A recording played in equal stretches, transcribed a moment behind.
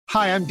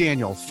Hi, I'm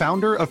Daniel,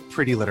 founder of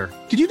Pretty Litter.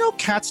 Did you know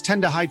cats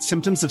tend to hide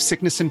symptoms of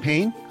sickness and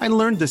pain? I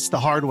learned this the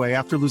hard way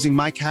after losing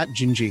my cat,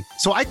 Gingy.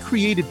 So I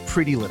created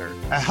Pretty Litter,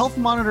 a health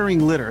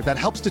monitoring litter that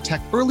helps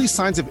detect early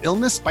signs of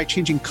illness by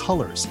changing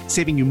colors,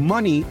 saving you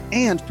money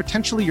and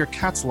potentially your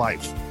cat's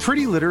life.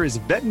 Pretty Litter is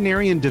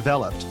veterinarian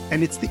developed,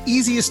 and it's the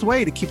easiest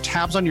way to keep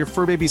tabs on your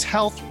fur baby's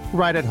health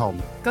right at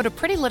home. Go to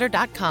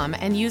prettylitter.com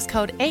and use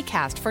code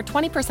ACAST for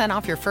 20%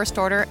 off your first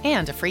order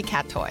and a free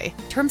cat toy.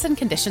 Terms and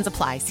conditions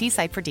apply. See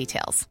site for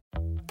details.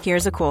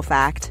 Here's a cool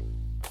fact.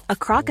 A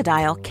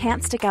crocodile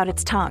can't stick out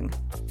its tongue.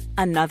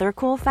 Another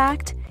cool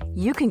fact,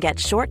 you can get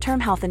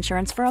short-term health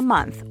insurance for a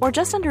month or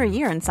just under a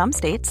year in some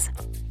states.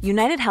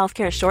 United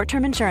Healthcare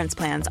short-term insurance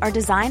plans are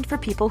designed for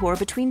people who are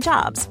between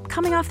jobs,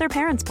 coming off their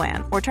parents'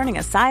 plan, or turning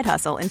a side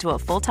hustle into a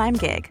full-time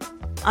gig.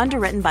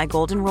 Underwritten by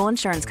Golden Rule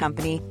Insurance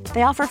Company,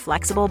 they offer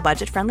flexible,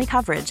 budget-friendly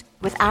coverage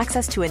with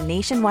access to a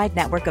nationwide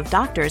network of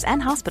doctors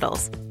and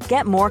hospitals.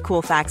 Get more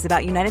cool facts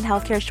about United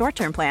Healthcare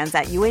short-term plans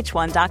at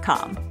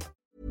uh1.com.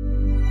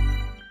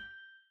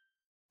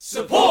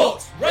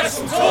 Support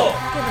Wrestle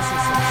Talk! Give us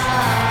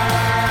a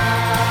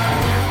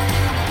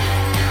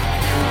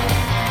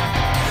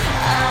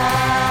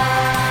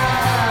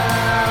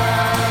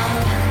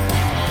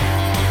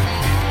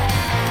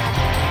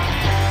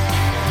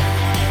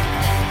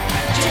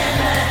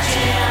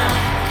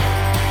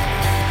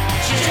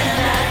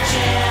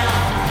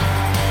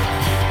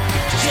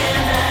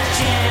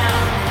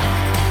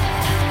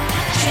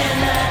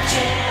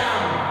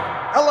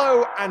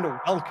Hello and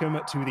welcome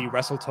to the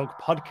Wrestle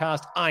Talk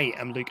podcast. I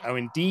am Luke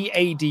Owen,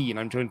 DAD, and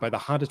I'm joined by the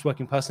hardest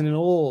working person in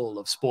all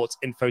of sports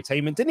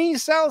infotainment,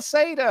 Denise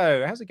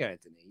Salcedo. How's it going,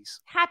 Denise?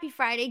 Happy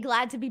Friday.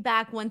 Glad to be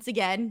back once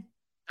again.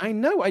 I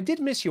know. I did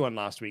miss you on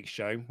last week's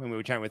show when we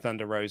were chatting with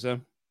Thunder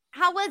Rosa.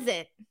 How was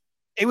it?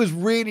 It was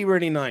really,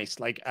 really nice.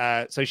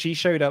 So she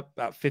showed up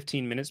about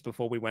 15 minutes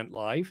before we went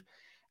live.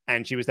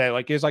 And she was there,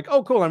 it was like,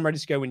 oh, cool, I'm ready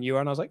to go when you are.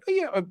 And I was like, oh,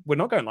 yeah, we're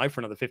not going live for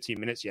another 15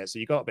 minutes yet. So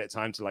you got a bit of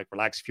time to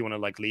relax if you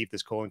want to leave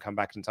this call and come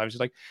back in time. She's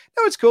like,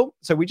 no, it's cool.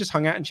 So we just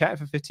hung out and chatted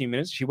for 15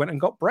 minutes. She went and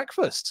got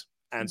breakfast.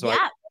 And so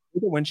I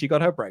when she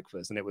got her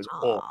breakfast, and it was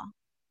awesome.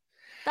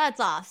 That's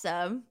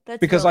awesome.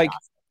 That's because really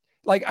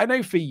awesome. I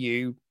know for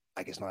you,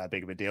 it's not that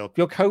big of a deal.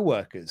 Your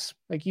coworkers,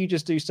 you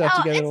just do stuff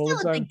together all the time.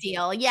 It's still a big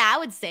deal. Yeah, I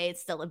would say it's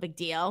still a big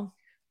deal.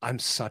 I'm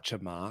such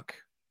a mark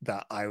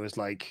that I was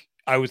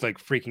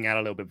freaking out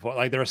a little bit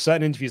before. There are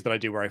certain interviews that I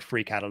do where I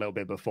freak out a little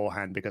bit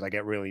beforehand because I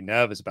get really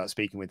nervous about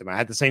speaking with them. I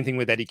had the same thing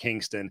with Eddie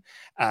Kingston.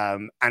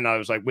 And I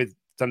was with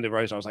Thunder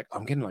Rosa, I was like,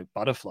 I'm getting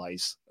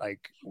butterflies. Do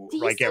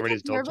you get ready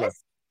to talk about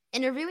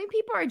interviewing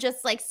people or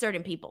just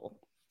certain people?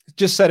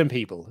 Just certain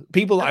people.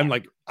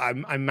 Okay.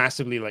 I'm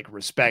massively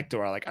respect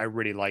or I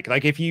really like.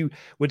 If you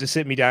were to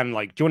sit me down and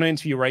do you want to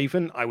interview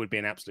Raven? I would be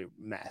an absolute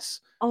mess.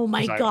 Oh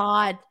my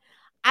God.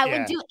 I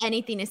would do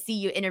anything to see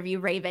you interview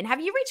Raven. Have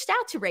you reached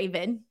out to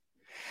Raven?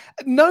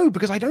 No,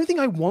 because I don't think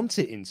I want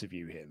to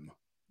interview him.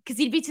 Because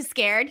you'd be too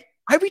scared?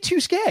 I'd be too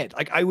scared.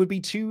 I would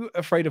be too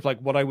afraid of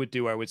what I would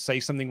do. I would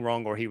say something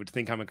wrong or he would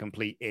think I'm a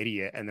complete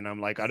idiot. And then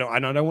I'm I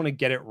don't want to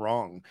get it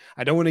wrong.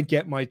 I don't want to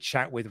get my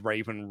chat with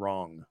Raven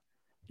wrong.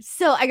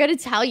 So I got to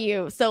tell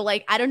you,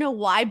 I don't know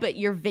why, but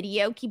your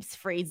video keeps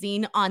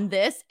freezing on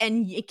this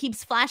and it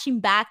keeps flashing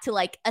back to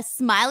a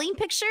smiling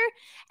picture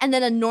and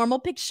then a normal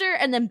picture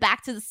and then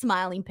back to the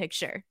smiling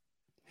picture.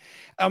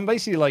 I'm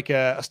basically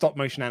a stop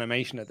motion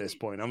animation at this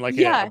point. I'm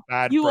a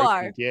bad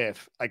broken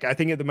GIF. I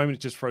think at the moment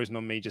it's just frozen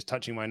on me just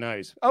touching my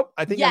nose. Oh,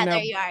 I think there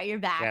you are. You're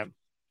back. Yeah.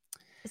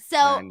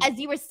 So as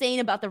you were saying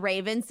about the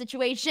Raven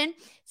situation,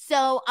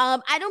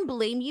 I don't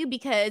blame you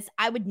because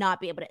I would not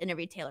be able to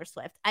interview Taylor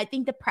Swift. I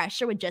think the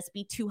pressure would just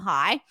be too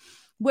high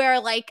where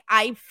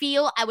I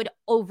feel I would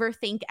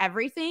overthink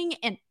everything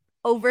and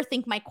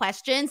overthink my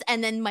questions.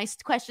 And then my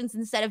questions,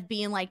 instead of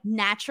being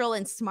natural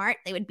and smart,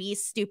 they would be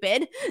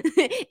stupid.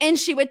 And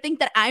she would think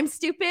that I'm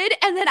stupid.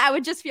 And then I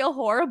would just feel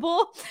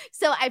horrible.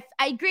 So I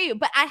agree.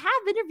 But I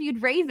have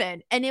interviewed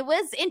Raven and it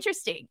was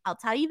interesting. I'll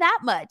tell you that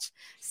much.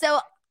 So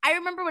I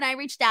remember when I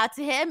reached out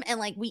to him and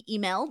we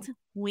emailed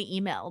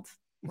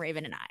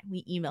Raven and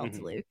we emailed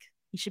Luke.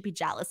 You should be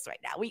jealous right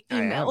now. We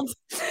emailed.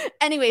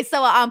 Anyway,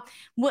 so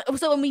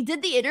when we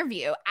did the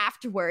interview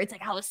afterwards,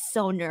 I was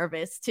so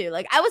nervous too.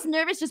 I was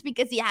nervous just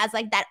because he has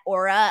that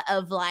aura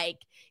of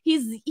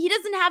he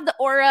doesn't have the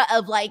aura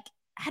of I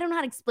don't know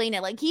how to explain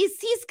it. He's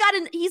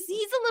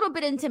a little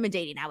bit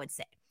intimidating, I would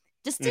say.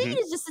 Just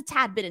is just a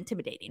tad bit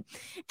intimidating.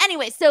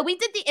 Anyway, so we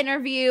did the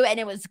interview and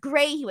it was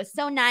great. He was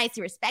so nice.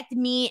 He respected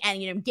me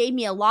and, gave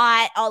me a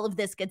lot, all of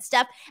this good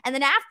stuff. And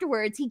then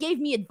afterwards, he gave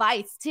me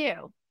advice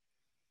too.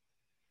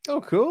 Oh,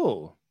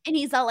 cool. And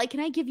he's all can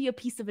I give you a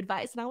piece of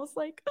advice? And I was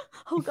like,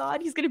 oh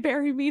God, he's going to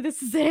bury me.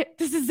 This is it.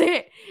 This is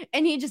it.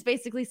 And he just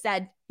basically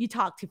said, you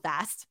talk too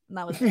fast. And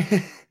that was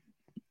it.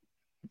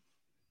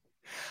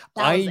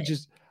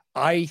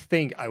 I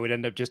think I would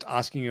end up just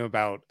asking you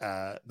about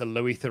the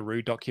Louis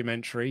Theroux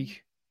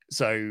documentary.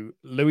 So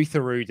Louis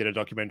Theroux did a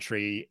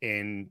documentary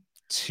in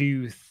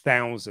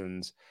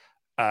 2000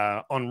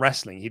 on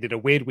wrestling. He did a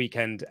Weird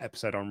Weekend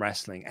episode on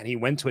wrestling, and he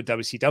went to a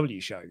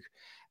WCW show.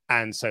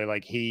 And so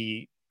like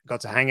he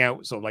got to hang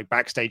out sort of like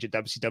backstage at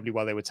WCW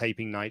while they were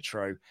taping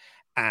Nitro.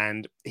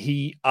 And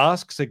he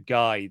asks a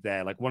guy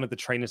there, like one of the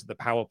trainers at the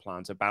power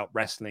plant, about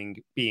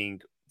wrestling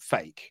being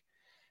fake.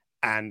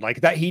 And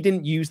like that, he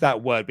didn't use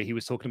that word, but he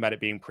was talking about it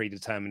being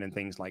predetermined and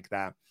things like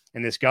that.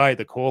 And this guy,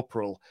 the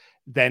corporal,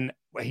 then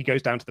he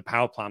goes down to the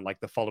power plant like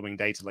the following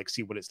day to like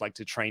see what it's like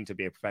to train to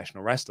be a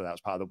professional wrestler. That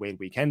was part of the Weird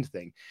Weekend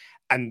thing.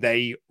 And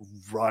they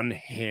run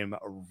him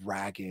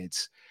ragged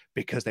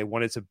because they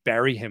wanted to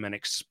bury him and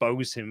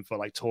expose him for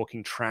like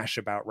talking trash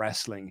about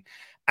wrestling.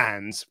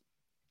 And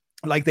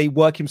like they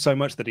work him so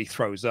much that he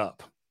throws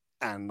up.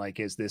 And like,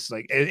 is this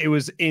like, it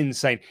was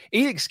insane.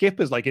 Elix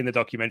Skipper's like in the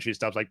documentary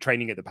stuff, like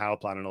training at the power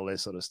plant and all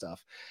this sort of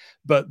stuff.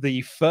 But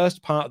the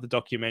first part of the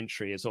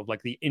documentary is sort of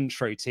like the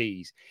intro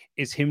tease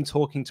is him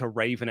talking to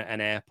Raven at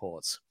an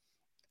airport.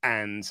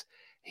 And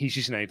he's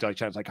just, like,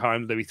 hi,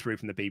 I'm Louis Theroux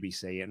from the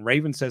BBC. And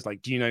Raven says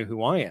like, do you know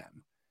who I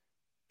am?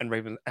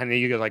 And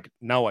he goes like,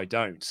 no, I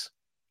don't.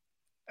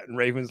 And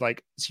Raven's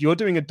like, so you're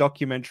doing a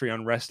documentary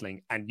on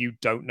wrestling and you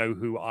don't know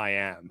who I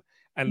am?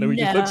 And Louis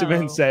just looks at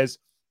him and says,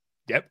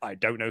 yep, I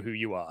don't know who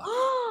you are.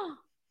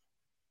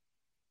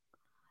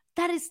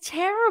 That is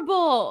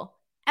terrible.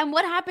 And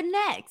what happened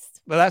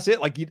next? Well, that's it.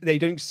 Like they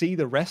don't see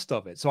the rest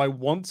of it. So I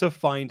want to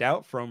find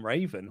out from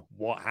Raven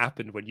what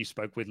happened when you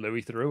spoke with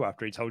Louis Theroux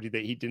after he told you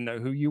that he didn't know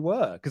who you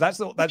were. Because that's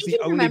the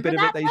only bit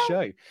of it they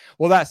show.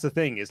 Well, that's the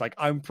thing is like,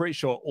 I'm pretty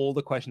sure all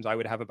the questions I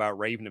would have about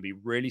Raven would be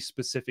really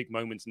specific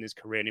moments in his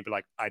career. And he'd be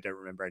like, I don't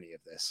remember any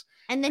of this.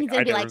 And then he's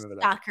going to be like,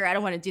 stalker, I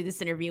don't want to do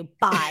this interview.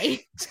 Bye.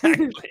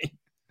 Exactly.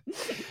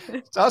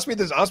 So ask me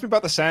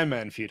about the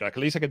Sandman feud. Like at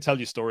least I can tell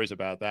you stories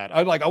about that.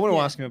 I want to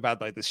ask him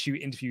about like the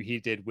shoot interview he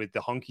did with the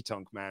Honky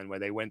Tonk Man, where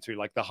they went through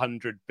like the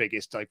 100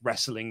 biggest like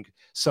wrestling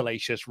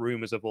salacious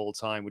rumors of all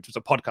time, which was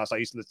a podcast I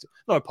used to listen to.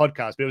 Not a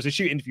podcast, but it was a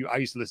shoot interview I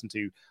used to listen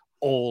to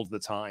all the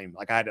time.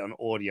 Like I had it on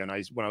audio, and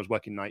when I was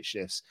working night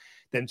shifts,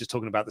 them just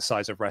talking about the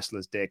size of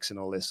wrestlers' dicks and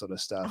all this sort of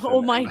stuff.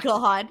 Oh my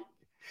god!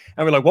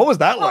 And we're like, what was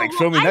that like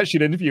filming that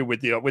shoot interview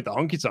with the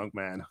Honky Tonk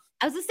Man?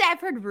 I was gonna say, I've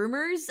heard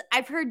rumors.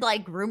 I've heard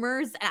like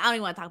rumors, and I don't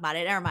even want to talk about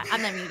it. Never mind.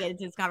 I'm not even gonna get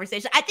into this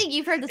conversation. I think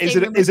you've heard the same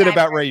rumors. Is it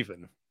about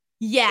Raven?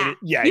 Yeah.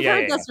 You've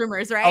heard those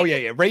rumors, right? Oh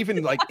yeah.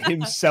 Raven like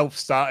himself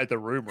started the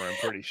rumor, I'm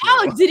pretty sure.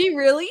 Oh, did he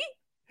really?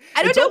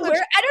 I don't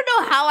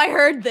know how I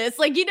heard this.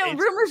 Like,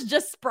 rumors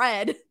just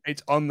spread.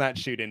 It's on that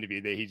shoot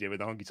interview that he did with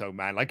the Honky Tonk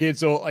Man. Like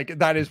it's all like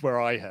that is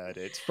where I heard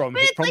it. It's from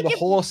the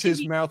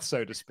horse's mouth,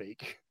 so to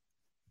speak.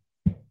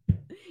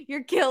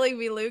 You're killing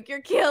me, Luke.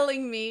 You're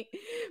killing me.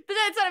 But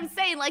that's what I'm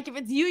saying. Like, if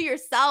it's you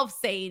yourself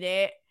saying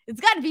it,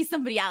 it's got to be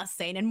somebody else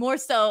saying it. And more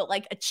so,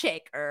 like a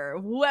chick or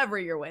whoever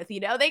you're with, they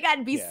got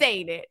to be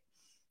saying it.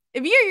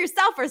 If you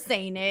yourself are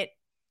saying it,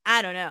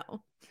 I don't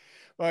know.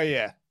 Well,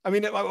 yeah. I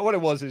mean, what it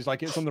was is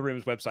like it's on the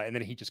rumors website, and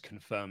then he just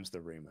confirms the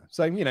rumor.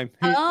 So who's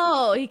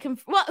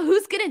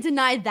gonna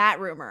deny that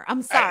rumor?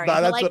 I'm sorry,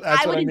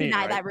 I wouldn't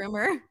deny that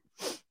rumor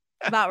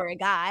about we're a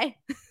guy.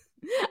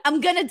 I'm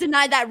gonna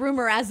deny that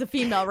rumor as a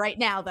female right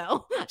now,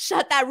 though.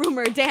 Shut that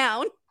rumor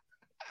down.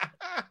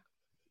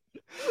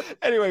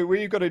 Anyway,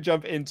 we've got to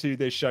jump into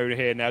this show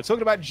here now,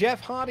 talking about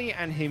Jeff Hardy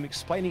and him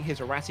explaining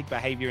his erratic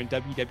behavior in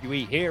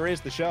WWE. Here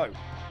is the show.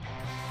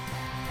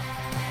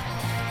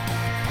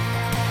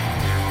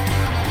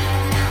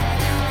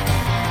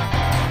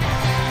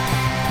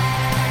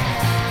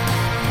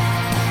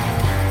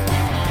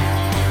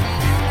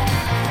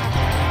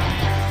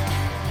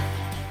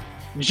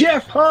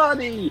 Jeff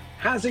Hardy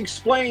has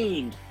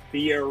explained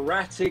the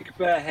erratic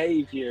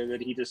behavior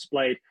that he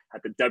displayed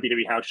at the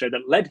WWE house show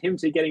that led him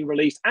to getting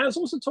released, and has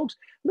also talked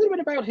a little bit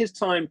about his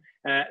time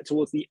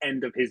towards the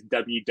end of his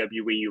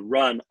WWE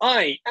run.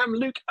 I am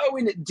Luke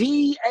Owen,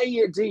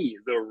 DAD,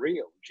 the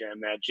real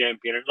Jam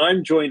Champion, and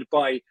I'm joined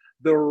by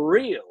the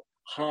real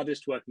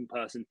hardest working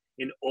person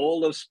in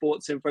all of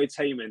sports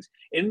infotainment,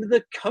 in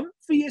the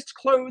comfiest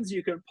clothes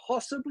you can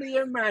possibly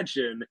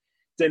imagine,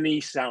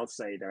 Denise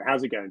Salcedo.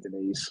 How's it going,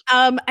 Denise?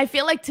 I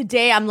feel like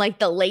today I'm like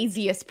the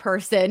laziest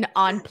person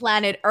on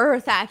planet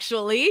Earth,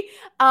 actually.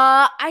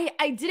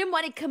 I didn't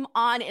want to come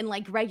on in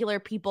like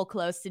regular people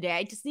clothes today.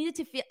 I just needed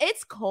to feel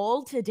it's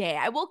cold today.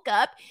 I woke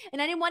up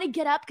and I didn't want to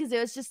get up because it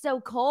was just so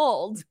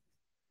cold.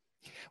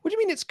 What do you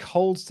mean it's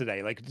cold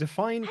today? Like,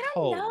 define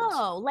cold.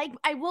 No, like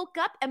I woke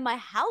up and my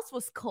house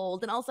was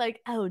cold and I was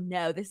like, oh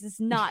no, this is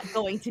not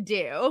going to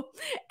do.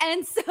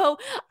 And so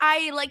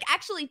I like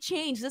actually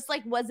changed. This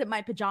like wasn't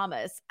my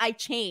pajamas. I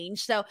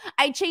changed. So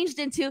I changed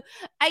into,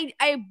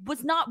 I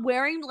was not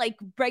wearing like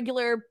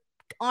regular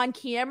on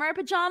camera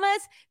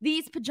pajamas.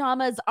 These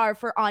pajamas are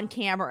for on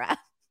camera.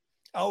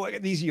 Oh,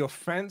 these are your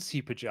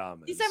fancy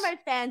pajamas. These are my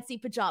fancy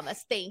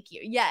pajamas. Thank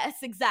you. Yes,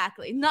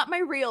 exactly. Not my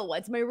real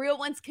ones. My real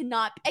ones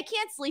I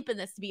can't sleep in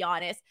this, to be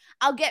honest.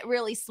 I'll get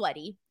really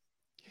sweaty.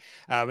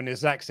 And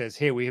as Zach says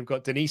here, we have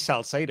got Denise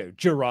Salcedo,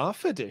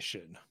 Giraffe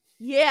Edition.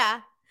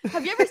 Yeah.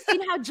 Have you ever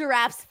seen how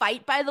giraffes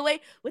fight, by the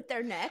way, with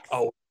their necks?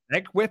 Oh,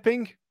 neck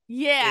whipping?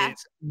 Yeah.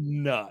 It's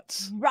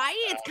nuts. Right?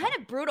 It's kind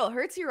of brutal.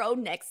 Hurts your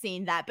own neck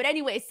seeing that. But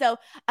anyway, so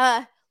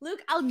Luke,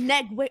 I'll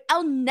neck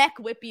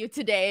whip you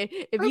today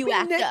if you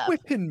act neck up.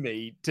 Whipping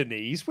me,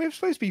 Denise. We're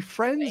supposed to be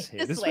friends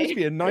here. This is supposed to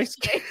be a nice.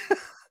 I'm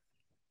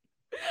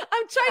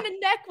trying to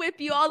neck whip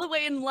you all the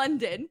way in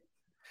London.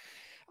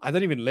 I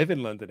don't even live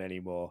in London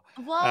anymore.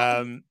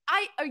 Well,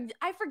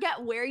 I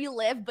forget where you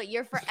live, but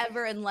you're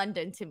forever in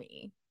London to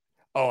me.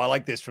 Oh, I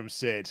like this from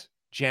Sid.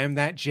 Jam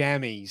that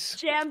jammies.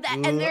 Jam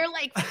that. And they're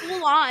like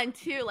full on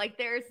too. Like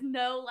there's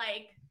no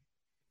like,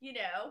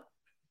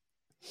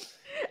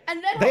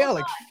 And then they are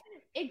like.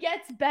 It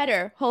gets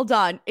better. Hold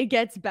on. It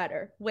gets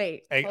better.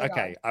 Wait. Hey,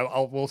 okay.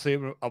 We'll see.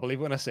 I'll believe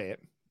when I see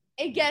it.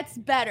 It gets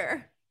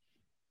better.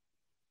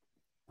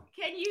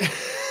 Can you?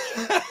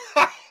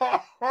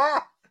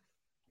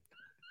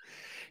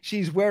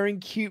 She's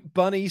wearing cute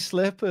bunny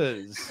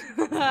slippers.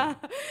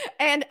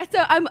 And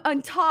so I'm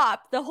on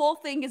top. The whole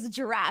thing is a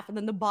giraffe, and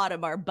then the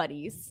bottom are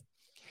bunnies.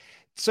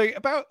 So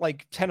about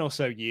like 10 or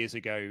so years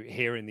ago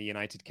here in the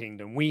United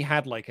Kingdom, we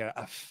had like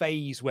a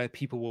phase where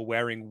people were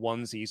wearing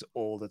onesies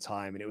all the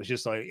time. And it was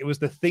just like, it was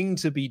the thing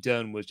to be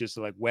done was just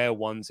like wear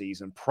onesies.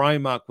 And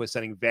Primark was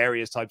selling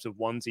various types of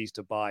onesies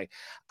to buy.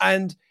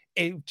 And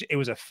it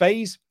was a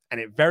phase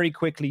and it very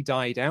quickly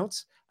died out.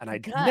 And I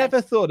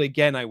never thought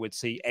again I would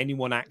see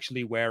anyone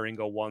actually wearing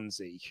a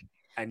onesie.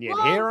 And yet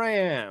here I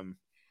am.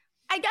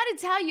 I gotta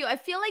tell you, I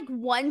feel like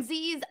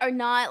onesies are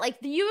not like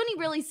you only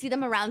really see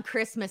them around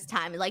Christmas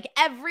time. Like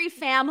every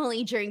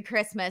family during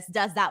Christmas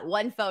does that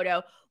one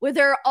photo where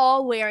they're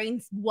all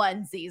wearing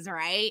onesies,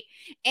 right?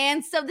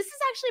 And so this is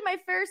actually my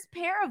first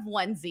pair of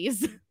onesies.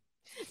 So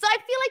I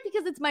feel like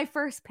because it's my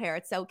first pair,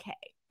 it's okay.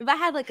 If I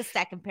had like a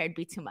second pair, it'd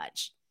be too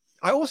much.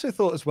 I also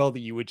thought as well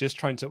that you were just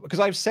trying to, because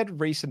I've said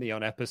recently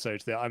on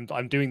episodes that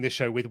I'm doing this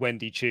show with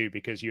Wendy Chu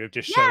because you have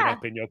just shown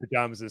up in your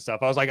pajamas and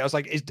stuff. I was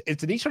like, is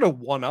Denise trying to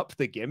one up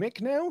the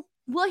gimmick now?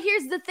 Well,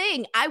 here's the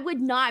thing. I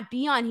would not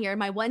be on here in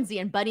my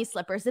onesie and bunny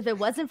slippers if it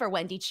wasn't for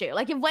Wendy Chu.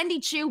 Like if Wendy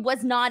Chu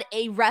was not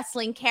a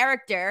wrestling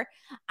character,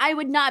 I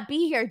would not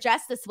be here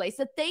dressed this way.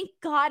 So thank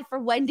God for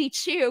Wendy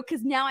Chu,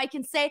 because now I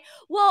can say,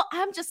 well,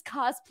 I'm just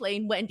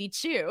cosplaying Wendy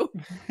Chu.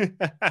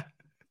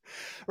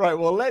 Right,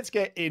 well, let's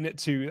get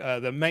into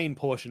the main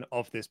portion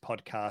of this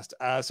podcast.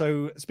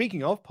 So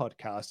speaking of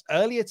podcasts,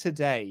 earlier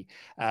today,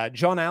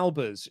 John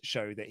Alba's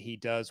show that he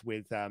does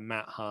with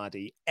Matt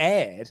Hardy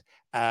aired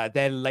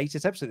their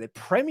latest episode. They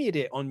premiered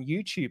it on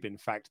YouTube, in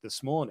fact,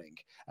 this morning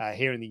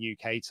here in the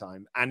UK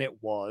time. And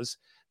it was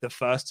the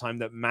first time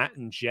that Matt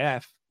and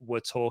Jeff were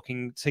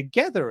talking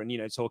together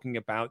and, talking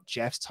about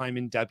Jeff's time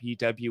in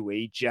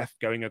WWE, Jeff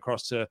going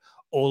across to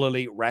All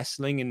Elite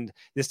Wrestling and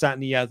this, that,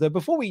 and the other.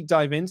 Before we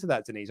dive into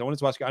that, Denise, I wanted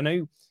to ask you, I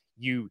know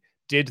you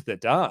did the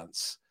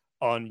dance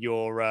on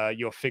your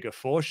Figure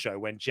 4 show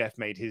when Jeff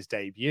made his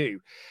debut.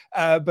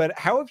 But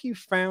how have you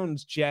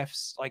found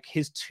Jeff's,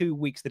 his 2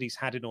 weeks that he's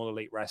had in All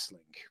Elite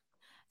Wrestling?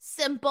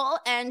 Simple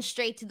and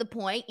straight to the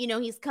point.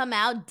 He's come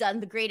out, done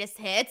the greatest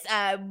hits.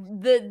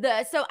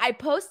 So I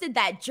posted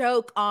that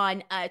joke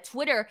on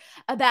Twitter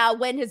about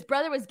when his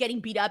brother was getting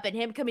beat up and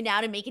him coming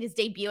out and making his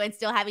debut and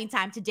still having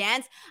time to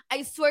dance.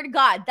 I swear to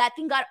God, that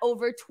thing got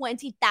over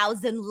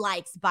 20,000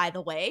 likes, by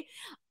the way.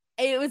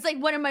 It was like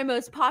one of my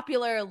most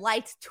popular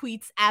liked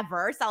tweets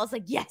ever. So I was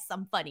like, yes,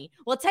 I'm funny.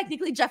 Well,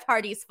 technically Jeff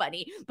Hardy is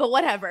funny, but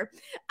whatever.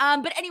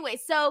 But anyway,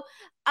 so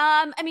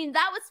that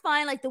was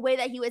fine. Like the way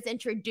that he was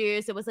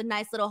introduced, it was a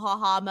nice little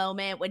ha-ha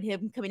moment when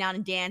him coming out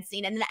and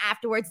dancing. And then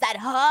afterwards, that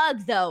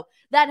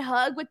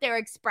hug with their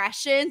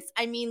expressions.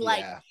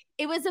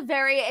 It was a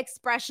very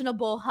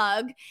expressionable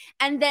hug.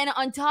 And then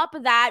on top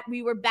of that,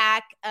 we were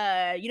back,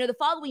 the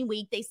following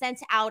week, they sent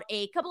out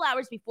a couple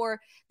hours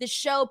before the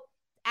show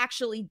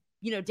actually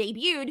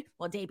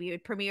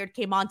premiered,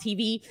 came on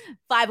TV,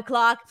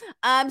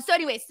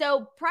 5:00.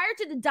 So prior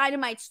to the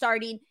Dynamite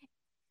starting,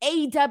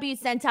 AEW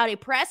sent out a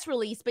press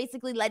release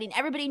basically letting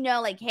everybody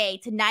know, hey,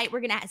 tonight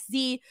we're going to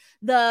see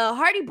the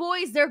Hardy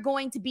Boys. They're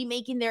going to be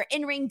making their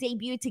in-ring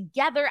debut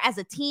together as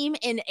a team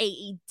in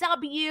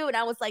AEW. And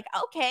I was like,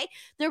 okay,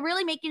 they're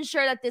really making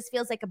sure that this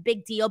feels like a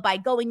big deal by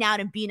going out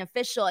and being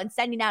official and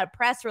sending out a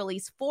press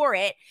release for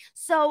it.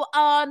 So,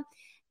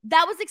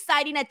 that was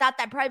exciting. I thought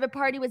that Private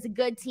Party was a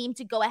good team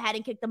to go ahead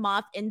and kick them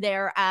off in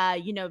their,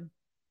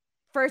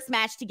 first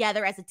match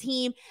together as a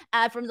team.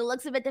 From the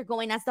looks of it, they're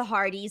going as the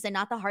Hardys and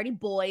not the Hardy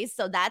Boys.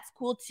 So that's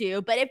cool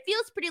too. But it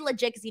feels pretty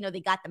legit because, they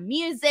got the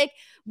music.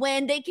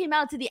 When they came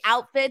out to the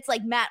outfits,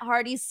 Matt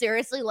Hardy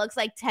seriously looks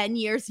like 10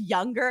 years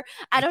younger.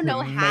 I don't know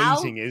how.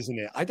 Amazing, isn't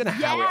it? I don't know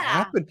how it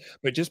happened.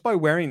 But just by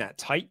wearing that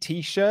tight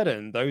t-shirt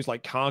and those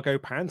cargo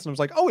pants, and I was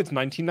like, oh, it's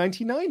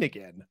 1999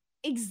 again.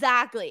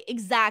 Exactly.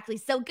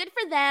 So good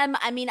for them.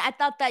 I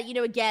thought that,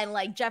 again,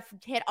 Jeff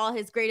hit all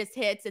his greatest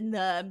hits in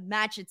the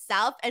match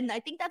itself. And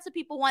I think that's what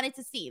people wanted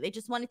to see. They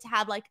just wanted to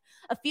have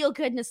a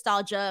feel-good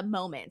nostalgia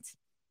moment.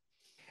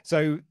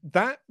 So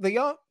that they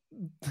are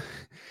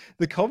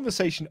the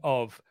conversation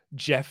of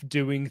Jeff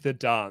doing the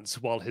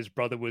dance while his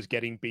brother was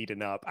getting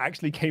beaten up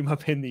actually came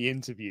up in the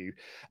interview.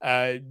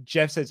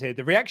 Jeff says here,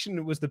 the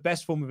reaction was the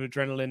best form of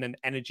adrenaline and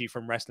energy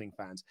from wrestling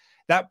fans.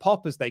 That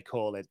pop, as they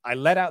call it, I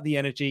let out the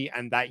energy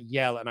and that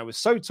yell, and I was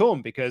so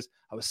torn because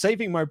I was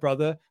saving my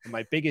brother and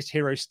my biggest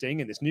hero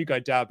Sting and this new guy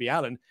Darby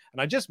Allin,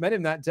 and I just met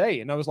him that day,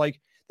 and I was like,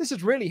 this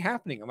is really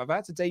happening. I'm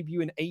about to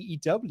debut in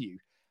AEW.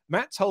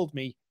 Matt told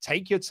me,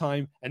 take your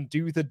time and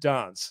do the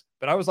dance.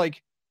 But I was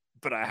like,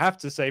 but I have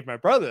to save my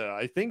brother.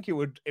 I think it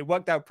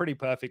worked out pretty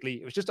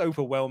perfectly. It was just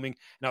overwhelming.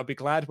 And I'll be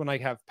glad when I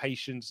have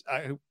patience.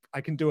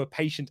 I can do a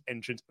patient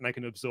entrance and I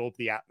can absorb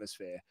the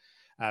atmosphere.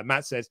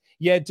 Matt says,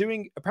 yeah,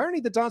 apparently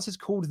the dance is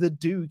called the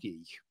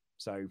Doogie.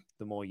 So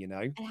the more you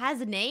know. It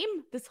has a name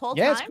this whole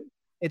time?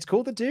 It's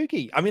called the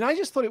Doogie. I mean, I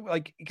just thought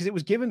because it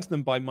was given to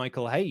them by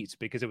Michael Hayes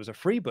because it was a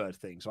Freebird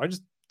thing. So I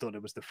just thought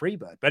it was the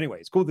Freebird. But anyway,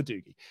 it's called the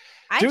Doogie.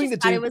 I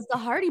thought it was the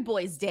Hardy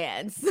Boys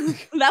dance.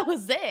 That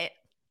was it.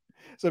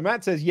 So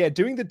Matt says, yeah,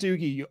 doing the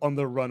Doogie on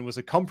the run was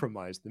a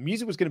compromise. The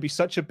music was going to be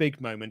such a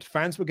big moment.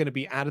 Fans were going to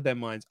be out of their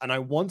minds. And I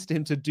wanted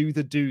him to do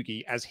the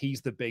Doogie as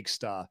he's the big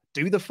star.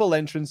 Do the full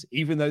entrance,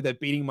 even though they're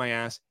beating my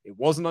ass. It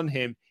wasn't on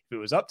him. If it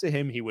was up to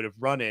him, he would have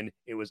run in.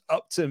 It was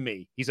up to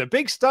me. He's a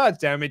big star,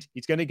 damn it.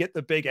 He's going to get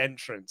the big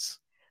entrance.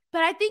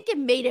 But I think it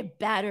made it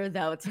better,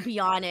 though, to be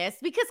honest,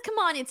 because come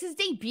on, it's his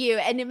debut.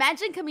 And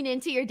imagine coming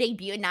into your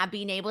debut and not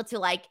being able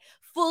to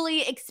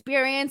fully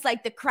experience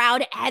the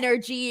crowd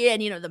energy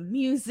and, the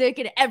music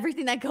and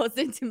everything that goes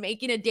into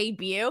making a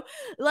debut.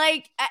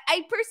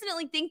 I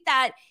personally think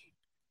that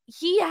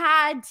he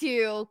had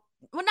to,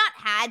 well, not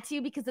had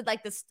to because of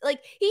this,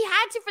 he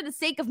had to, for the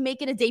sake of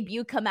making a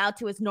debut, come out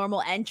to his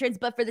normal entrance.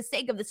 But for the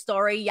sake of the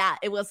story, yeah,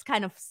 it was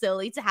kind of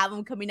silly to have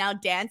him coming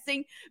out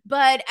dancing.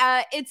 But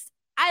I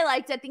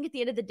liked it. I think at the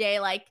end of the day,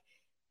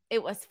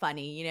 it was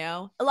funny,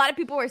 A lot of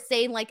people were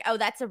saying oh,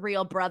 that's a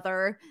real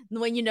brother.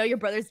 When your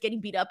brother's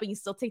getting beat up and you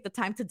still take the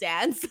time to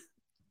dance.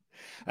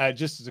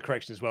 Just as a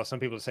correction as well, some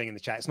people are saying in the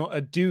chat, it's not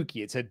a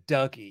Doogie, it's a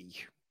Dougie.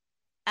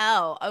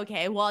 Oh,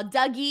 okay. Well,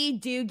 Dougie,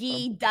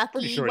 Doogie,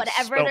 Ducky, sure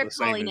whatever they're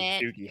calling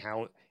it.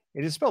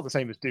 It is spelled the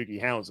same as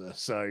Doogie Howser,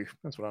 so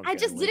that's what I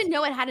just didn't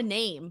know it had a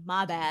name.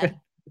 My bad.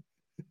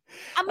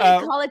 I'm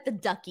going to call it the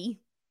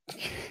Ducky.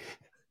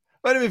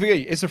 But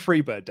it's a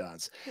Freebird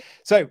dance.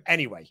 So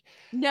anyway.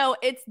 No,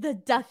 it's the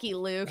Ducky,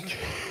 Luke.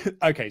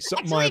 Okay, so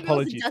actually, my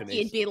apologies. If it was a ducky,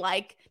 it'd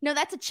be no,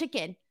 that's a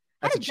chicken.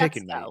 That's a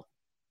chicken, though.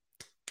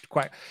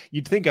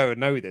 You'd think I would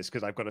know this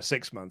because I've got a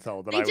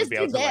 6-month-old that I would be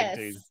able to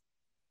do.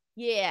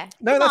 Yeah.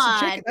 No, that's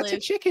a chicken. That's a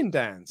chicken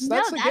dance.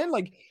 That's again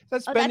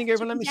that's bending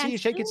over. Let me see you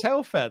shake your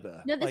tail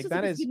feather. No, this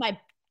was my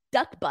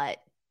duck butt.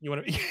 You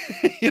want to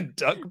your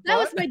duck butt? That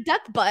was my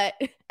duck butt,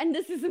 and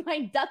this is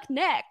my duck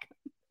neck.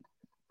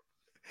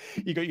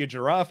 You got your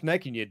giraffe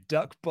neck and your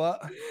duck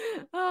butt.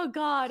 Oh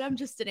God, I'm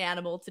just an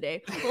animal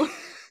today.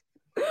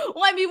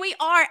 Well, I mean, we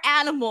are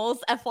animals,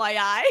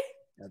 FYI.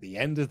 At the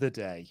end of the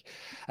day.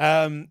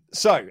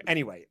 So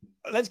anyway,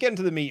 let's get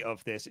into the meat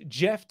of this.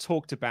 Jeff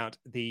talked about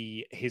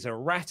his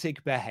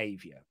erratic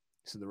behavior.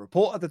 So the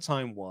report at the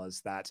time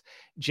was that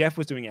Jeff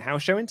was doing a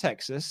house show in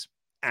Texas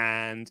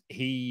and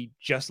he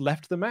just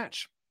left the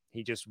match.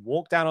 He just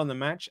walked out on the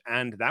match,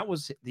 and that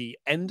was the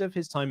end of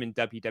his time in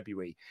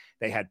WWE.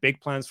 They had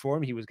big plans for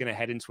him. He was going to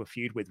head into a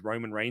feud with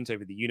Roman Reigns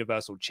over the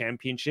Universal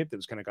Championship. That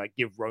was going to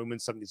give Roman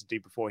something to do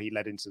before he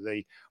led into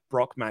the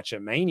Brock match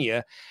at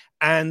Mania.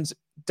 And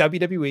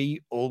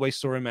WWE always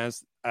saw him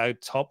as a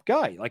top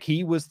guy.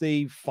 He was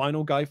the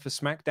final guy for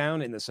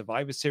SmackDown in the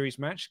Survivor Series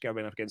match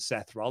going up against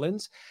Seth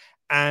Rollins.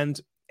 And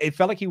it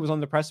felt like he was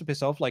on the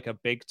precipice of a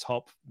big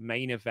top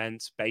main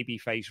event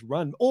babyface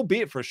run,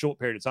 albeit for a short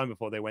period of time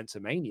before they went to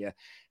Mania.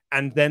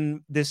 And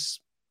then this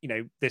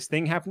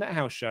thing happened at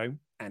House Show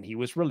and he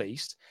was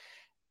released.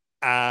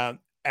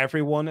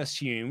 Everyone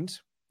assumed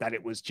that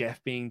it was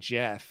Jeff being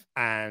Jeff.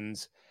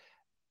 And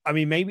I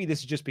mean, maybe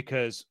this is just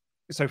because,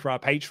 so for our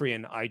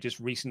Patreon, I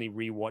just recently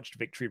rewatched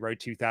Victory Road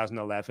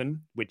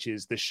 2011, which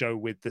is the show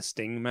with the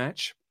Sting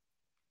match.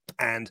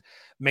 And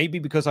maybe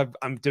because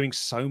I'm doing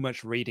so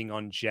much reading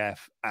on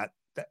Jeff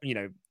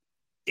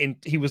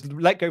he was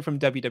let go from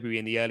WWE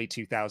in the early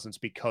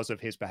 2000s because of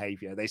his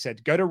behavior. They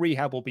said, go to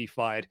rehab or be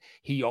fired.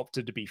 He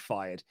opted to be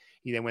fired.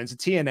 He then went to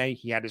TNA.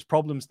 He had his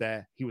problems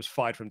there. He was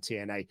fired from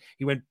TNA.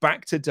 He went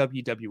back to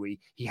WWE.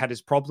 He had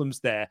his problems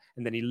there.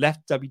 And then he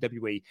left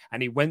WWE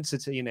and he went to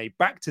TNA,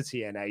 back to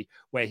TNA,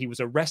 where he was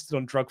arrested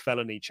on drug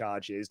felony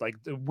charges,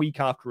 the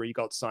week after he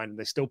got signed, and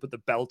they still put the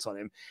belt on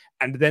him.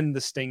 And then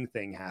the Sting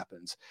thing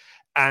happened.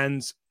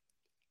 And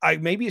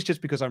maybe it's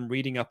just because I'm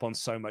reading up on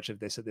so much of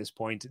this at this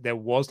point. There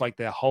was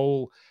the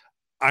whole,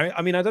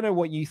 I mean, I don't know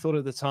what you thought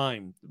at the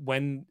time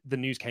when the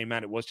news came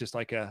out. It was just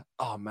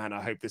oh man,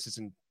 I hope this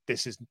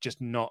is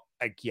just not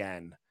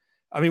again.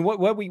 I mean, what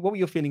were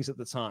your feelings at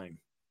the time?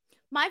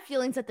 My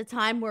feelings at the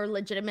time were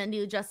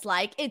legitimately just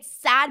it's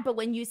sad, but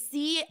when you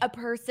see a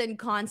person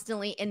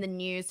constantly in the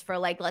news for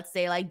let's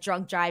say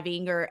drunk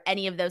driving or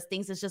any of those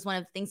things, it's just one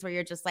of the things where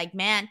you're just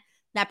man,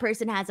 that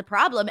person has a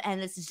problem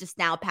and this is just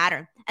now a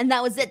pattern. And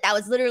that was it. That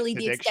was literally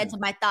the extent of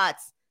my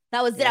thoughts.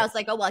 That was it. I was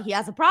like, oh, well, he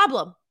has a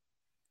problem.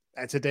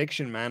 That's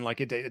addiction, man. Like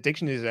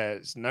addiction is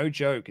it's no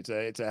joke. It's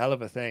a hell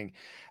of a thing.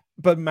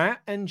 But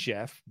Matt and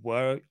Jeff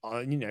were,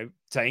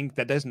 saying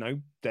that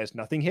there's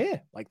nothing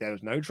here. Like there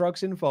was no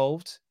drugs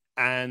involved.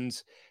 And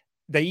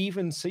they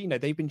even see,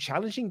 they've been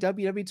challenging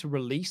WWE to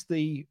release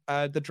the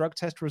drug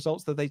test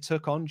results that they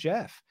took on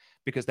Jeff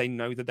because they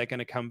know that they're going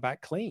to come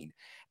back clean.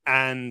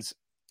 And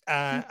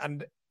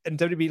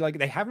WWE, like,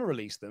 they haven't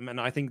released them.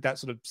 And I think that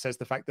sort of says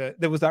the fact that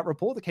there was that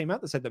report that came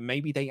out that said that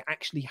maybe they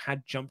actually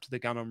had jumped the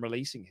gun on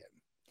releasing him.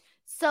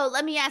 So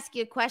let me ask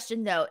you a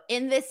question, though.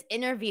 In this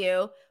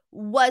interview,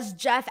 was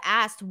Jeff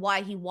asked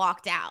why he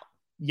walked out?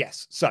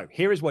 Yes. So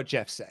here is what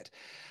Jeff said.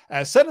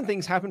 Certain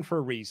things happen for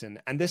a reason,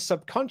 and this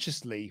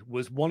subconsciously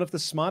was one of the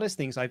smartest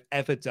things I've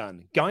ever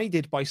done,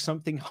 guided by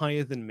something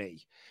higher than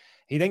me.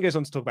 He then goes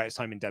on to talk about his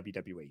time in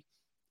WWE.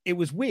 It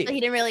was weird. So he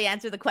didn't really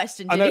answer the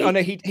question, I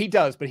know he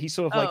does, but he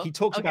sort of he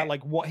talks about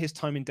like what his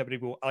time in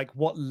WWE, like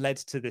what led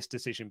to this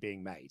decision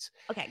being made.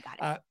 Okay,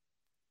 got it.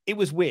 It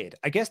was weird.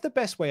 I guess the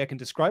best way I can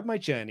describe my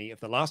journey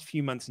of the last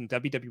few months in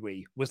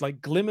WWE was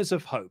like glimmers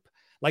of hope.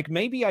 Like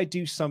maybe I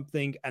do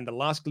something, and the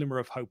last glimmer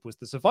of hope was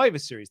the Survivor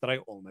Series that I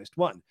almost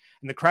won.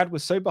 And the crowd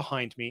was so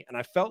behind me, and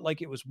I felt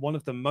like it was one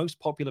of the most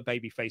popular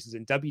baby faces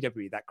in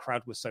WWE. That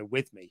crowd was so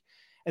with me.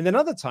 And then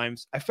other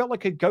times, I felt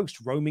like a ghost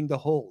roaming the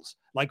halls.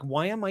 Like,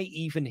 why am I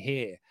even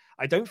here?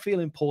 I don't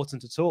feel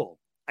important at all.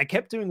 I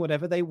kept doing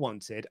whatever they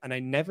wanted, and I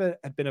never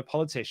had been a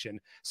politician,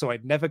 so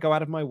I'd never go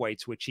out of my way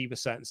to achieve a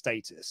certain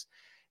status.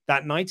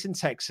 That night in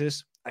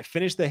Texas, I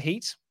finished the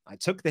heat, I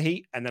took the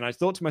heat, and then I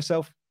thought to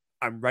myself,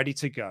 I'm ready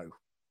to go.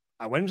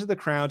 I went into the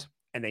crowd,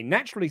 and they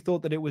naturally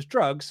thought that it was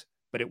drugs,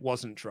 but it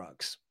wasn't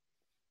drugs.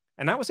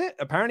 And that was it.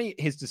 Apparently,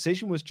 his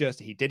decision was just,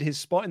 he did his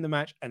spot in the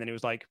match, and then he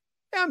was like,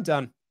 yeah, I'm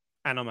done,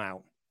 and I'm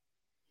out.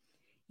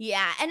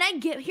 Yeah,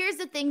 and here's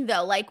the thing,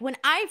 though. Like, when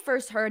I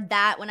first heard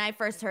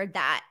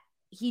that,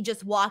 he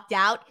just walked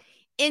out,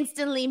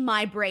 instantly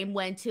my brain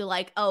went to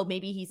like, oh,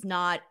 maybe he's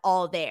not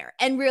all there.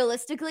 And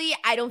realistically,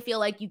 I don't feel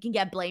like you can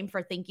get blamed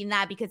for thinking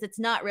that, because it's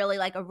not really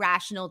like a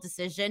rational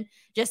decision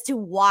just to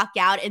walk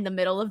out in the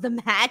middle of the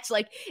match.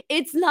 Like,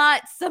 it's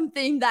not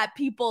something that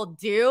people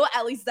do,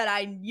 at least that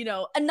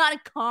and not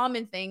a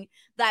common thing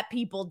that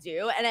people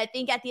do. And I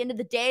think at the end of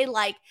the day,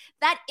 like,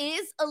 that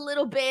is a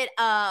little bit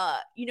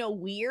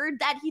weird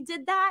that he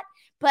did that.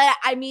 But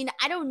I mean,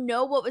 I don't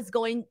know what was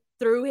going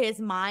through his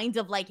mind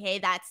of like, hey,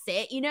 that's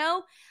it,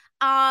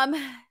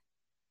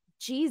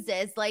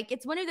 Jesus, like,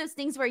 it's one of those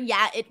things where,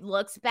 yeah, it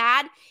looks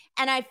bad.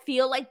 And I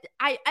feel like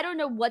I don't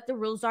know what the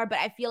rules are, but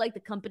I feel like the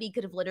company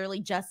could have literally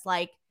just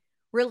like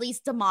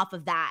released him off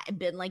of that and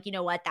been like, you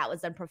know what, that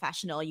was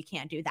unprofessional. You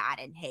can't do that.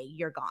 And hey,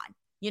 you're gone,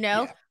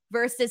 Yeah.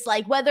 Versus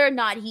like whether or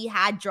not he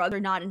had drugs or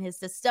not in his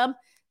system,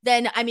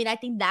 then I mean, I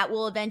think that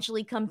will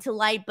eventually come to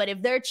light. But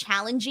if they're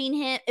challenging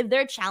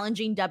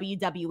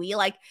WWE,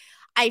 like,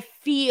 I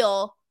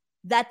feel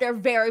that they're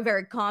very,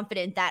 very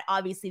confident that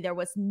obviously there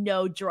was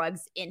no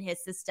drugs in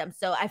his system.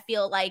 So I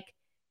feel like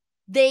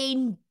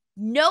they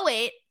know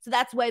it. So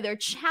that's why they're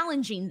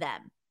challenging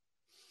them.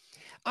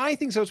 I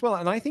think so as well.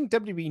 And I think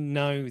WWE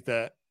know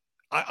that.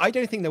 I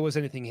don't think there was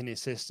anything in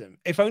his system,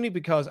 if only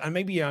because, and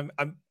maybe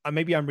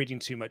I'm reading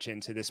too much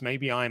into this.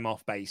 Maybe I'm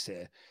off base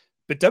here,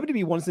 but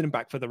WWE wanted him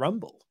back for the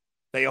Rumble.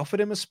 They offered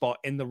him a spot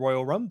in the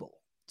Royal Rumble.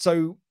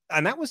 So,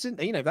 and that was,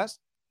 that's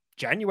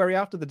January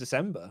after the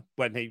December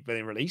when they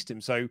released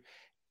him. So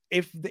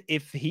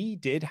if he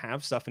did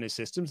have stuff in his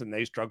systems and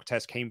those drug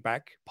tests came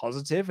back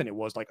positive and it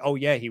was like, oh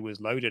yeah, he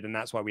was loaded and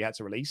that's why we had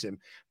to release him,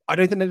 I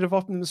don't think they'd have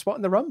offered him the spot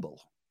in the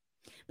Rumble.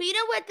 But you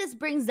know what this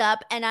brings up,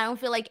 and I don't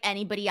feel like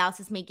anybody else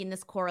is making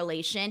this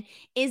correlation,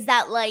 is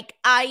that like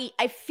I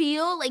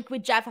feel like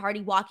with Jeff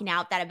Hardy walking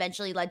out, that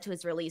eventually led to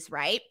his release,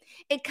 right?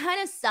 It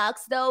kind of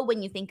sucks though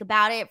when you think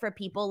about it for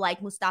people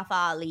like Mustafa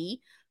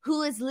Ali,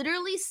 who is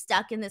literally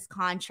stuck in this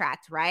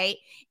contract, right?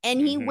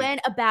 And he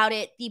went about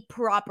it the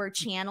proper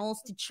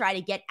channels to try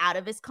to get out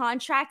of his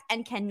contract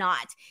and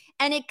cannot.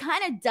 And it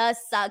kind of does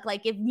suck.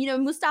 Like if,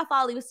 Mustafa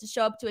Ali was to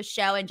show up to a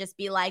show and just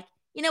be like,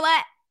 you know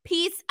what?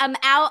 Peace, I'm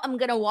out. I'm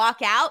going to walk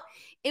out.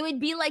 It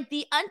would be like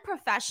the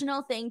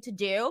unprofessional thing to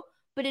do.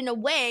 But in a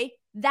way,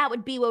 that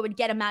would be what would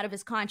get him out of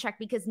his contract,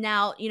 because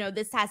now,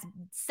 this has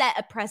set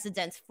a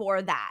precedence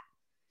for that.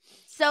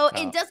 So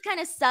it does kind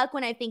of suck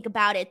when I think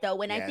about it, though.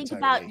 When I think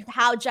about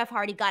how Jeff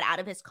Hardy got out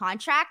of his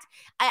contract,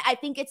 I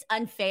think it's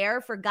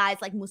unfair for guys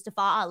like Mustafa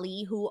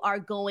Ali who are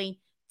going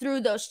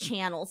through those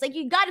channels. Like,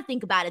 you got to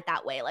think about it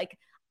that way. Like,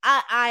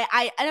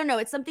 I don't know.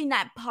 It's something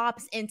that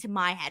pops into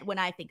my head when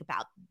I think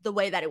about the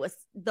way that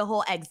the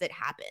whole exit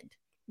happened.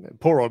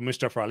 Poor old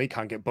Mustafa Ali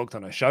can't get booked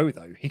on a show,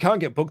 though. He can't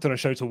get booked on a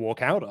show to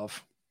walk out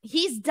of.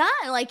 He's done.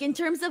 Like, in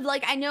terms of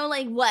like, I know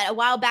like a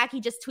while back,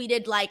 he just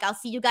tweeted like, I'll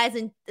see you guys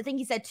in, I think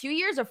he said 2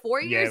 years or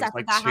 4 years. Yeah, I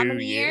forgot how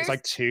many years. It's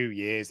like 2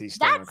 years he's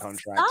still on a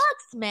contract. That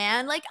sucks,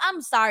 man. Like,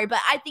 I'm sorry, but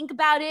I think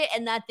about it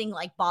and that thing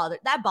like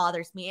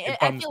bothers me.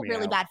 I feel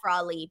really bad for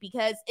Ali,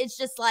 because it's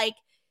just like,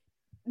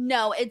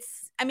 no,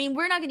 I mean,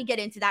 we're not going to get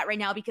into that right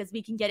now because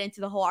we can get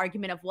into the whole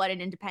argument of what an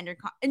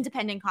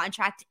independent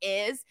contract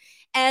is.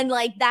 And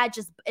like that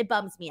it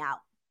bums me out.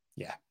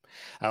 Yeah.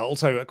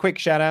 Also, a quick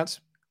shout out.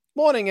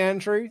 Morning,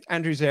 Andrew.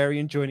 Andrew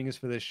Zarian joining us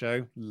for this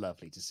show.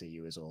 Lovely to see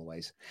you as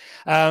always.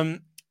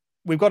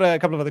 We've got a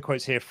couple of other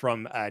quotes here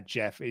from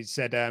Jeff. He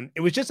said,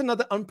 it was just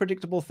another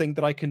unpredictable thing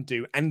that I can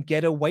do and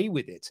get away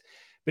with it.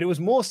 But it was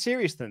more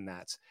serious than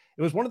that.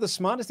 It was one of the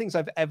smartest things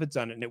I've ever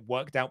done, and it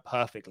worked out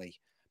perfectly.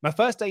 My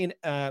first day in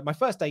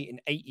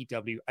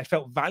AEW, I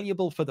felt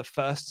valuable for the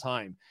first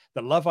time.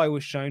 The love I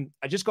was shown,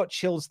 I just got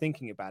chills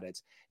thinking about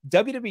it.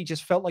 WWE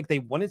just felt like they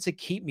wanted to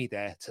keep me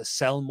there to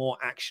sell more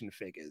action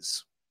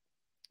figures.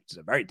 Which is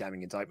a very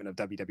damning indictment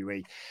of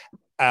WWE.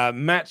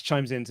 Matt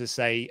chimes in to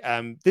say,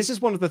 this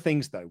is one of the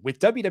things, though. With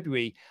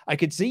WWE, I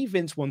could see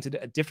Vince wanted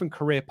a different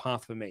career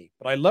path for me,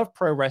 but I love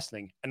pro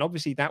wrestling, and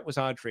obviously that was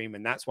our dream,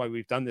 and that's why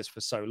we've done this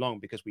for so long,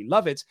 because we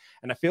love it,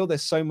 and I feel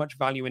there's so much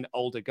value in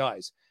older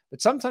guys.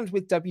 But sometimes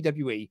with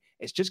WWE,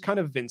 it's just kind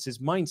of Vince's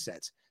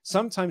mindset.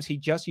 Sometimes he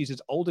just uses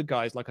older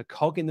guys like a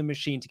cog in the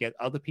machine to get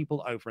other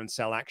people over and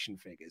sell action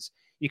figures.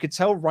 You could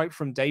tell right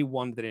from day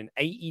one that in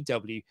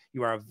AEW,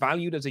 you are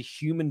valued as a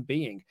human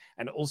being,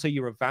 and also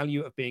you're a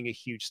value of being a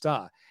huge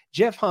star.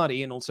 Jeff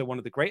Hardy, and also one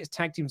of the greatest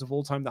tag teams of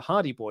all time, the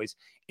Hardy Boys,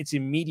 it's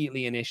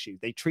immediately an issue.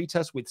 They treat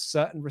us with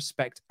certain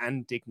respect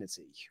and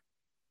dignity.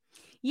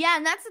 Yeah,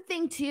 and that's the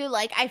thing too.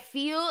 Like, I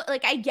feel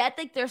like I get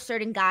like there's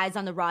certain guys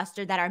on the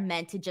roster that are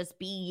meant to just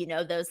be, you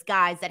know, those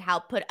guys that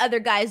help put other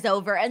guys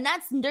over. And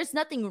there's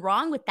nothing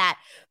wrong with that.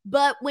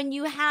 But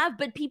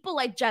but people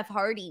like Jeff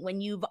Hardy,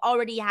 when you've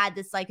already had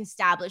this like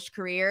established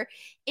career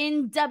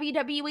in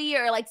WWE,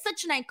 or like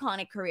such an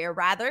iconic career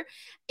rather,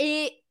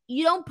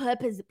 you don't put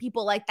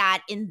people like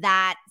that in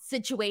that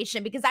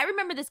situation. Because I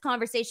remember this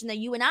conversation that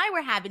you and I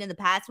were having in the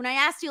past when I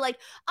asked you like,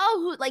 oh,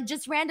 who, like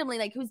just randomly,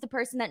 like who's the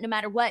person that no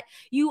matter what,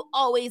 you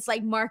always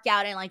like mark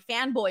out and like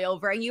fanboy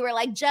over, and you were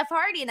like Jeff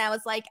Hardy. And I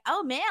was like,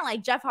 oh man,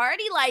 like Jeff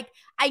Hardy, like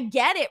I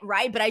get it,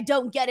 right? But I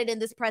don't get it in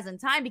this present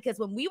time, because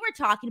when we were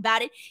talking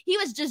about it, he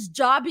was just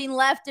jobbing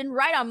left and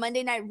right on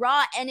Monday Night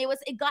Raw. And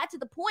it got to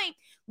the point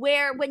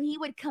where when he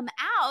would come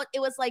out, it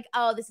was like,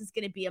 oh, this is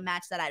going to be a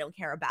match that I don't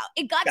care about.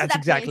 It got to that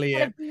exactly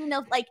point.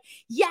 Like,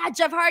 yeah,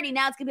 Jeff Hardy.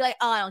 Now it's going to be like,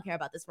 oh, I don't care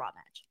about this Raw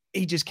match.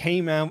 He just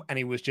came out and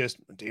he was just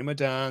do my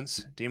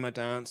dance,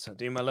 I'll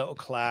do my little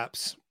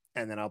claps,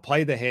 and then I'll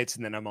play the hits,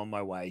 and then I'm on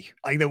my way.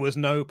 Like there was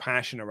no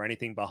passion or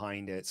anything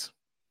behind it.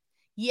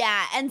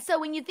 Yeah. And so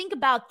when you think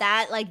about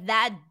that, like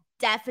that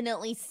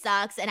definitely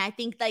sucks. And I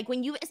think like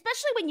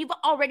especially when you've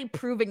already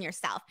proven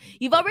yourself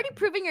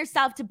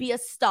to be a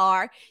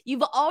star,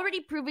 you've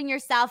already proven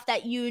yourself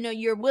that, you know,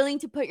 you're willing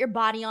to put your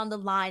body on the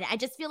line. I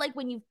just feel like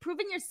when you've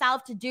proven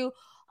yourself to do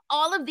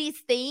all of these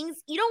things,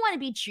 you don't want to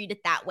be treated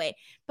that way.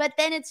 But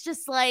then it's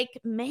just like,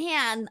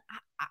 man,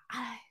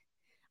 I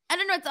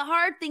don't know. It's a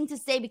hard thing to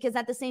say, because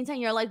at the same time,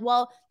 you're like,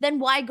 well, then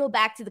why go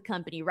back to the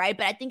company, right?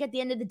 But I think at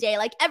the end of the day,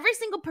 like every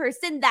single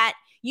person that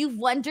you've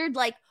wondered,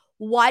 like,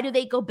 why do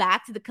they go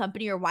back to the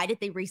company, or why did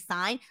they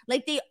resign?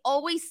 Like they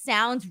always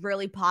sound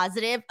really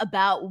positive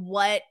about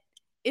what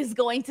is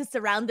going to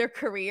surround their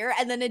career.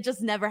 And then it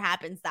just never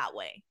happens that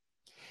way.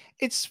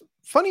 It's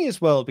funny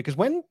as well, because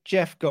when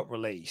Jeff got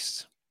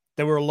released,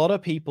 there were a lot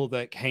of people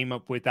that came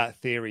up with that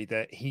theory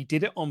that he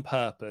did it on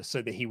purpose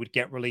so that he would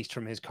get released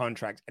from his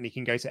contract and he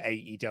can go to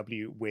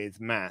AEW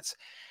with Matt.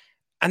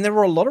 And there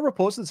were a lot of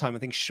reports at the time. I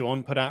think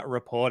Sean put out a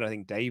report. I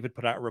think David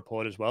put out a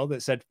report as well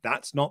that said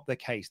that's not the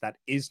case. That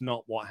is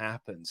not what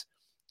happened.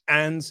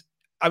 And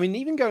I mean,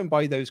 even going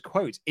by those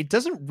quotes, it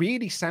doesn't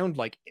really sound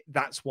like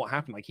that's what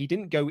happened. Like he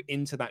didn't go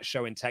into that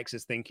show in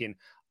Texas thinking,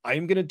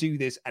 I'm going to do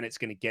this and it's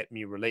going to get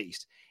me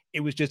released.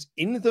 It was just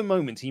in the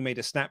moment he made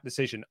a snap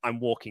decision,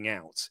 I'm walking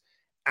out.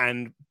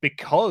 And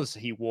because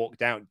he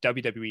walked out,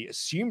 WWE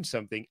assumed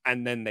something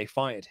and then they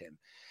fired him.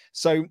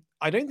 So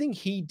I don't think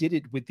he did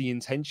it with the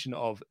intention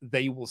of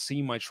they will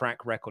see my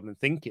track record and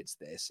think it's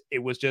this. It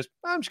was just,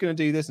 I'm just going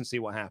to do this and see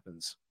what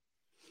happens.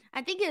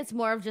 I think it's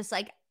more of just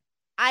like,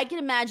 I can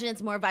imagine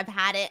it's more of I've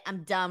had it.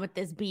 I'm done with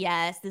this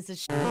BS. This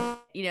is shit.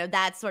 You know,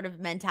 that sort of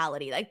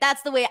mentality. Like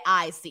that's the way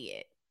I see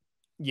it.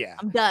 Yeah.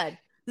 I'm done.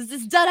 This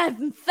is done. I've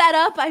been fed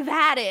up. I've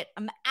had it.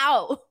 I'm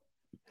out.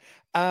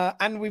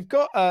 And we've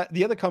got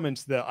the other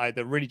comments that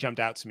really jumped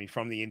out to me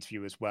from the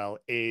interview as well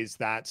is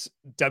that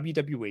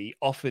WWE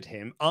offered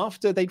him,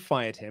 after they'd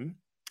fired him,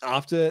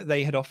 after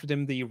they had offered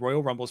him the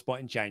Royal Rumble spot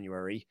in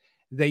January,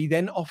 they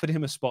then offered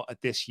him a spot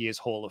at this year's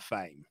Hall of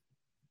Fame.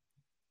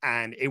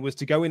 And it was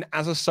to go in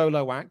as a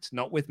solo act,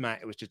 not with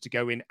Matt. It was just to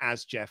go in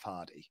as Jeff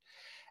Hardy.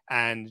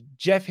 And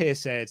Jeff here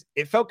said,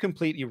 it felt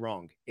completely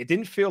wrong. It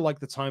didn't feel like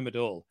the time at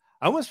all.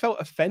 I almost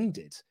felt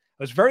offended.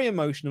 I was very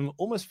emotional,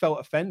 almost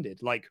felt offended.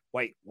 Like,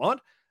 wait, what?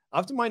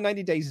 After my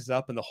 90 days is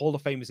up and the Hall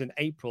of Fame is in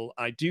April,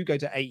 I do go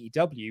to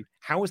AEW.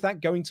 How is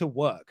that going to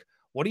work?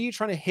 What are you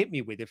trying to hit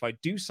me with if I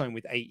do sign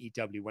with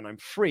AEW when I'm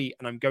free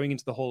and I'm going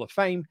into the Hall of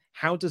Fame?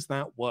 How does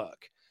that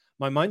work?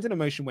 My mind and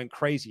emotion went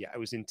crazy. I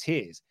was in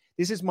tears.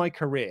 This is my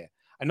career.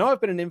 I know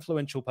I've been an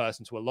influential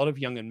person to a lot of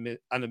young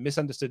and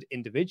misunderstood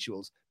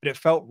individuals, but it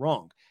felt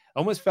wrong. I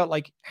almost felt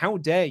like, how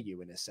dare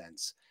you, in a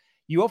sense.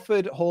 You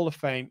offered Hall of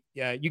Fame.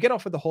 Yeah, you get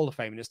offered the Hall of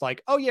Fame, and it's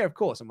like, oh yeah, of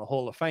course, I'm a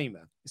Hall of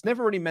Famer. It's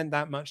never really meant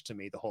that much to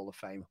me, the Hall of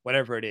Fame,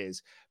 whatever it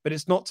is. But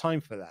it's not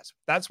time for that.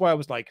 That's why I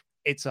was like,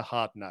 it's a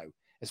hard no,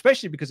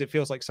 especially because it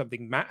feels like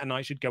something Matt and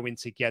I should go in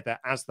together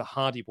as the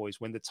Hardy Boys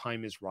when the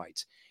time is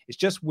right. It's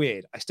just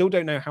weird. I still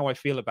don't know how I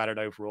feel about it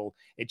overall.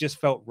 It just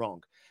felt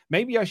wrong.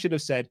 Maybe I should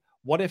have said,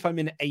 what if I'm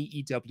in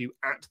AEW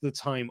at the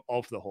time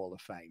of the Hall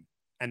of Fame?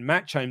 And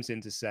Matt chimes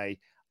in to say,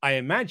 I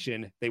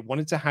imagine they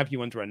wanted to have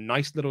you under a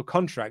nice little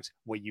contract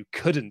where you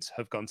couldn't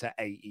have gone to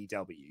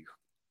AEW.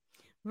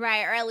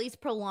 Right, or at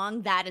least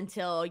prolong that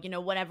until,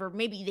 whatever,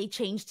 maybe they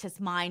changed his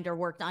mind or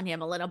worked on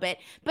him a little bit.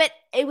 But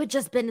it would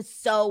just been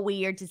so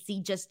weird to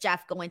see just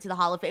Jeff go into the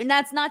Hall of Fame. And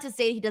that's not to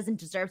say he doesn't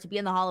deserve to be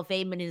in the Hall of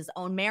Fame in his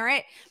own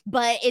merit,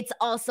 but it's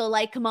also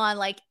like, come on,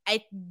 like,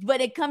 when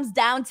it comes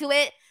down to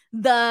it,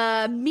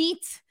 the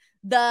meat,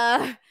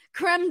 the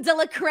creme de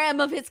la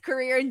creme of his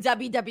career in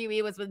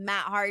WWE was with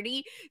Matt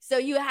Hardy. So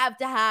you have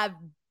to have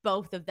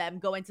both of them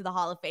go into the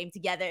Hall of Fame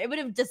together. It would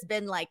have just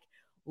been like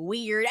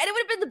weird. And it would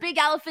have been the big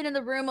elephant in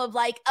the room of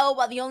like, oh,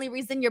 well, the only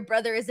reason your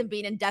brother isn't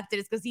being inducted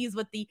is because he's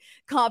with the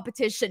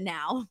competition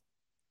now.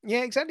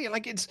 Yeah, exactly.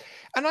 Like and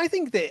I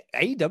think that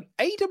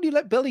AEW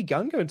let Billy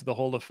Gunn go into the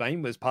Hall of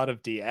Fame as part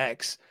of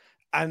DX.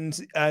 And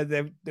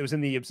there was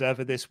in the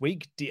Observer this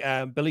week,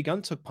 Billy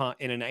Gunn took part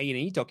in an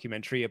A&E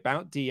documentary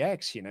about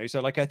DX,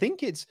 So like, I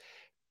think it's,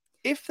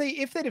 if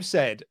they'd have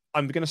said,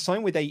 I'm going to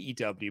sign with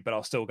AEW, but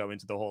I'll still go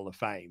into the Hall of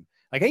Fame,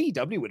 like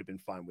AEW would have been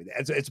fine with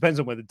it. It depends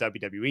on whether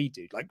WWE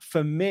do. Like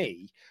for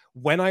me,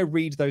 when I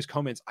read those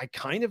comments, I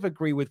kind of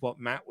agree with what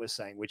Matt was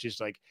saying, which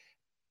is like,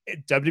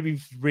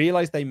 WWE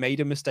realized they made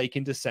a mistake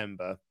in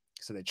December.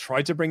 So they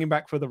tried to bring him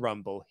back for the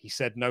Rumble. He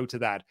said no to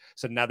that.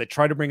 So now they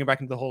try to bring him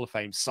back into the Hall of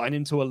Fame, sign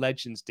him to a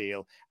Legends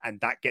deal, and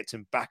that gets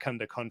him back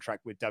under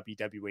contract with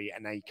WWE,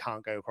 and now he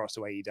can't go across to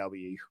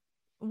AEW.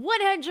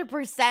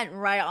 100%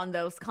 right on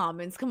those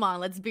comments. Come on,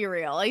 let's be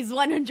real. He's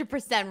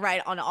 100%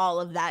 right on all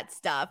of that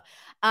stuff.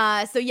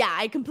 So yeah,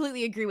 I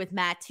completely agree with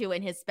Matt too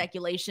in his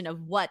speculation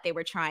of what they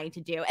were trying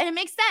to do. And it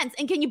makes sense.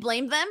 And can you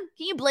blame them?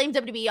 Can you blame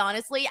WWE,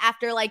 honestly,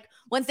 after like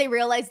once they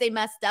realized they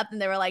messed up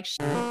and they were like,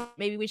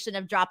 maybe we shouldn't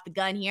have dropped the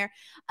gun here.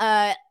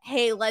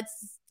 Hey,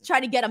 let's try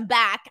to get them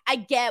back. I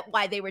get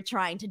why they were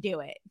trying to do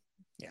it.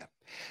 Yeah.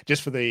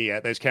 Just for the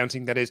those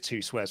counting, that is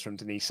 2 swears from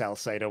Denise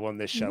Salcedo on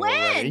this show when?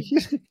 already.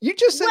 You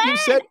just said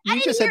I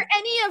didn't hear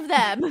any of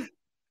them.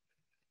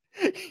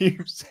 You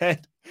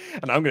said,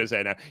 and I'm going to say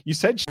it now, you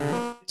said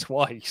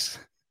twice.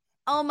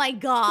 Oh my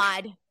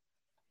God.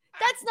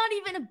 That's not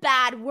even a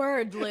bad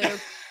word, Luke.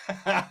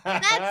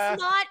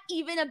 That's not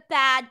even a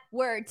bad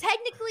word.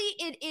 Technically,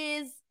 it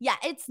is. Yeah,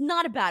 it's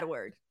not a bad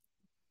word.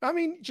 I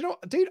mean,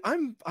 dude,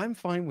 I'm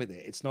fine with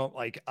it. It's not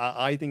like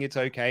I think it's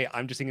okay.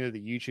 I'm just thinking of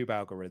the YouTube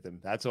algorithm.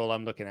 That's all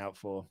I'm looking out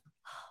for.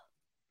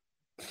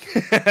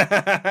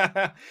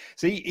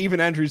 See,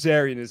 even Andrew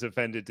Zarian is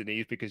offended,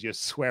 Denise, because you're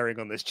swearing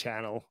on this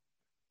channel.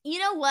 You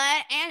know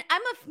what? And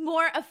I'm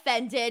more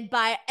offended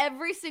by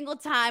every single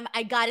time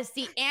I got to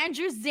see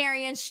Andrew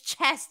Zarian's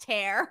chest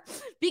hair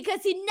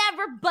because he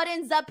never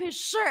buttons up his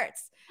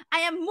shirts. I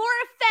am more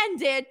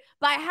offended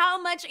by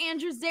how much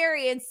Andrew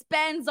Zarian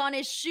spends on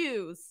his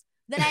shoes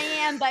than I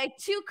am by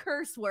 2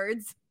 curse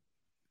words.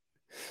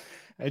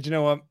 Hey, do you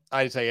know what?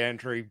 I'd say,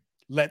 Andrew,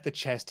 let the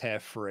chest hair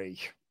free.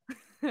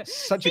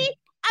 Such See,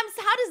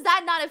 how does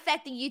that not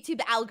affect the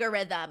YouTube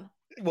algorithm?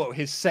 What,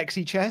 his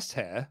sexy chest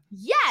hair?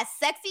 Yes,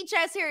 sexy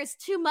chest hair is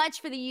too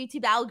much for the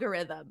YouTube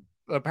algorithm.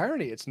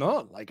 Apparently it's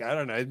not. Like, I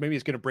don't know. Maybe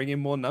it's going to bring in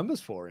more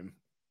numbers for him.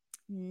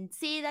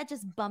 See, that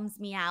just bums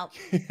me out.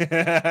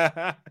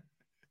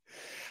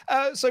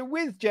 So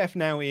with Jeff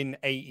now in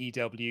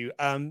AEW,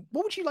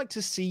 what would you like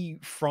to see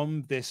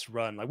from this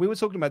run? Like we were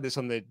talking about this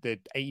on the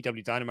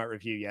AEW Dynamite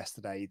review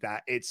yesterday,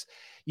 that it's,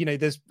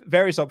 there's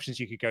various options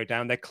you could go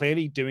down. They're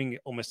clearly doing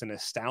almost a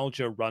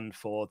nostalgia run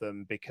for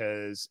them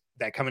because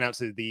they're coming out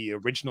to the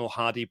original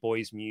Hardy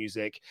Boys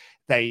music.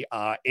 They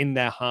are in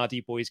their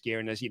Hardy Boys gear,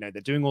 and as they're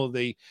doing all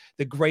the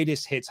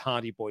greatest hits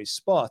Hardy Boys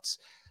spots.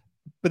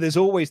 But there's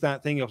always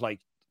that thing of like,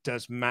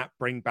 does Matt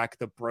bring back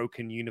the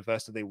Broken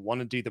Universe? Do they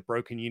want to do the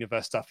Broken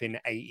Universe stuff in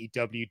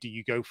AEW? Do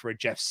you go for a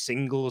Jeff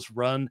singles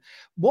run?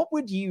 What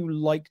would you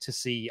like to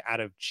see out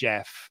of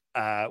Jeff?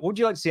 What would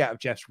you like to see out of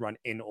Jeff's run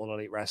in All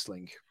Elite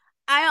Wrestling?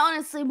 I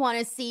honestly want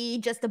to see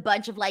just a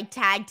bunch of like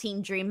tag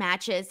team dream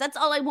matches. That's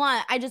all I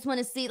want. I just want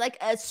to see like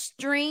a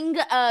string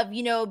of,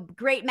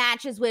 great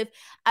matches with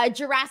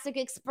Jurassic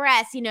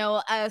Express,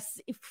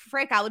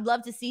 frick, I would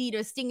love to see,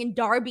 Sting and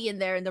Darby in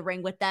there in the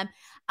ring with them.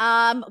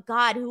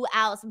 God, who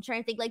else? I'm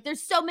trying to think, like,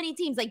 there's so many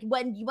teams. Like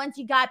once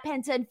you got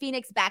Penta and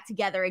Phoenix back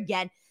together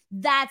again,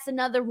 that's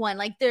another one.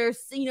 Like there's,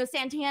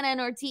 Santana and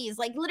Ortiz,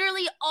 like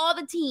literally all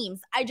the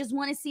teams. I just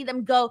want to see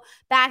them go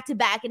back to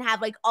back and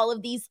have like all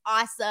of these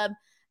awesome,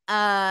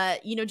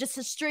 just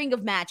a string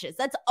of matches.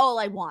 That's all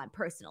I want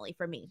personally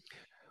for me.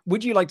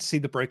 Would you like to see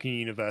the Broken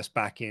Universe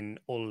back in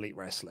All Elite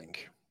Wrestling?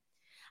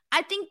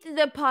 I think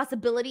the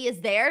possibility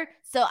is there,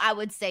 so I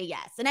would say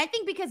yes. And I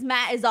think because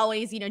Matt is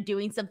always,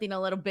 doing something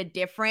a little bit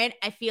different,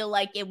 I feel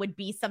like it would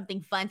be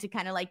something fun to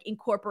kind of like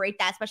incorporate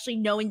that, especially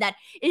knowing that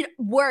it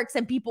works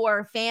and people are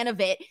a fan of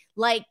it.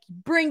 Like,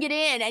 bring it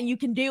in and you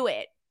can do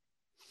it.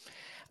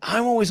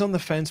 I'm always on the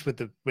fence with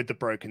the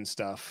broken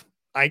stuff.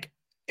 Like,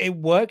 it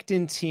worked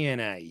in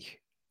TNA,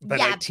 but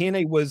like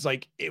TNA was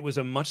like, it was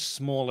a much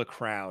smaller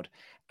crowd.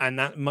 And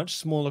that much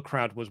smaller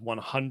crowd was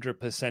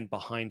 100%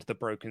 behind the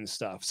broken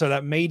stuff. So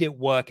that made it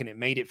work and it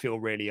made it feel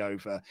really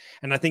over.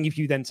 And I think if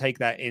you then take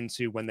that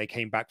into when they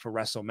came back for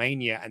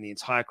WrestleMania and the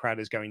entire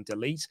crowd is going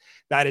delete,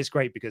 that is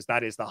great because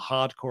that is the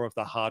hardcore of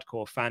the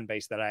hardcore fan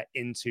base that are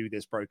into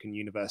this broken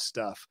universe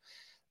stuff.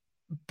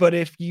 But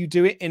if you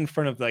do it in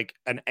front of like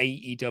an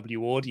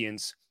AEW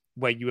audience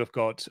where you have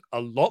got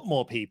a lot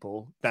more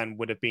people than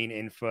would have been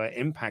in for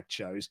Impact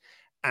shows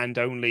and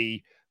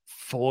only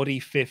 40,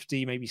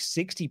 50, maybe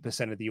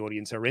 60% of the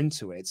audience are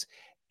into it,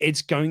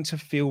 it's going to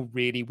feel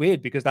really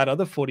weird because that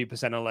other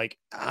 40% are like,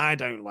 I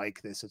don't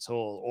like this at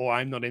all, or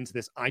I'm not into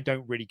this. I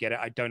don't really get it.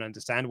 I don't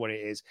understand what it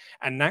is.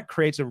 And that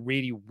creates a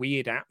really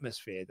weird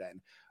atmosphere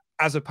then,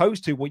 as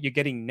opposed to what you're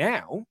getting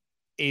now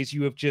is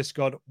you have just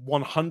got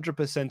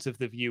 100% of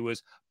the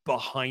viewers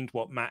behind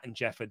what Matt and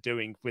Jeff are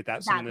doing with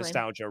that sort of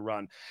nostalgia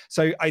run.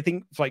 So I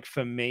think like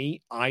for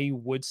me, I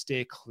would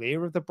steer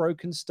clear of the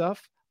broken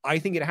stuff. I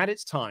think it had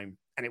its time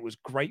and it was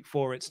great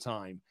for its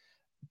time,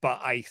 but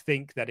I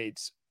think that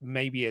it's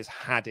maybe has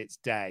had its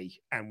day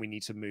and we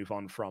need to move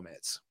on from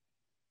it.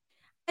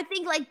 I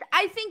think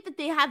that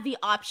they have the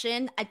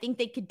option. I think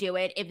they could do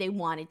it if they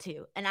wanted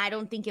to. And I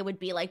don't think it would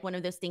be like one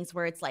of those things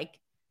where it's like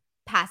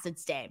past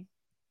its day.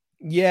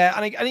 Yeah,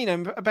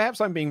 and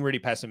perhaps I'm being really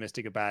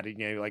pessimistic about it.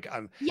 Like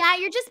I'm. Yeah,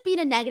 you're just being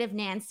a negative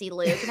Nancy,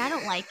 Luke, and I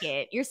don't like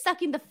it. You're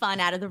sucking the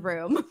fun out of the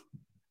room.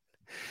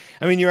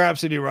 I mean, you're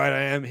absolutely right.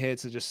 I am here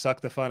to just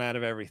suck the fun out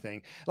of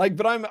everything. Like,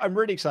 but I'm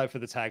really excited for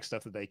the tag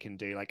stuff that they can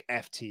do, like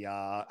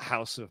FTR,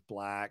 House of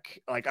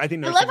Black. Like, I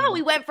think I love how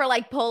we went for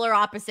like polar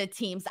opposite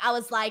teams. I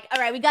was like, all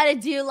right, we got to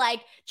do like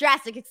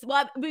Jurassic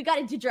Express.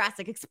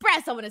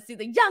 I want to see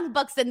the Young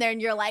Bucks in there,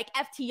 and you're like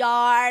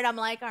FTR, and I'm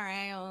like, all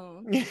right.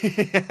 Oh.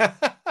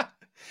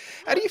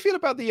 How do you feel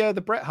about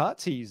the Bret Hart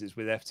teases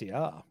with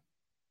FTR?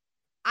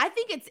 I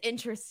think it's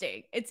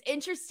interesting. It's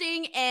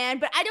interesting,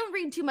 but I don't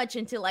read too much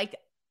into like.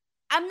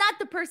 I'm not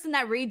the person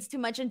that reads too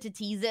much into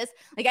teases.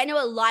 Like, I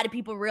know a lot of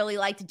people really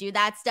like to do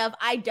that stuff.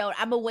 I don't.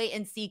 I'm a wait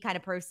and see kind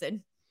of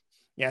person.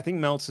 Yeah, I think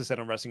Meltzer said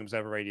on Wrestling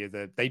Observer Radio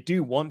that they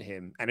do want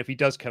him. And if he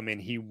does come in,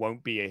 he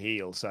won't be a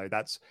heel. So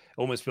that's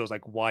almost feels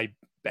like why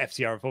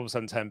FTR have all of a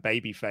sudden turned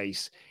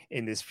babyface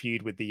in this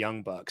feud with the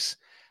Young Bucks.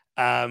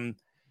 Like,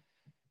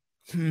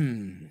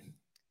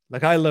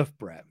 I love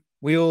Bret.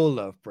 We all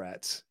love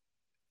Bret.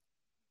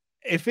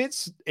 If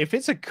it's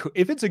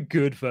a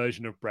good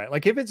version of Bret,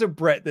 like if it's a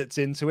Bret that's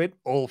into it,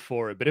 all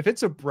for it. But if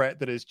it's a Bret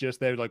that is just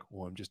there, like,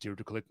 oh, I'm just here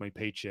to collect my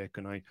paycheck,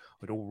 and I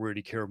don't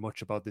really care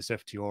much about this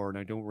FTR, and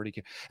I don't really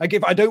care. Like,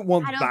 if I don't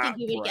want that, I don't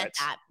think you would get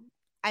that.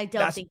 I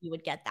don't think you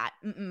would get that.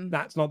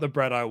 That's not the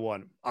Bret I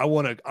want. I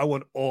want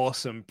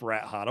awesome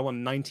Bret Hart. I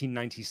want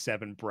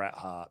 1997 Bret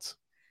Hart.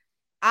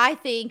 I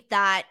think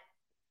that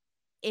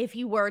if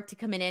you were to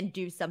come in and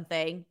do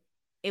something,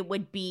 it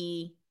would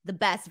be the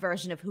best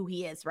version of who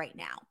he is right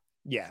now.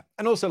 Yeah.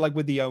 And also like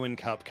with the Owen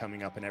Cup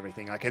coming up and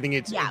everything, like I think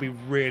it'd be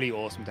really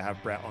awesome to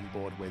have Bret on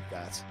board with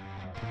that.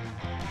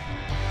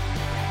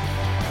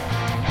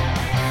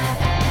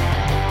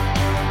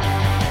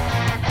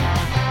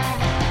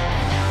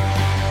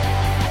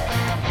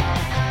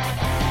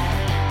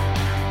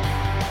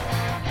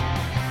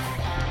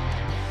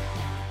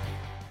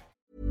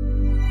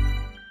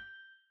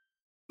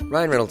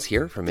 Ryan Reynolds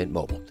here from Mint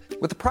Mobile.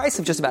 With the price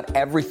of just about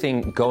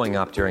everything going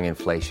up during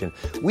inflation,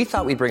 we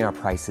thought we'd bring our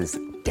prices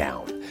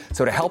down.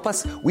 So to help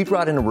us, we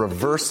brought in a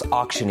reverse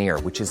auctioneer,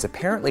 which is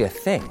apparently a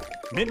thing.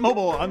 Mint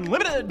Mobile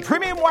Unlimited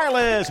Premium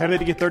Wireless. How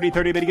to get 30,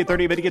 30, bit to get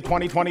 30, bit to get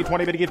 20, 20,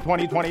 20, bit to get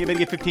 20, 20, bit to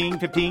get 15,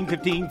 15,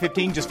 15,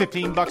 15, just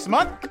 $15 a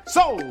month?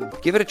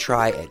 Sold! Give it a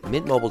try at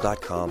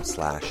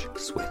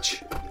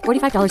mintmobile.com/switch.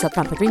 $45 up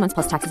front for 3 months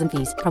plus taxes and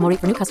fees. Promo rate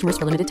for new customers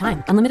for limited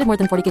time. Unlimited more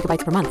than 40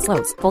 gigabytes per month.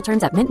 Slows full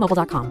terms at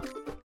mintmobile.com.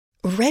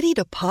 Ready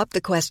to pop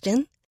the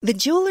question? The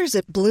jewelers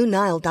at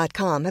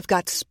BlueNile.com have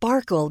got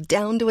sparkle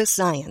down to a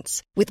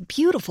science with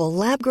beautiful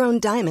lab-grown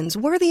diamonds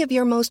worthy of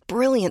your most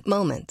brilliant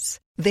moments.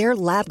 Their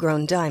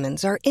lab-grown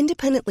diamonds are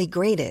independently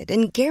graded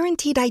and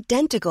guaranteed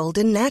identical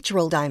to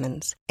natural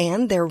diamonds,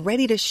 and they're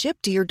ready to ship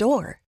to your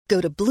door.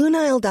 Go to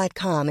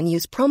BlueNile.com and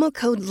use promo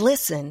code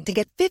LISTEN to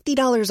get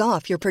 $50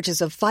 off your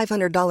purchase of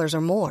 $500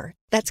 or more.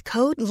 That's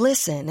code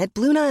LISTEN at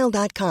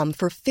BlueNile.com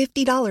for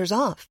 $50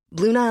 off.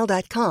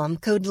 BlueNile.com,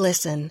 code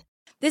LISTEN.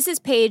 This is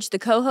Paige, the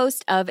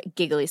co-host of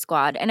Giggly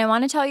Squad, and I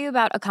want to tell you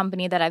about a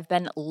company that I've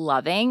been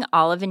loving,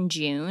 Olive &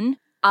 June.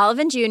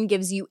 Olive & June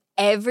gives you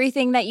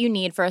everything that you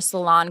need for a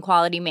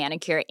salon-quality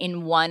manicure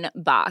in one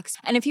box.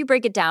 And if you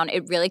break it down,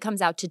 it really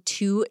comes out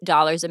to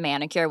 $2 a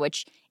manicure,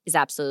 which is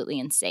absolutely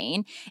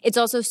insane. It's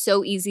also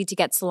so easy to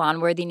get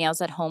salon-worthy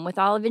nails at home with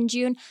Olive &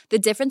 June. The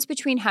difference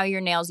between how your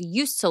nails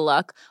used to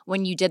look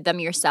when you did them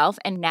yourself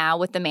and now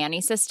with the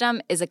Mani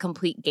system is a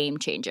complete game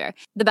changer.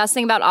 The best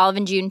thing about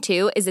Olive & June,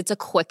 too, is it's a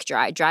quick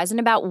dry. Dries in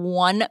about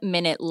 1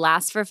 minute,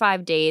 lasts for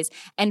 5 days,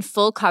 and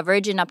full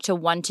coverage in up to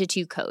 1 to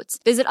 2 coats.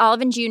 Visit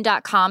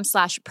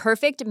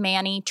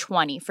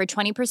oliveandjune.com/perfectmani20 for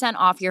 20%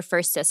 off your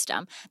first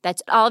system.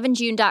 That's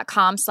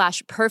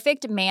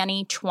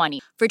oliveandjune.com/perfectmani20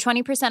 for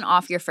 20%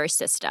 off your first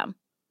system.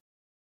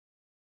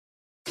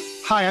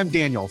 Hi, I'm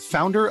Daniel,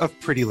 founder of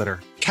Pretty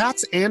Litter.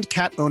 Cats and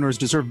cat owners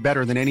deserve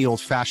better than any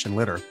old-fashioned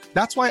litter.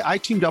 That's why I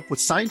teamed up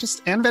with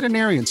scientists and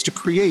veterinarians to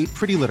create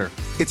Pretty Litter.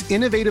 Its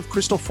innovative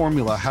crystal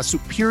formula has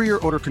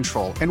superior odor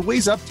control and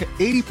weighs up to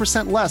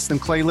 80% less than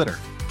clay litter.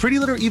 Pretty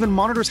Litter even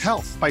monitors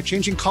health by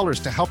changing colors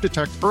to help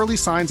detect early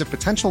signs of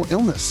potential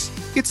illness.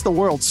 It's the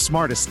world's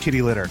smartest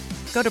kitty litter.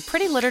 Go to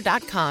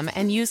prettylitter.com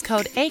and use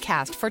code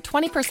ACAST for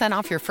 20%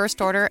 off your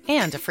first order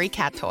and a free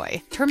cat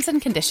toy. Terms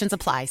and conditions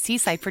apply. See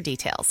site for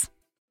details.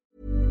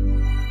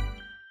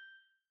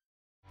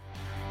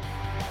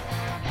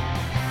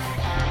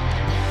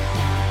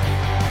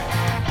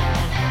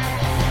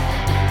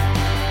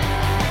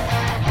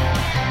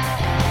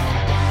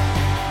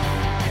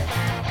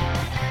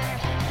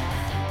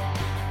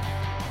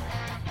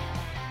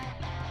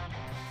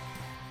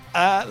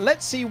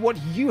 Let's see what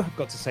you have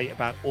got to say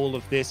about all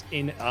of this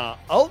in our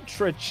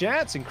Ultra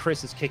Chats. And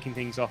Chris is kicking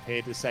things off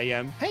here to say,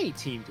 hey,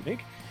 Team Danuk,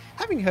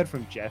 having heard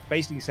from Jeff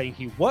basically saying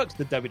he worked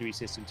the WWE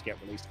system to get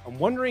released, I'm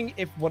wondering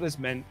if that has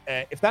meant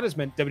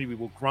WWE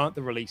will grant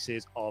the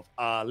releases of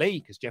Ali,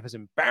 because Jeff has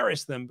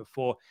embarrassed them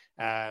before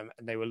and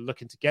they were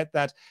looking to get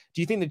that.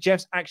 Do you think that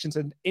Jeff's actions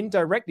have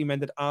indirectly meant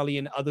that Ali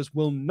and others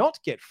will not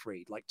get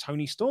freed like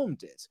Tony Storm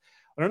did?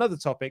 On another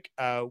topic,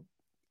 we'll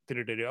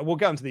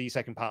get onto the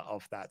second part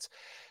of that.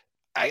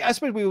 I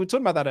suppose we were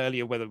talking about that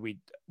earlier, whether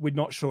we're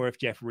not sure if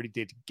Jeff really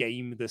did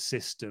game the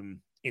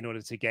system in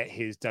order to get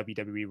his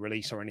WWE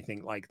release or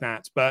anything like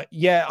that. But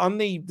yeah, on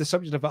the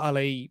subject of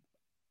Ali,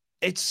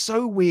 it's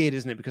so weird,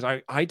 isn't it? Because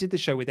I did the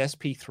show with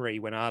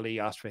SP3 when Ali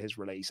asked for his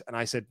release, and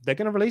I said they're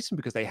going to release him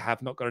because they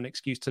have not got an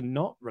excuse to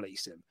not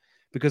release him,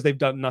 because they've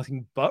done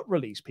nothing but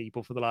release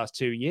people for the last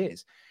 2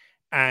 years.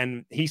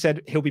 And he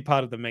said he'll be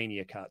part of the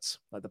Mania cuts,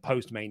 like the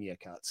post-Mania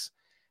cuts.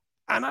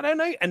 And I don't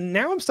know. And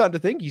now I'm starting to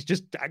think he's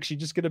just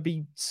going to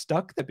be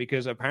stuck there,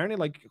 because apparently,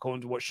 like, according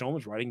to what Sean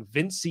was writing,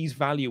 Vince sees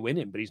value in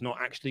him, but he's not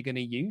actually going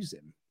to use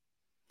him.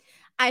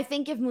 I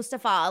think if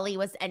Mustafa Ali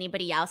was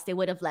anybody else, they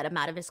would have let him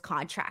out of his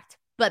contract.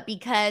 But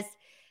because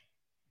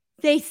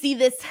they see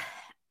this,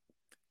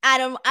 I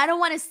don't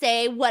want to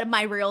say what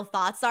my real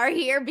thoughts are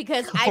here,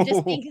 because I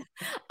just think,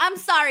 I'm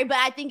sorry, but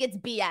I think it's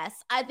BS.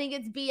 I think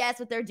it's BS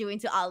what they're doing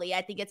to Ali.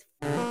 I think it's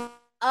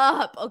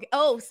up. Okay.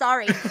 Oh,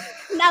 sorry.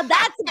 Now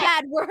that's a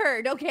bad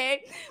word.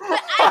 Okay.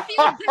 But I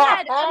feel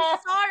bad. I'm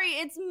sorry.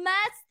 It's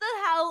messed the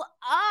hell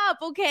up.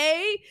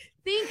 Okay.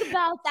 Think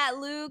about that,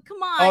 Luke.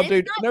 Come on.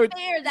 It's not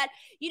fair that,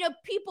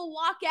 people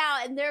walk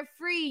out and they're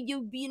free,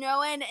 and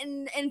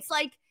it's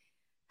like,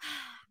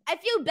 I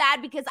feel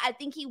bad because I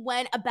think he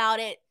went about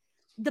it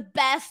the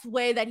best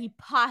way that he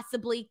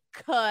possibly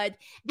could.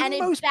 And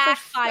it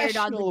backfired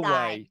on the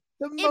guy.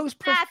 The most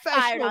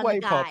professional way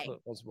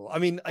possible. I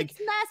mean, like, it's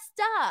messed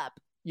up.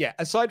 Yeah,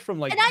 aside from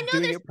like, and I know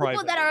there's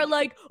people that are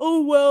like,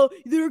 oh well,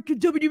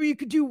 WWE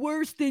could do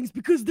worse things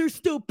because they're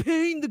still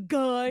paying the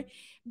guy.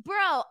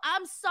 Bro,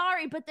 I'm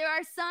sorry, but there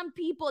are some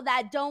people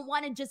that don't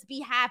want to just be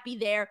happy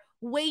there,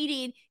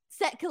 waiting,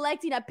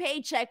 collecting a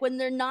paycheck when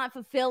they're not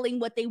fulfilling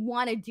what they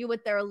want to do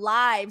with their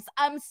lives.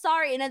 I'm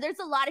sorry, and there's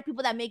a lot of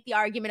people that make the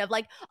argument of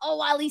like,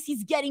 oh, at least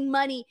he's getting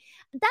money.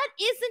 That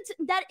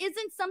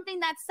isn't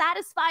something that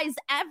satisfies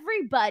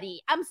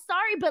everybody. I'm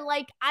sorry, but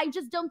like, I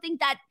just don't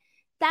think that's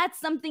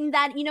something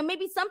that,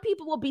 maybe some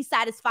people will be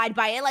satisfied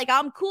by it. Like,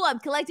 I'm cool, I'm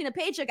collecting a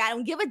paycheck, I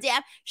don't give a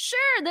damn. Sure,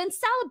 then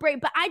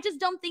celebrate. But I just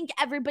don't think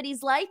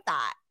everybody's like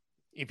that.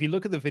 If you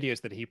look at the videos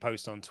that he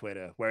posts on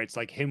Twitter, where it's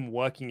like him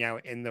working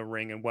out in the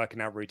ring and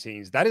working out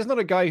routines, that is not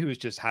a guy who is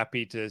just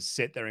happy to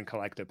sit there and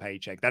collect a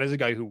paycheck. That is a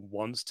guy who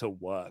wants to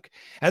work.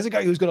 As a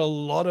guy who's got a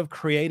lot of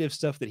creative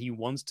stuff that he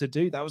wants to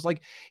do. That was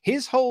like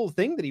his whole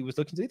thing that he was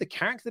looking to do. The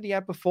character that he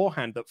had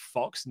beforehand that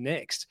Fox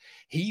nixed,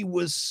 he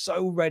was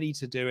so ready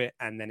to do it.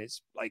 And then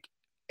it's like,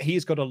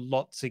 he's got a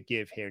lot to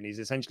give here. And he's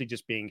essentially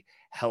just being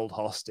held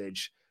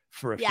hostage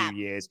for a few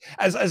years,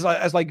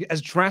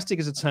 as drastic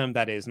as a term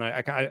that is, and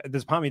I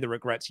there's part of me that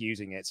regrets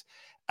using it.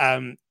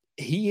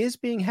 He is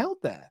being held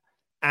there,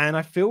 and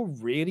I feel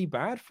really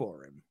bad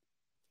for him.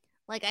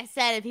 Like I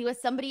said, if he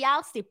was somebody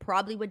else, they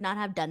probably would not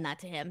have done that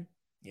to him.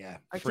 Yeah,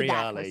 or free to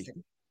that Ali.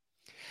 person.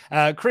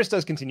 Chris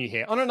does continue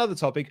here. On another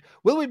topic,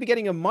 will we be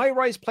getting a My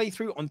Rise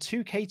playthrough on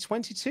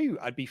 2K22?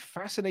 I'd be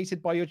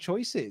fascinated by your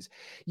choices.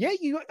 Yeah,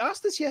 you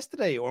asked this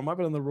yesterday, or it might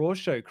be on the Raw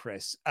show,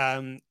 Chris.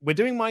 We're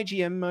doing My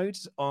GM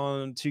modes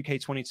on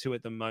 2K22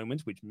 at the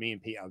moment, which me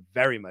and Pete are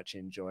very much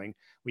enjoying.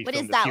 What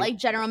is that, like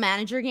general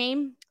manager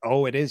game?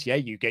 Oh, it is. Yeah,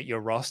 you get your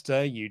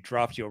roster, you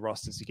draft your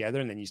roster together,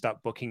 and then you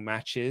start booking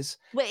matches.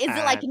 Wait, is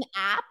it like an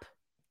app?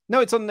 No,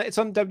 it's on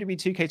WWE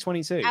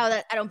 2K22.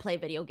 I don't play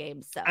video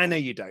games, so I know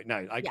you don't.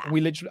 No,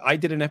 I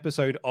did an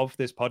episode of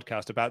this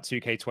podcast about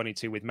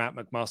 2K22 with Matt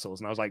McMuscles,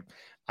 and I was like,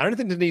 I don't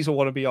think Denise will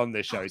want to be on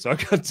this show, so I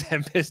got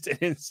Tempest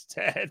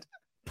instead.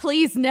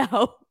 Please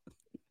no.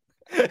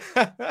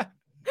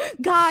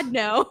 God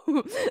no.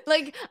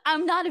 Like,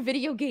 I'm not a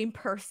video game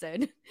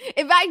person.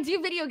 If I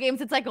do video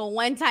games, it's like a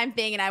one-time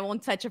thing, and I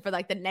won't touch it for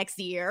like the next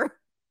year.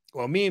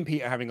 Well, me and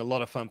Pete are having a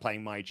lot of fun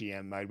playing My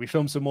GM mode. We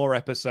filmed some more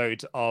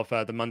episodes of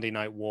the Monday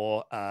Night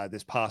War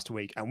this past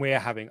week, and we're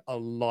having a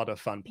lot of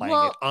fun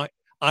playing it.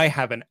 I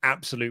have an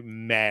absolute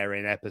mare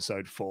in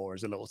episode 4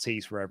 as a little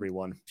tease for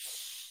everyone.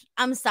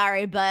 I'm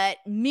sorry, but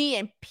me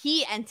and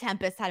Pete and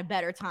Tempest had a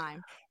better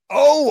time.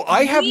 Oh,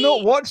 I have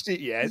not watched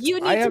it yet. You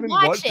need to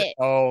watch it.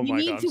 Oh, you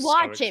need to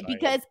watch it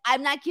because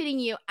I'm not kidding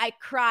you. I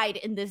cried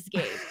in this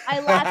game.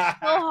 I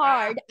laughed so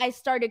hard, I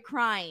started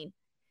crying.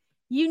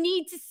 You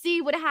need to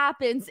see what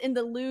happens in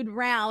the lewd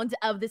round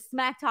of the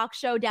Smack Talk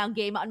Showdown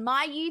game on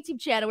my YouTube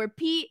channel where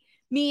Pete,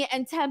 me,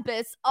 and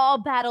Tempest all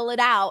battle it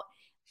out.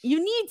 You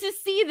need to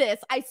see this.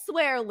 I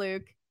swear,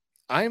 Luke.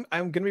 I'm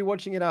going to be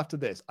watching it after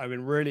this. I've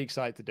been really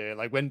excited to do it.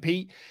 Like when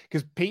Pete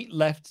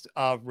left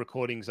our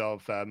recordings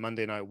of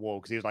Monday Night War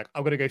because he was like,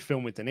 I'm going to go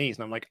film with Denise.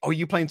 And I'm like, oh,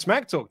 you playing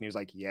Smack Talk? And he was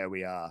like, yeah,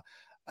 we are.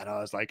 And I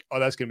was like, oh,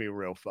 that's going to be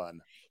real fun.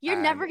 You're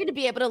never going to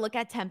be able to look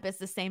at Tempest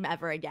the same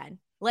ever again.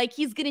 Like,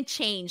 he's going to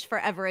change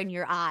forever in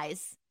your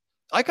eyes.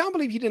 I can't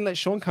believe you didn't let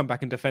Sean come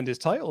back and defend his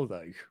title,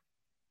 though.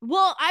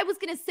 Well, I was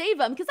going to save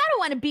him because I don't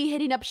want to be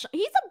hitting up.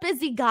 He's a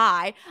busy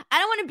guy. I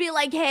don't want to be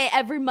like, hey,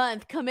 every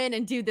month, come in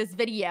and do this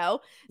video.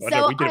 Well,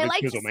 so no, I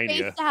like to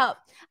space out.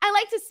 I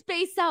like to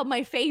space out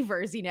my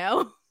favors, you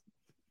know?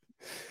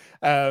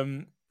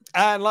 And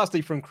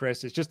lastly from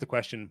Chris, it's just the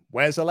question,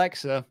 where's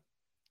Alexa?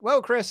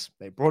 Well, Chris,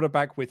 they brought her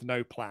back with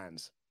no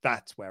plans.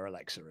 That's where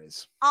Alexa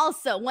is.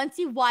 Also, once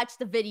you watch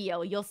the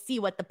video, you'll see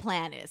what the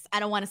plan is. I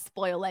don't want to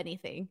spoil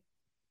anything.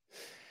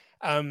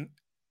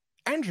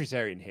 Andrew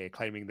Zarian here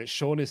claiming that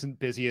Sean isn't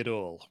busy at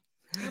all.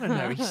 I don't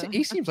know.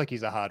 He seems like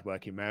he's a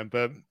hardworking man,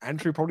 but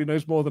Andrew probably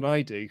knows more than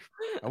I do.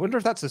 I wonder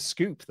if that's a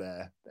scoop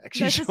there.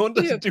 Actually, Sean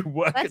doesn't do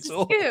work at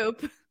all.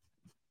 Scoop.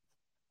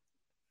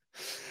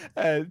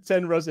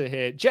 10 Rosa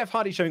here. Jeff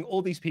Hardy showing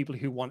all these people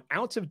who want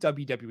out of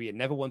WWE and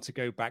never want to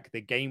go back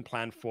the game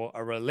plan for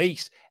a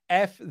release.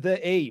 F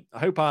the E. I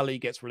hope Ali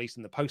gets released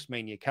in the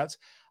post-Mania cuts.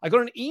 I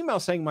got an email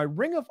saying my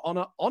Ring of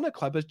Honor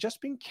Club has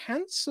just been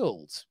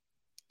cancelled.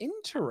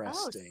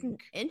 Interesting.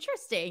 Oh,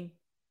 interesting.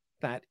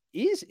 That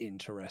is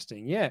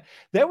interesting. Yeah.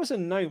 There was a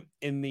note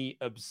in the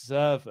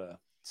Observer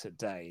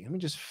today. Let me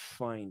just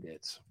find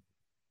it.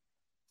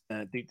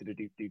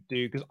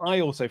 Because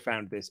I also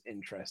found this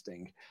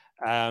interesting.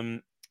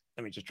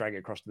 Let me just drag it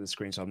across to the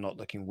screen so I'm not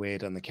looking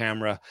weird on the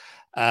camera.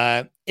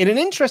 In an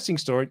interesting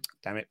story,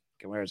 damn it,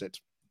 where is it?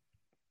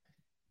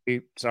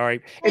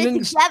 Sorry.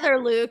 Together,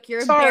 Luke.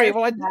 You're sorry.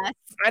 Well, I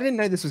didn't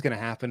know this was going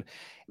to happen.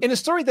 In a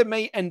story that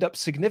may end up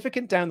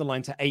significant down the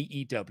line to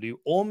AEW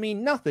or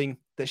mean nothing,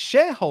 the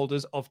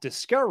shareholders of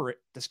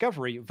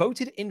Discovery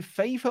voted in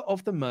favor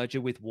of the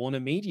merger with Warner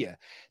Media.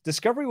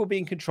 Discovery will be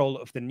in control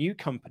of the new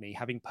company,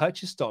 having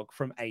purchased stock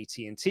from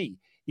AT&T.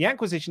 The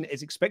acquisition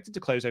is expected to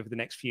close over the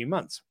next few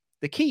months.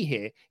 The key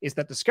here is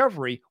that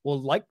Discovery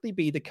will likely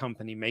be the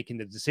company making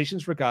the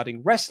decisions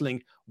regarding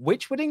wrestling,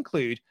 which would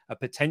include a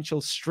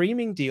potential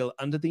streaming deal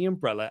under the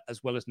umbrella,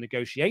 as well as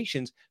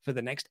negotiations for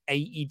the next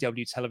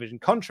AEW television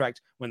contract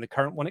when the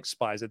current one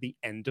expires at the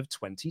end of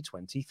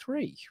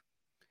 2023.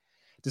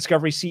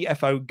 Discovery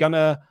CFO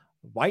Gunnar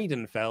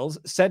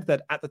Weidenfels said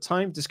that at the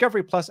time,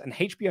 Discovery Plus and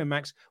HBO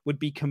Max would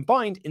be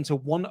combined into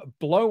one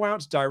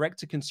blowout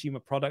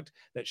direct-to-consumer product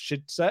that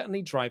should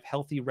certainly drive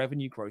healthy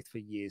revenue growth for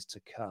years to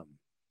come.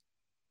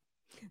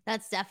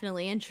 That's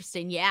definitely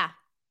interesting. Yeah.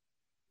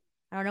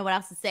 I don't know what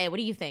else to say. What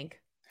do you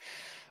think?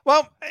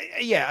 Well,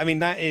 yeah, I mean,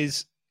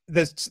 there's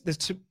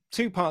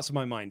two parts of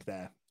my mind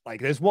there.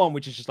 Like, there's one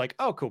which is just like,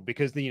 oh, cool,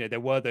 because there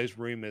were those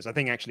rumors. I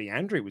think actually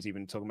Andrew was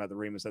even talking about the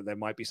rumors that there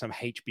might be some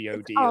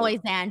HBO deal.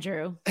 Always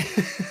Andrew.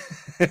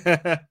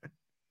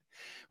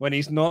 When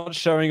he's not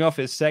showing off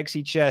his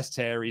sexy chest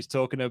hair, he's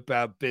talking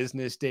about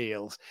business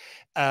deals.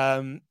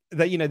 That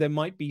there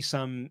might be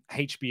some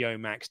HBO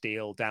Max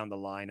deal down the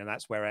line, and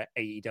that's where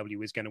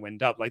AEW is going to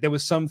end up. Like, there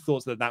was some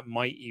thoughts that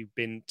might have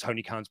been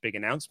Tony Khan's big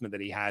announcement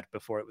that he had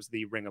before it was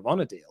the Ring of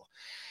Honor deal.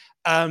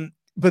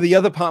 But the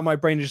other part of my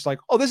brain is just like,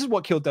 oh, this is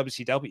what killed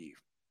WCW.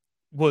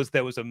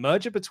 There was a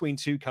merger between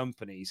two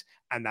companies,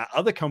 and that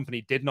other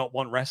company did not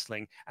want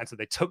wrestling, and so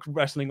they took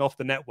wrestling off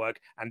the network,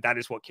 and that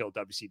is what killed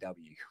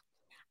WCW.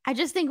 I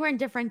just think we're in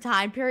different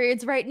time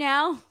periods right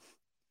now.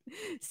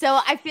 So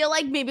I feel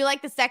like maybe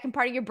like the second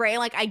part of your brain,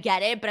 like I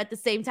get it, but at the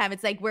same time,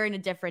 it's like we're in a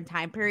different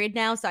time period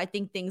now. So I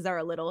think things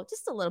are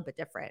just a little bit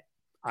different.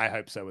 I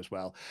hope so as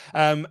well.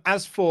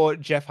 As for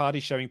Jeff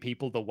Hardy showing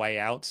people the way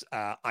out,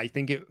 I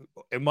think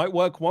it might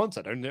work once.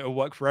 I don't know it'll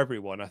work for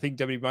everyone. I think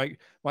WWE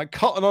might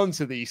cotton on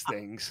to these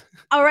things.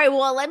 All right.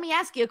 Well, let me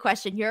ask you a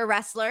question. You're a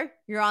wrestler.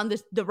 You're on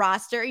the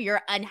roster.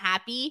 You're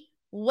unhappy.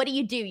 What do?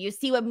 You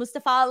see what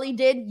Mustafa Ali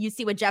did. You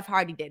see what Jeff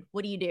Hardy did.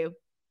 What do you do?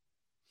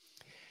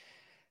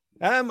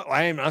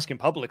 I am asking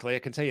publicly, I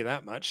can tell you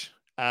that much.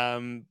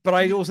 But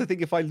I also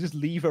think if I just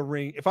leave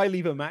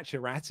a match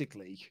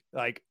erratically,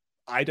 like,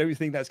 I don't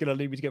think that's going to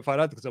lead me to get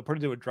fired out, because I'll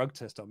probably do a drug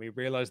test on me,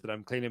 realize that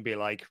I'm clean, and be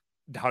like,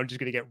 I'm just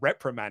going to get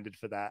reprimanded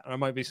for that. And I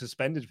might be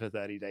suspended for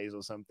 30 days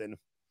or something.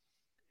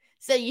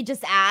 So you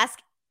just ask,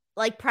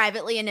 like,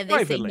 privately, and if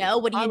they say no,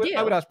 what do you do?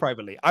 I would ask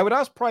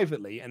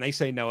privately. And they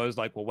say no. I was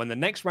like, well, when the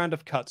next round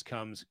of cuts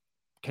comes,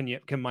 can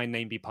my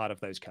name be part of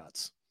those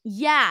cuts?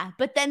 Yeah,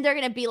 but then they're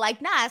going to be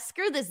like, nah,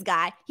 screw this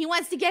guy. He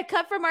wants to get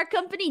cut from our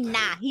company.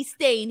 Nah, he's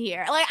staying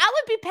here. Like, I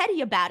would be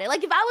petty about it.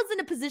 Like, if I was in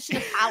a position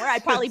of power,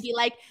 I'd probably be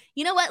like,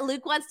 you know what?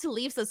 Luke wants to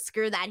leave, so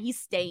screw that. He's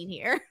staying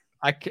here.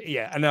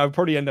 And I'd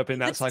probably end up in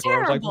that cycle.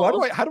 Where I was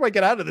like, how do I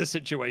get out of this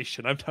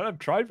situation? I've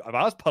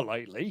asked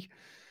politely.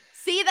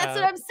 See, that's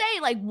what I'm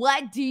saying. Like,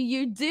 what do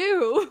you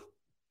do?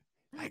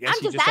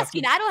 I'm just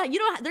asking.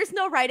 There's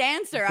no right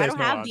answer. I don't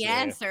have the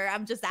answer. Yeah.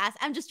 I'm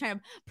just trying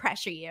to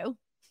pressure you.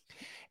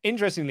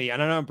 Interestingly,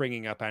 and I know I'm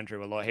bringing up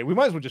Andrew a lot here. We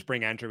might as well just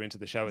bring Andrew into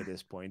the show at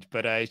this point.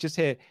 But it's just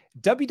here.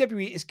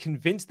 WWE is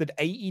convinced that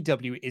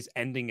AEW is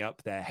ending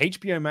up there.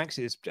 HBO Max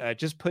is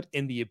just put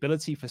in the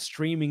ability for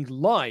streaming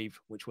live,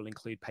 which will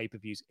include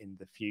pay-per-views in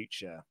the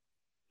future.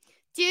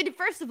 Dude,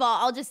 first of all,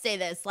 I'll just say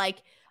this.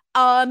 Like,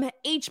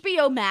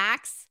 HBO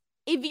Max,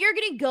 if you're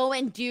going to go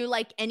and do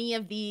like any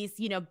of these,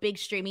 big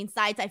streaming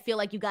sites, I feel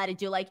like you got to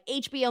do like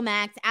HBO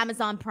Max,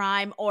 Amazon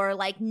Prime, or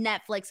like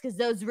Netflix, because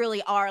those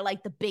really are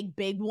like the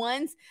big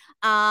ones.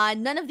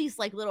 None of these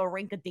like little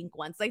rink-a-dink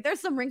ones. Like, there's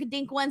some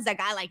rink-a-dink ones that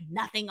got like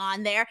nothing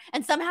on there,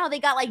 and somehow they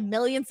got like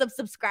millions of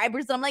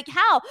subscribers. And I'm like,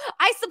 how?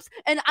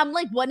 And I'm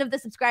like one of the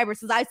subscribers,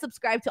 because I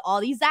subscribe to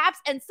all these apps,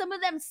 and some of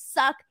them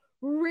suck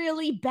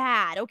really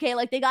bad. Okay,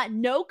 like, they got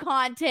no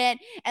content,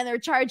 and they're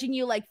charging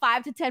you like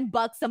 $5 to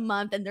 $10 a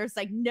month, and there's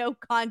like no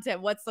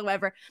content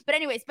whatsoever. But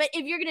anyways,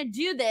 if you're gonna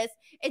do this,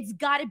 it's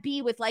got to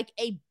be with like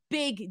a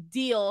big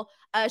deal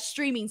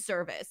streaming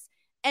service.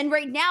 And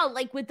right now,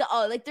 like, with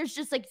the there's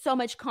just like so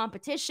much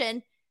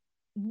competition.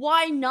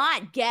 Why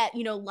not get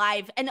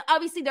live? And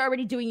obviously they're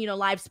already doing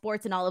live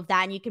sports and all of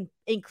that, and you can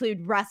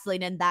include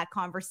wrestling in that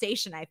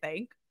conversation, I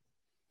think.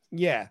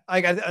 Yeah,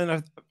 I don't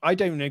know,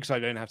 because I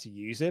don't have to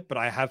use it, but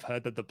I have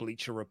heard that the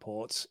Bleacher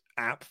Report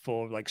app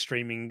for like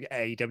streaming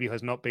AEW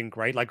has not been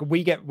great. Like,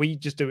 we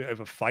just do it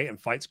over Fight,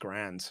 and Fight's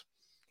grand.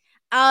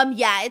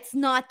 Yeah, it's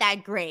not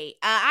that great.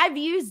 I've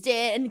used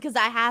it, and because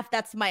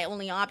that's my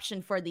only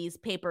option for these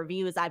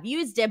pay-per-views. I've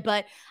used it,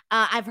 but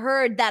I've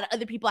heard that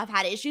other people have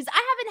had issues.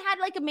 I haven't had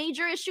like a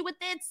major issue with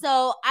it,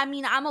 so I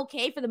mean, I'm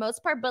okay for the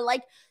most part. But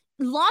like,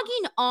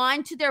 logging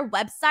on to their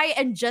website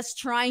and just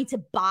trying to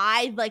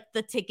buy like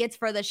the tickets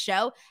for the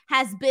show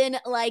has been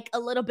like a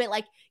little bit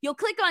like, you'll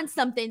click on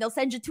something, they'll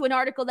send you to an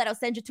article, that'll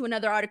send you to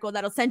another article,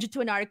 that'll send you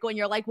to an article, and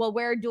you're like, well,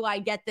 where do I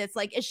get this?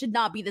 Like, it should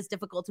not be this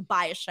difficult to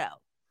buy a show.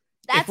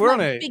 That's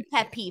my big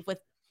pet peeve with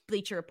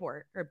Bleacher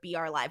Report or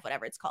BR Live,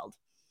 whatever it's called.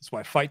 That's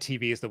why Fight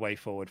TV is the way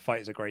forward. Fight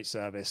is a great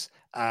service.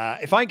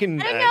 If I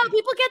can... I don't know.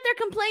 People get their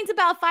complaints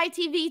about Fight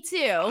TV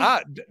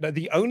too.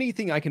 The only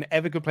thing I can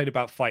ever complain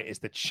about Fight is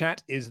the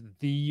chat is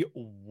the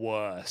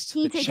worst.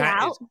 Can you take it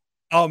out?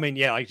 I mean,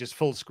 yeah, I just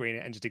full screen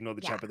it and just ignore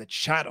the chat. But the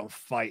chat on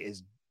Fight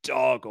is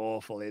dog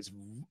awful. It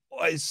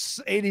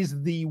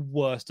is the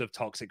worst of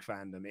toxic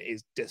fandom. It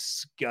is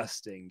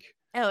disgusting.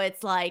 Oh,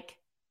 it's like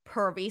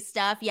pervy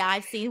stuff. Yeah,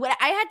 I've seen what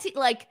I had to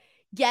like...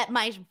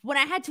 when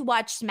I had to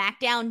watch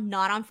SmackDown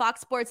not on Fox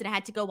Sports and I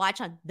had to go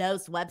watch on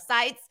those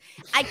websites,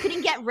 I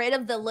couldn't get rid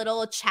of the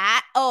little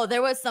chat. Oh,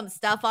 there was some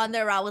stuff on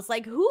there where I was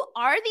like, who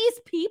are these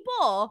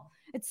people?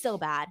 It's so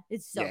bad.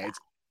 It's so bad.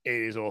 It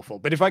is awful.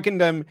 But if I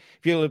can,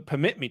 if you'll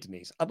permit me,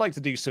 Denise, I'd like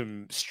to do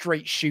some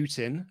straight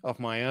shooting of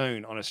my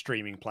own on a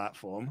streaming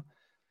platform.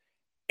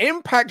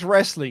 Impact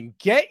Wrestling,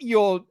 get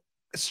your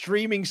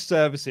streaming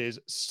services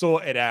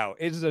sorted out.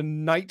 It is a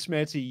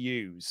nightmare to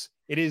use.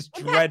 It is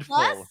dreadful.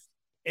 Plus?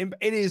 It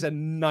is a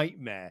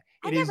nightmare.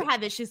 I never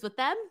have issues with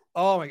them.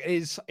 Oh my God,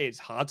 it's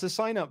hard to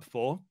sign up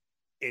for.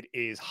 It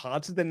is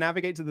hard to then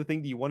navigate to the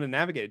thing that you want to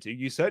navigate to.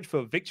 You search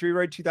for Victory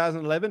Road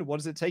 2011. What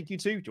does it take you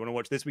to? Do you want to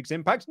watch this week's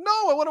Impact?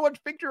 No, I want to watch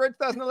Victory Road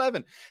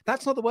 2011.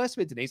 That's not the worst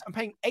of it, Denise. I'm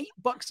paying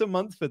 $8 a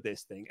month for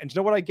this thing. And do you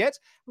know what I get?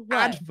 What?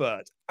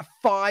 Adverts.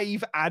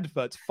 5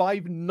 adverts.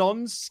 5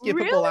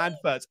 non-skippable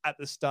adverts at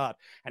the start.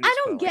 And I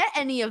don't get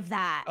any of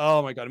that.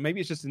 Oh my God.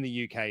 Maybe it's just in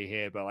the UK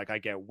here, but like, I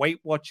get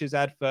Weight Watchers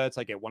adverts.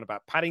 I get one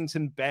about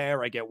Paddington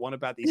Bear. I get one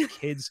about these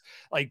kids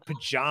like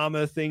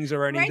pajama things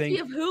or anything.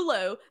 Reminds me of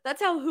Hulu.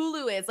 That's how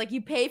Hulu is. Like,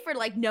 you pay for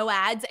like no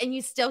ads and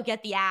you still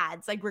get the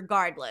ads, like,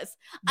 regardless.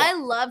 But I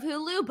love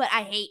Hulu, but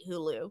I hate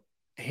Hulu.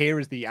 Here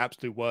is the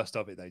absolute worst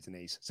of it, though,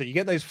 Denise. So you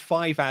get those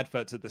 5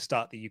 adverts at the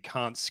start that you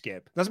can't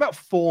skip. That's about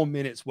 4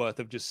 minutes worth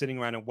of just sitting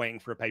around and waiting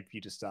for a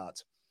pay-per-view to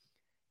start.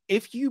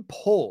 If you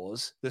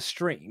pause the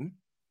stream,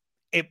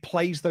 it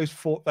plays those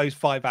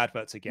 5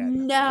 adverts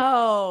again.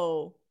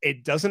 No.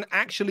 It doesn't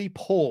actually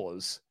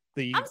pause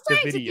the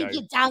video. To think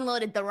you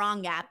downloaded the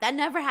wrong app. That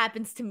never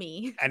happens to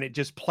me. And it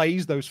just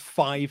plays those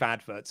 5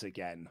 adverts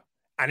again.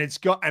 And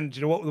do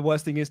you know what the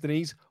worst thing is,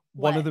 Denise?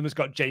 One of them has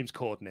got James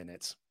Corden in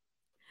it.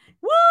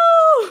 Woo!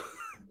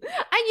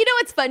 And you know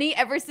what's funny?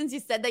 Ever since you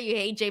said that you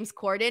hate James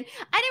Corden,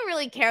 I didn't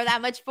really care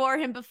that much for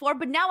him before,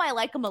 but now I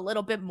like him a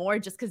little bit more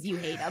just because you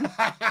hate him.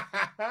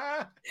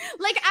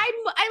 Like I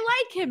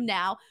like him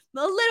now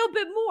a little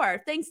bit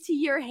more thanks to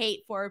your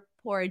hate for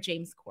poor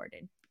James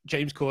Corden.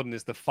 James Corden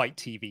is the Fight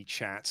TV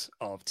chat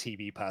of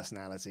TV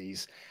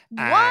personalities.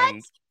 What?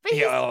 And, But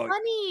he's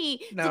funny.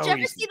 No, Did you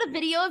ever see the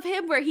video of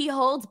him where he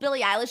holds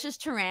Billie Eilish's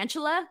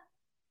tarantula?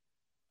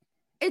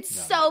 It's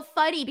so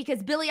funny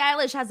because Billie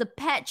Eilish has a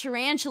pet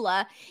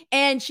tarantula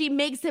and she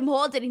makes him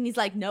hold it and he's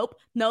like, nope.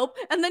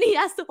 And then he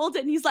has to hold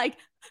it and he's like,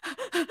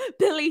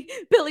 Billy,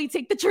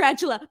 take the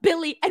tarantula,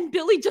 Billy. And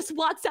Billy just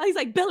walks out. He's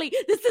like, Billy,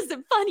 this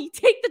isn't funny.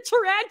 Take the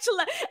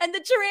tarantula. And the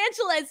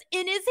tarantula is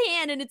in his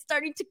hand and it's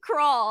starting to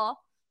crawl.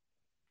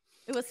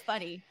 It was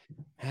funny.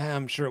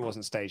 I'm sure it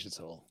wasn't staged at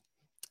all.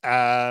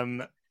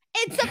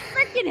 It's a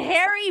freaking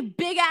hairy,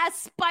 big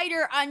ass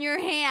spider on your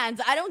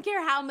hands. I don't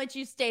care how much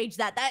you stage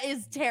that. That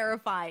is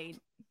terrifying.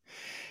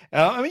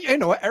 I mean, you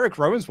know what? Eric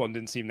Rowan's one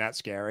didn't seem that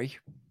scary.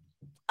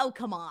 Oh,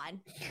 come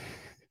on.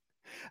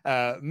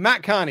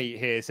 Matt Carney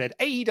here said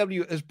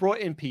AEW has brought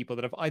in people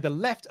that have either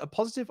left a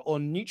positive or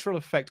neutral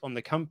effect on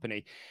the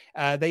company.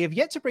 They have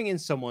yet to bring in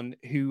someone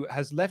who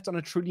has left on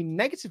a truly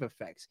negative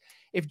effect.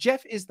 If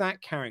Jeff is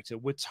that character,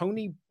 would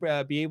Tony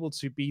be able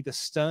to be the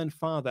stern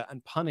father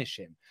and punish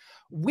him?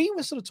 We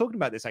were sort of talking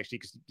about this actually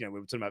because we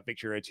were talking about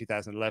Victory Road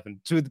 2011.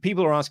 So the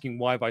people are asking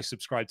why have I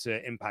subscribed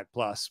to Impact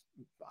Plus.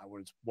 I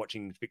was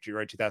watching Victory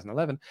Road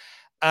 2011.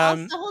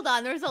 Also, hold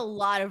on. There's a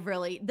lot of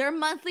their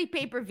monthly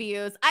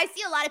pay-per-views. I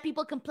see a lot of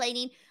people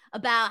complaining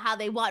about how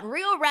they want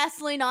real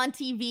wrestling on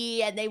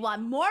TV and they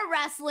want more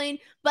wrestling,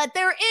 but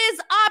there is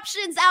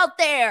options out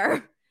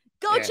there.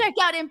 Go check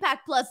out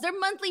Impact Plus. Their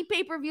monthly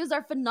pay-per-views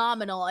are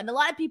phenomenal, and a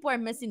lot of people are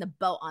missing the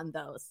boat on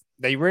those.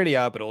 They really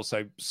are, but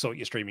also sort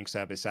your streaming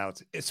service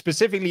out. It's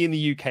specifically in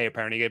the UK,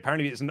 apparently.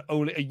 Apparently, it's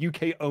a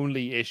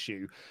UK-only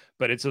issue,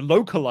 but it's a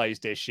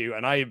localized issue,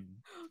 and I'm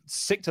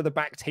sick to the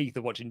back teeth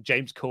of watching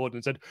James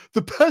Corden said,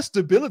 the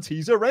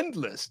possibilities are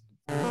endless.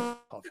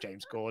 Off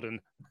James Corden.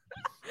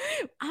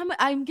 I'm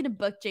going to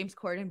book James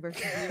Corden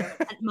versus you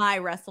at my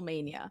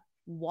WrestleMania.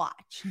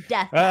 Watch.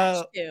 Death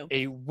match, too.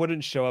 He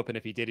wouldn't show up, and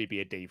if he did, he'd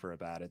be a diva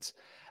about it.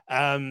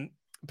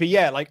 But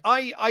yeah, like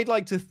I'd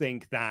like to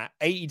think that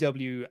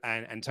AEW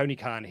and Tony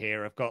Khan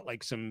here have got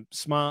like some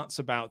smarts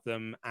about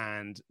them,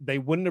 and they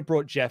wouldn't have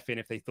brought Jeff in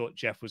if they thought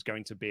Jeff was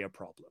going to be a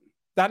problem.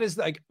 That is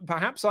like,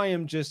 perhaps I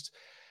am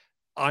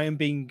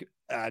being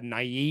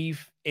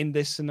naive in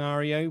this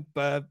scenario,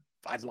 but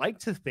I'd like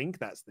to think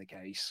that's the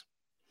case.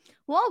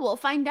 Well, we'll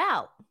find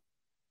out.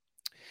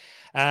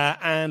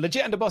 And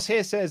Legit Underboss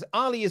here says,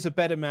 Ali is a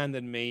better man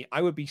than me.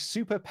 I would be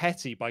super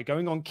petty by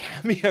going on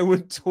Cameo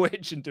and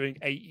Twitch and doing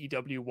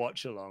AEW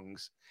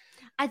watch-alongs.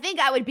 I think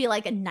I would be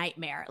like a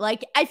nightmare.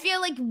 Like, I feel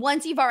like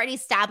once you've already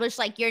established,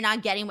 like, you're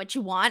not getting what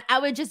you want, I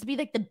would just be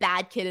like the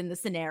bad kid in the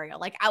scenario.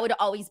 Like, I would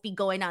always be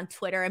going on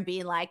Twitter and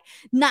being like,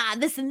 nah,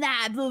 this and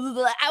that, blah, blah,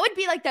 blah. I would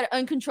be like that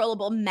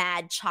uncontrollable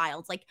mad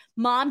child. Like,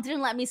 mom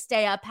didn't let me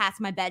stay up past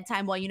my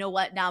bedtime. Well, you know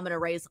what? Now I'm going to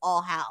raise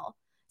all hell.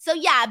 So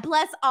yeah,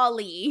 bless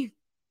Ali.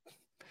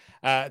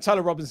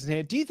 Tyler Robinson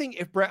here. Do you think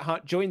if Bret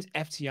Hart joins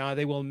FTR,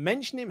 they will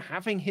mention him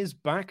having his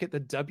back at the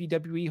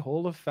WWE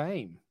Hall of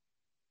Fame?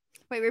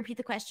 Wait, repeat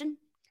the question.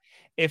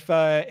 If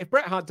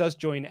Bret Hart does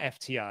join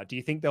FTR, do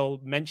you think they'll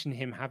mention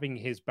him having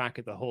his back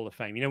at the Hall of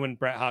Fame? You know when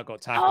Bret Hart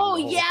got tackled? Oh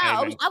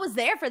yeah, I was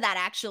there for that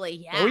actually.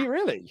 Yeah. Oh, you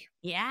really?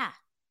 Yeah,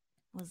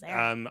 I was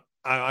there.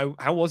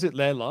 How was it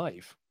there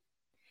live?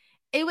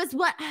 It was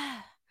what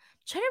I'm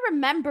trying to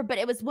remember, but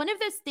it was one of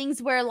those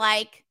things where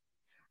like,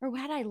 or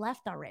had I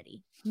left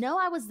already? No,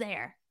 I was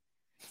there.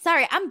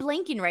 Sorry, I'm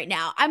blanking right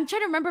now. I'm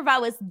trying to remember if I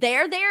was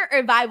there or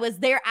if I was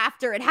there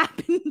after it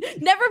happened.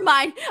 Never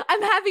mind.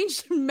 I'm having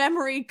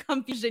memory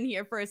confusion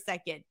here for a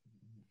second.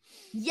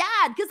 Yeah,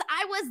 because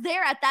I was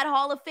there at that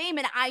Hall of Fame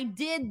and I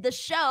did the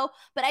show,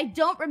 but I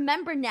don't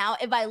remember now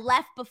if I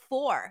left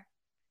before.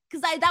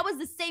 Because that was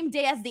the same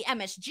day as the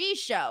MSG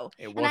show.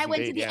 And I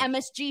went to the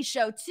MSG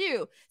show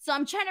too. So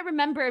I'm trying to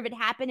remember if it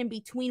happened in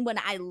between when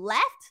I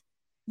left.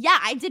 Yeah,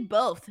 I did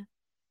both.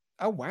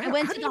 Oh, wow. I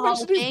went to the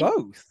Hall of Fame.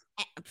 Both?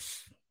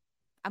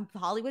 I'm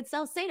Hollywood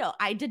Salcedo.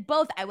 I did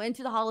both. I went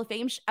to the Hall of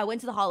Fame.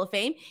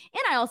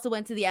 And I also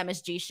went to the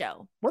MSG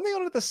show. Weren't they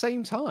on at the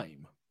same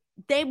time?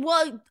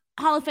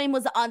 Hall of Fame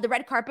was on. The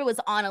red carpet was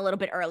on a little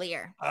bit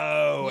earlier.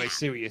 Oh, yeah. I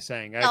see what you're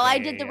saying. Okay, so I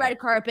did the red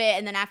carpet,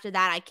 and then after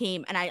that, I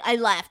came and I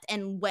left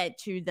and went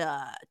to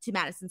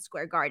Madison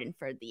Square Garden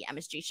for the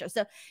MSG show.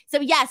 So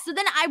yeah. So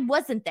then I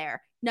wasn't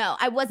there. No,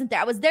 I wasn't there.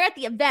 I was there at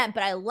the event,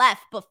 but I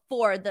left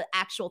before the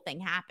actual thing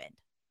happened.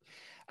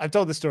 I've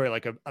told this story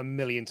like a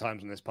million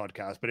times on this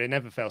podcast, but it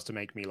never fails to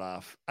make me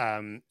laugh.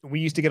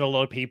 We used to get a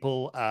lot of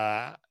people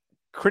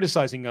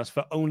criticizing us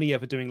for only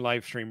ever doing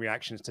live stream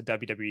reactions to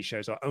WWE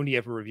shows or only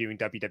ever reviewing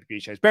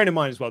WWE shows. Bearing in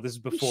mind as well, this is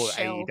before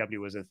AEW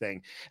was a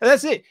thing. And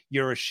that's it.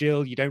 You're a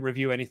shill. You don't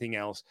review anything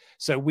else.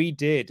 So we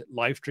did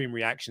live stream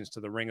reactions to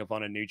the Ring of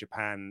Honor New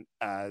Japan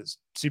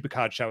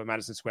Supercard show at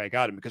Madison Square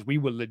Garden because we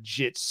were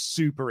legit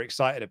super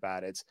excited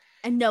about it.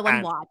 And no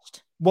one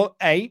watched. Well,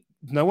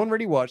 no one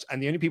really watched,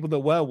 and the only people that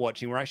were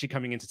watching were actually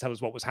coming in to tell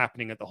us what was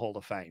happening at the Hall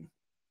of Fame.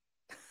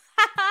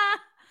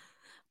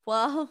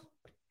 Well,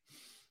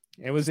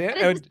 it was it.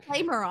 Put a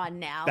disclaimer on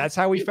now. That's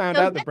how we found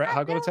out that Bret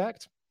Hart got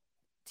attacked.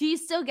 Do you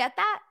still get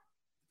that?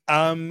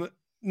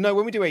 No,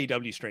 when we do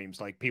AEW streams,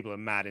 like people are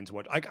mad into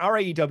what like our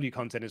AEW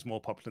content is more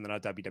popular than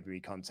our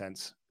WWE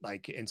content,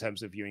 like in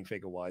terms of viewing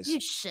figure wise. You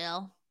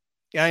shill.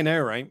 Yeah, I know,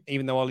 right?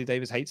 Even though Ollie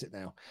Davis hates it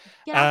now.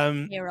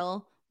 Yeah,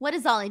 Carol. What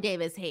does Ollie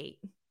Davis hate?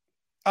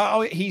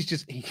 Oh,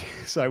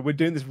 so we're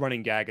doing this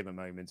running gag at the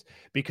moment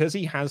because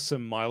he has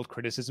some mild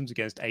criticisms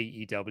against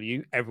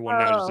AEW. Everyone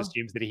now just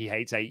assumes that he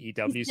hates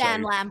AEW. He's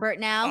Dan Lambert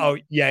now. Oh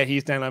yeah,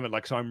 he's Dan Lambert.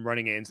 Like, so I'm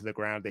running it into the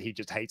ground that he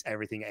just hates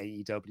everything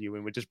AEW,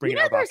 and we're just bringing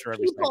it up after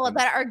every people segment.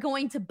 that are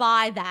going to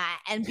buy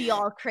that and be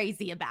all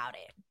crazy about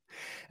it.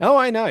 Oh,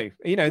 I know.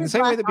 You know, the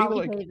same way that people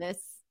Ollie like. Davis.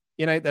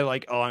 You know, they're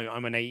like, oh,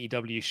 I'm an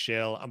AEW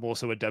shill. I'm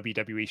also a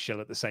WWE shill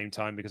at the same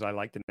time because I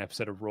liked an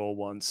episode of Raw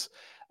once.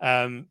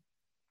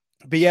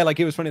 But yeah, like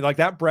it was funny, like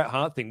that Bret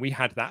Hart thing. We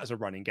had that as a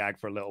running gag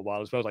for a little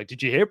while as well. Like,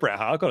 did you hear Bret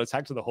Hart got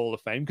attacked to the Hall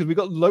of Fame? Because we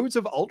got loads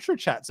of ultra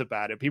chats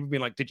about it. People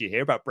being like, did you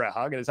hear about Bret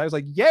Hart? And I was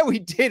like, yeah, we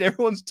did.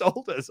 Everyone's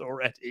told us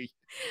already.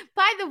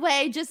 By the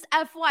way, just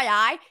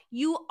FYI,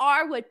 you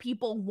are what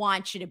people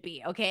want you to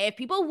be. Okay, if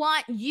people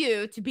want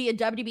you to be a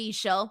WWE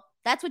shill,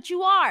 that's what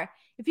you are.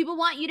 If people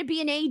want you to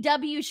be an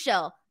AEW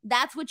shill,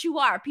 that's what you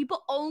are.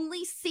 People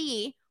only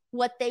see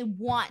what they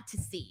want to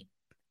see.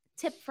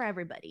 Tip for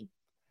everybody.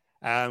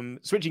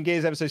 Switching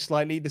gears ever so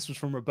slightly, this was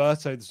from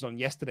Roberto. This was on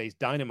yesterday's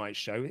Dynamite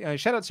show.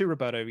 Shout out to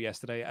Roberto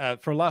yesterday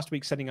for last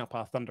week setting up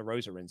our Thunder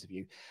Rosa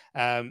interview.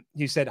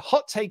 He said,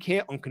 hot take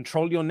here on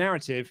Control Your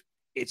Narrative.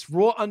 It's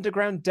Raw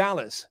Underground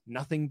Dallas,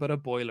 nothing but a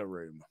boiler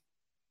room.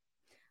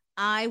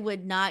 I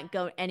would not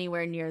go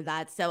anywhere near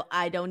that, so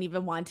I don't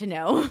even want to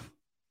know.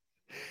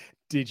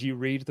 Did you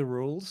read the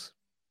rules?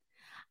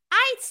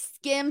 I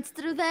skimmed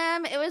through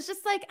them. It was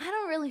just like, I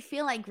don't really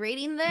feel like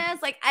reading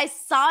this. Like, I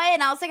saw it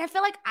and I was like, I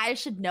feel like I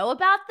should know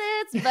about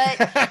this,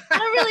 but I don't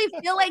really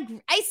feel like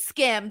I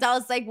skimmed. I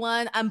was like,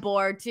 1, I'm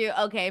bored. 2,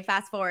 okay,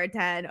 fast forward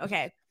 10.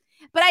 Okay.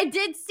 But I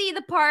did see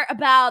the part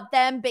about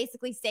them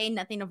basically saying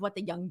nothing of what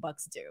the Young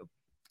Bucks do.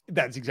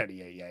 That's exactly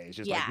it. Yeah, it's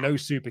just like no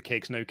super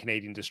kicks, no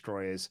Canadian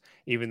destroyers,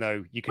 even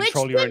though you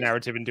control your own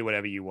narrative and do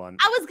whatever you want.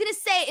 I was gonna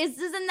say,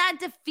 doesn't that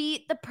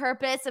defeat the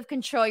purpose of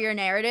Control Your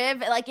Narrative?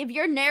 Like, if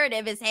your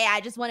narrative is, hey,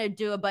 I just want to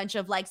do a bunch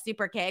of like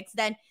super kicks,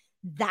 then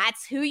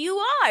that's who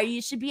you are.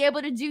 You should be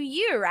able to do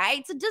you,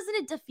 right? So doesn't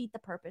it defeat the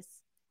purpose?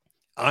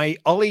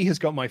 Ollie has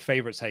got my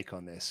favorite take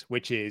on this,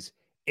 which is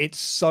it's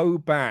so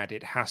bad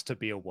it has to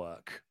be a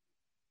work.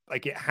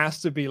 Like, it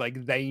has to be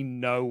like they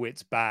know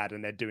it's bad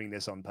and they're doing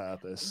this on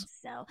purpose.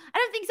 So I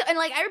don't think so. And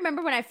like, I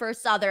remember when I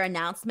first saw their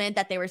announcement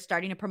that they were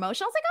starting a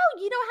promotion, I was like,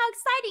 oh, you know, how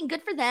exciting.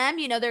 Good for them.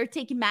 You know, they're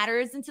taking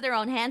matters into their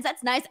own hands.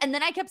 That's nice. And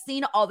then I kept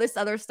seeing all this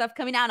other stuff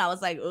coming out. And I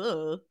was like,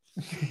 ugh.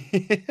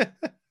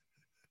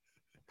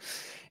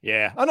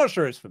 Yeah, I'm not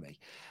sure it's for me.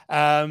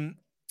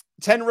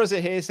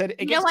 Tenraza here said,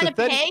 you don't want to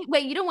pay?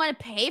 Wait, you don't want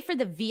to pay for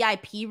the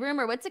VIP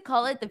room, or what's it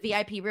called? The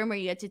VIP room where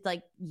you get to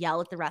like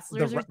yell at the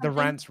wrestlers or something? The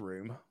rant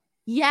room.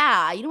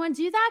 Yeah, you don't want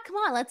to do that? Come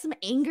on, let some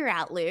anger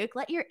out, Luke.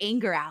 Let your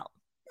anger out.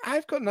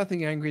 I've got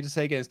nothing angry to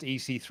say against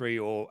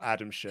EC3 or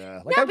Adam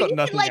Scherr. Like, no, I've got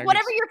nothing like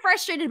whatever you're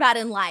frustrated about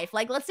in life.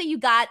 Like, let's say you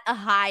got a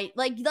high,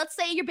 like, let's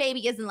say your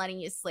baby isn't letting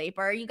you sleep,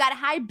 or you got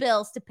high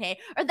bills to pay,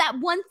 or that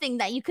one thing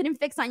that you couldn't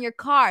fix on your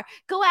car.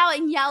 Go out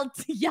and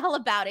yell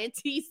about it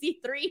to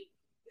EC3.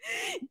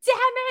 Damn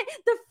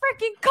it, the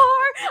freaking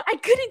car. I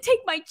couldn't take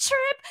my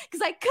trip because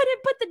I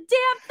couldn't put the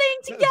damn thing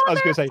together. I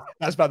was going to say,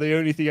 that's about the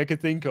only thing I could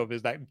think of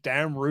is that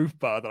damn roof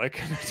bar that I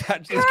couldn't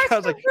attach to this car. I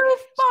was like,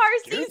 roof bar,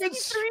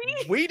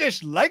 CC3.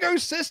 Swedish Lego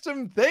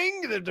system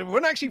thing that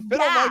wouldn't actually fit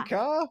on my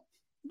car.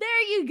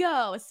 There you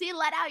go. See,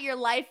 let out your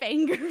life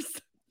angers.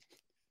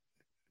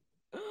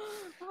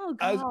 Oh,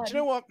 God. Do you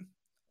know what?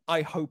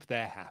 I hope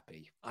they're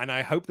happy, and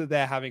I hope that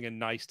they're having a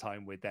nice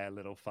time with their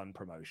little fun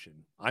promotion.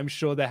 I'm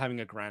sure they're having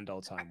a grand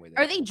old time with it.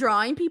 Are they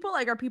drawing people?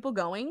 Like, are people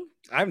going?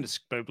 I haven't.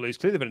 Blues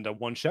Clues, they've done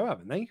one show,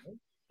 haven't they?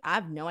 I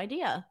have no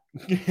idea.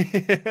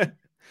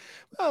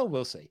 Well,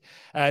 we'll see.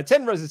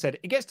 Tenrosa said,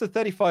 it gets to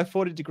 35,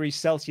 40 degrees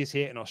Celsius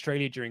here in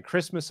Australia during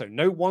Christmas, so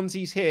no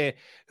onesies here.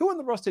 Who on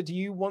the roster do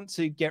you want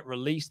to get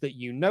released that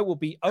you know will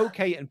be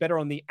okay and better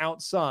on the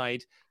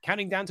outside?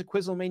 Counting down to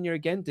Quizzlemania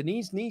again,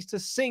 Denise needs to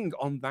sing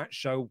on that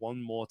show one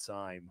more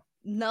time.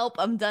 Nope,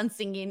 I'm done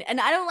singing.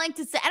 And I don't like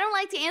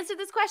to answer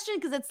this question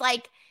because it's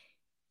like,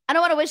 I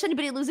don't want to wish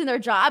anybody losing their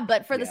job,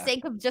 but for the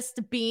sake of just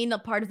being a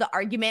part of the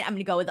argument, I'm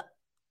going to go with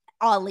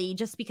Ollie,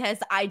 just because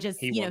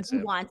he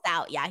wants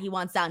out. Yeah, he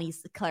wants out, and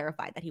he's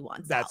clarified that he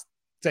wants out. That's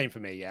same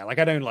for me. Yeah, like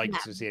I don't like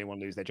to see anyone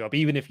lose their job,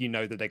 even if you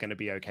know that they're going to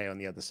be okay on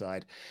the other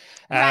side.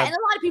 Right, and a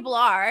lot of people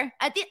are.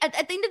 At the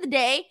end of the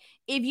day,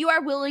 if you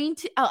are willing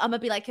to, I'm gonna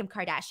be like Kim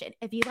Kardashian.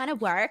 If you want to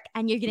work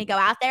and you're gonna go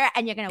out there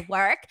and you're gonna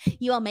work,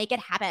 you will make it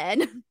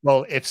happen.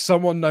 Well, if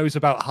someone knows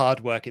about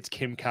hard work, it's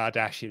Kim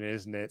Kardashian,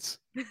 isn't it?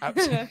 I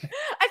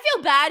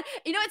feel bad.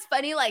 You know, it's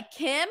funny. Like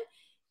Kim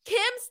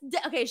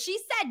okay, she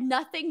said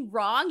nothing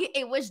wrong.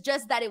 It was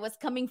just that it was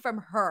coming from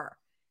her.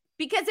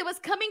 Because it was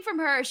coming from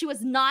her. She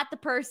was not the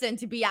person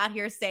to be out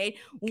here saying,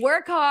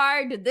 work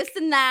hard, this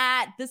and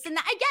that, this and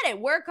that. I get it.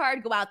 Work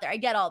hard, go out there. I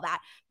get all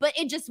that. But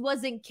it just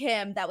wasn't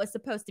Kim that was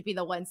supposed to be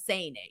the one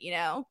saying it, you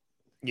know?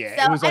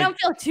 Yeah. So I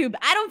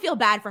don't feel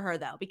bad for her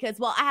though, because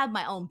well, I have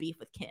my own beef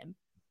with Kim.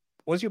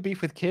 What's your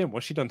beef with Kim?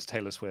 What's she done to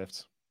Taylor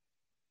Swift?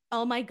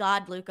 Oh my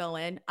God, Luke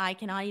Owen. I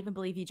cannot even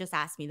believe you just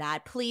asked me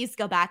that. Please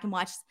go back and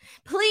watch.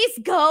 Please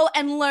go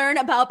and learn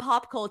about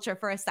pop culture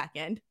for a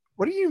second.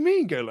 What do you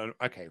mean, go learn?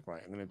 Okay,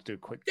 right. I'm going to do a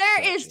quick.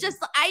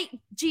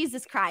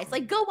 Jesus Christ.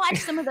 Like, go watch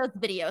some of those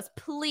videos,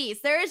 please.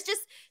 There is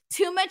just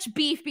too much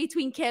beef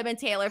between Kim and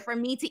Taylor for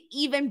me to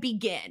even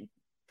begin.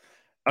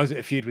 Oh, is it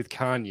a feud with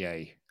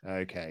Kanye?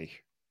 Okay.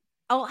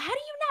 Oh, how do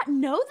you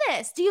not know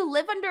this? Do you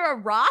live under a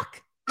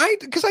rock?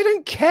 Because I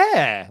don't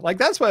care. Like,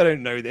 that's why I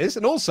don't know this.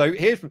 And also,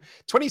 here from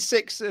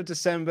 26th of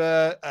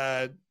December,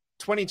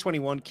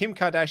 2021, Kim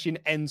Kardashian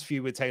ends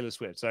feud with Taylor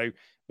Swift. So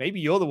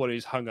maybe you're the one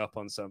who's hung up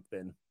on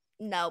something.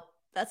 Nope,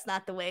 that's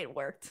not the way it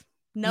worked.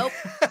 Nope.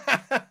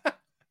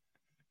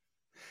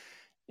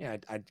 Yeah,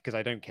 because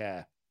I don't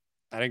care.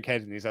 I don't care,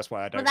 Denise. That's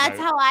why I don't. Well, that's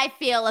know. how I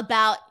feel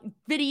about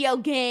video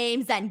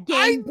games and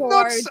game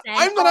boards.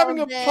 I'm not having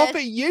a pop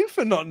at you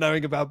for not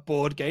knowing about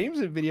board games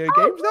and video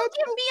games. You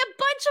give me a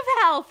bunch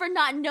of hell for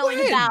not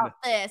knowing about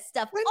this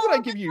stuff. When all did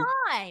I give the you?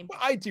 time.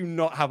 I do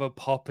not have a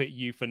pop at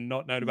you for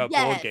not knowing about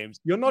board games.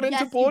 You're not into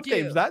Yes, board you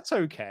do. games. That's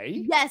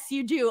okay. Yes,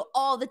 you do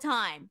all the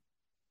time.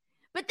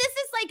 But this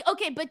is like,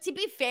 okay, but to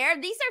be fair,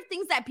 these are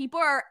things that people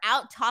are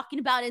out talking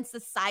about in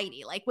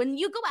society. Like when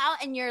you go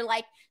out and you're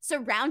like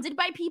surrounded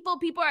by people,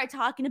 people are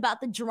talking about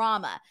the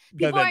drama.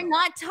 People are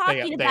not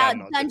talking about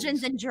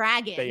Dungeons and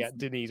Dragons.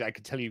 Denise, I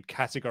can tell you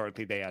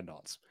categorically they are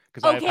not.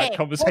 Because I've had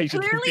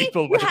conversations with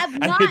people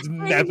and it's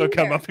never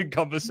come up in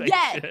conversation.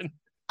 Yes,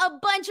 a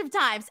bunch of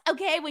times.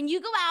 Okay, when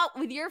you go out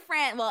with your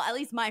friend, well, at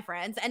least my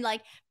friends, and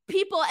like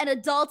people and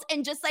adults,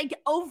 and just like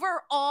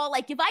overall,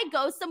 like if I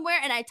go somewhere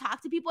and I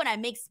talk to people and I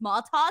make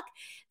small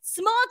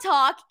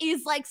talk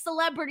is like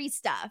celebrity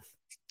stuff.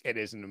 It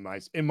isn't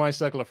in my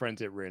circle of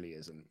friends. It really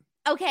isn't.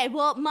 Okay,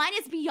 well, mine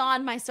is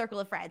beyond my circle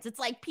of friends. It's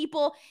like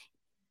people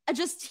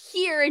just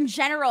here in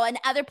general and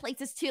other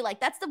places too. Like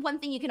that's the one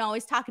thing you can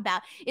always talk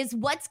about is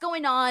what's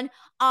going on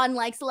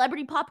like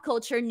celebrity pop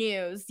culture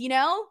news, you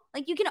know?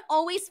 Like you can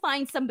always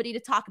find somebody to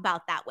talk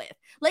about that with.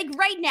 Like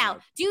right now,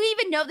 do you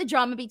even know the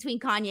drama between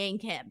Kanye and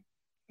Kim?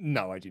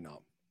 No, I do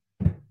not.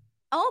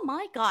 Oh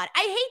my God.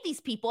 I hate these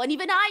people and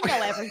even I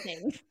know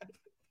everything.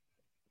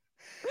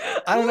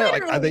 I don't know.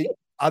 Like,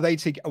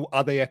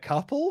 are they a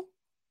couple?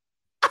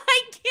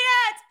 I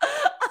can't.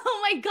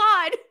 Oh my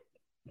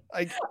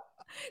God.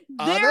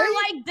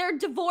 They're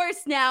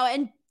divorced now,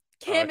 and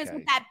Kim is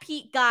with that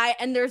Pete guy,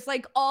 and there's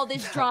like all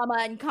this drama,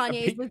 and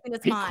Kanye is losing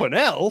his mind. Pete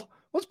Quinnell?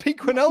 What's Pete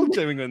Quinnell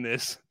doing on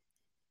this?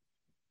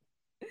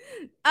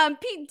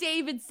 Pete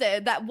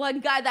Davidson, that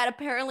one guy that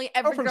apparently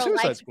every girl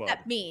Suicide likes Squad.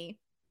 except me.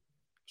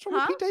 What's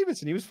wrong with Pete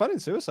Davidson? He was fun in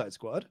Suicide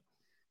Squad.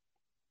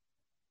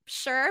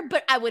 Sure,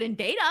 but I wouldn't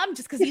date him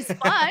just because he's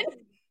fun.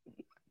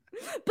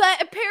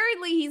 But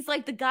apparently he's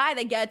like the guy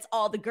that gets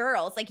all the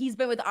girls. Like he's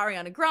been with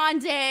Ariana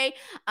Grande, and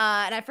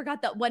I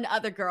forgot that one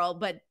other girl,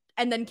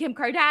 and then Kim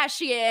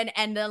Kardashian,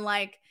 and then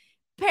like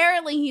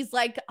apparently he's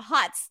like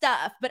hot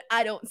stuff, but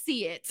I don't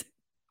see it.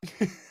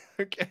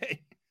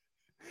 Okay.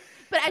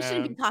 But I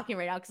shouldn't be talking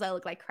right now because I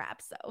look like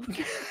crap. So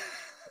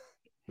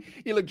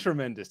you look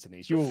tremendous,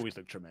 Denise. You always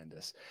look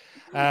tremendous.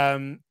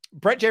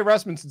 Brett J.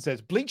 Rasmussen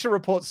says Bleacher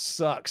Report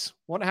sucks.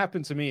 What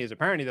happened to me is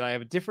apparently that I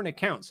have different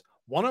accounts.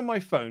 One on my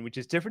phone, which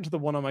is different to the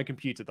one on my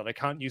computer that I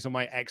can't use on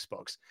my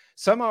Xbox.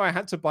 Somehow I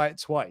had to buy it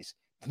twice.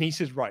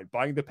 Denise is right.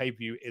 Buying the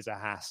pay-per-view is a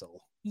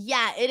hassle.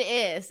 Yeah, it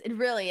is. It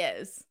really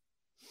is.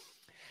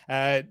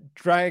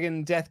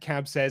 Dragon Death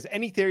Cab says,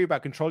 any theory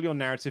about Control Your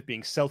Narrative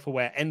being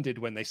self-aware ended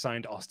when they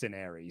signed Austin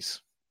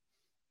Aries?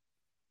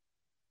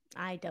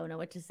 I don't know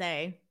what to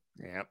say.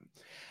 Yeah.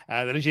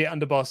 The Legit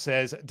Underboss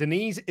says,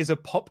 Denise is a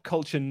pop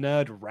culture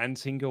nerd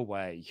ranting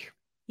away.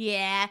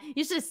 Yeah,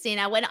 you should have seen.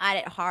 I went at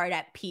it hard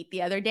at Pete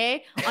the other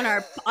day on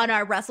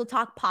our Wrestle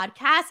Talk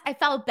podcast. I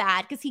felt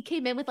bad because he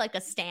came in with like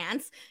a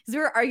stance because we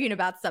were arguing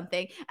about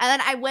something, and then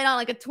I went on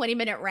like a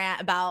 20-minute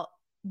rant about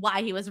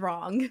why he was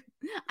wrong.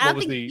 I don't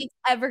think he's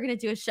ever gonna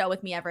do a show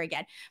with me ever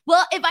again.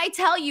 Well, if I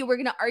tell you, we're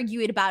gonna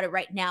argue about it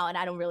right now, and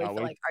I don't really feel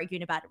like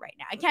arguing about it right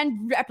now. I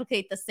can't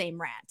replicate the same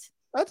rant.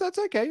 That's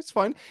okay. It's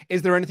fine.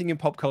 Is there anything in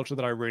pop culture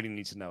that I really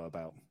need to know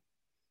about?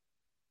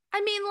 I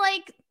mean,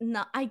 like,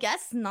 no, I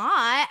guess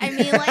not. I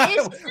mean, like,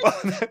 it's just,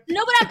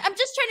 no, but I'm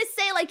just trying to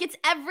say, like, it's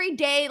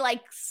everyday,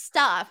 like,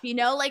 stuff, you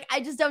know? Like, I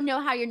just don't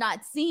know how you're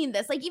not seeing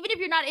this. Like, even if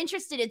you're not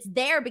interested, it's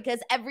there because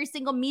every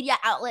single media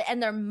outlet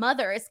and their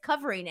mother is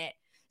covering it.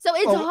 So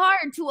it's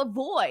hard to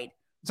avoid.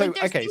 So,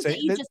 like, okay, so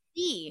you just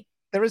see.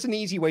 There is an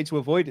easy way to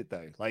avoid it,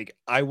 though. Like,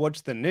 I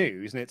watch the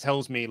news and it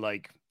tells me,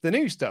 like, the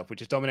news stuff,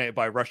 which is dominated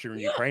by Russia and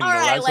Ukraine and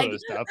all that sort of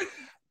stuff.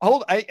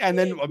 And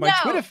then my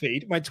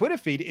Twitter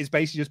feed is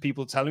basically just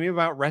people telling me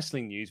about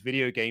wrestling news,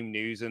 video game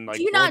news, and like.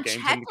 Do you not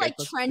check like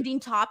trending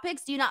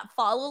topics? Do you not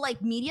follow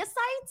like media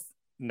sites?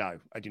 No,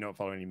 I do not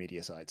follow any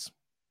media sites.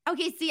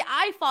 Okay, see,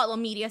 I follow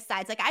media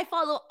sites. Like I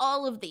follow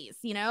all of these,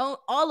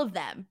 all of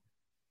them.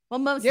 Well,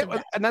 most of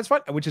them. And that's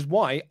right, which is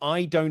why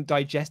I don't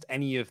digest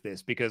any of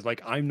this because,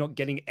 like, I'm not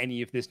getting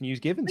any of this news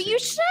given to me. But you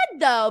should,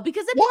 though,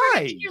 because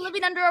if you're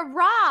living under a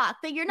rock,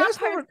 that you're not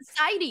part of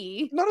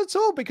society. Not at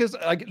all, because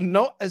like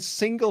not a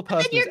single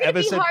person has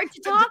ever said. Hard to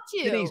talk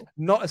to. Denise,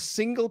 not a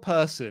single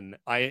person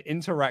I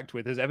interact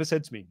with has ever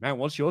said to me, "Man,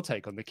 what's your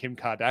take on the Kim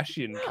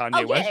Kardashian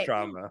Kanye West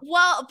drama?"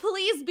 Well,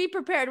 please be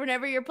prepared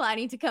whenever you're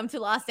planning to come to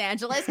Los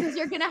Angeles, because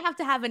you're gonna have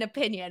to have an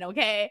opinion,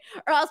 okay?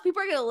 Or else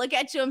people are gonna look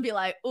at you and be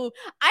like, "Ooh,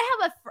 I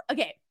have a."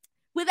 Okay,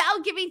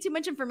 without giving too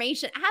much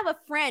information, I have a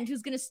friend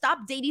who's going to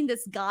stop dating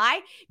this guy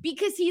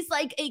because he's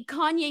like a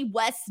Kanye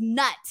West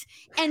nut.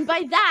 And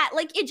by that,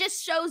 like, it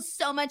just shows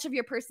so much of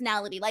your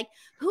personality. Like,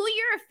 who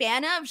you're a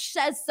fan of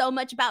says so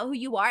much about who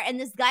you are. And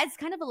this guy's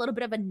kind of a little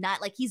bit of a nut.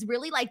 Like, he's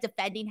really like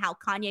defending how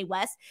Kanye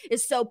West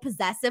is so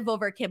possessive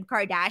over Kim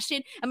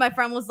Kardashian. And my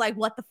friend was like,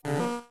 what the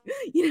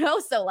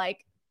f-? So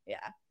like,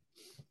 yeah.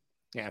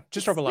 Yeah,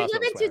 just drop a last. We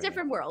live in two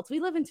different worlds.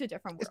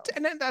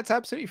 And that's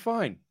absolutely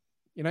fine.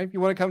 If you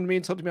want to come to me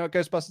and talk to me about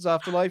Ghostbusters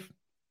Afterlife,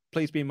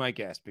 please be my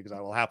guest because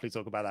I will happily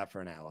talk about that for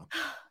an hour.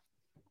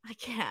 I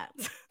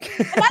can't.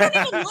 And I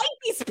don't even like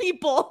these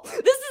people. This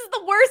is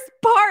the worst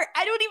part.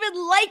 I don't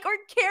even like or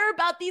care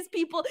about these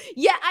people,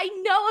 yet I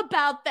know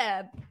about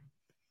them.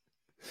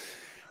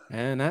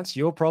 And that's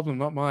your problem,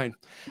 not mine.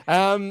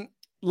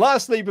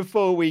 Lastly,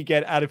 before we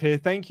get out of here,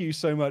 thank you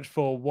so much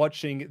for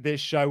watching this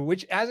show,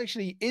 which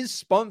actually is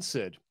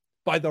sponsored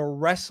by the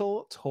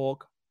Wrestle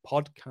Talk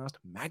Podcast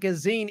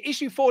Magazine.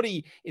 Issue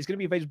 40 is going to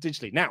be available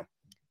digitally. Now,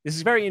 this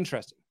is very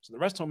interesting. So the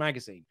Wrestle Talk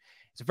Magazine,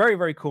 it's a very,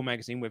 very cool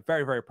magazine. We're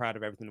very, very proud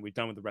of everything that we've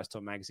done with the Wrestle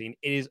Talk Magazine.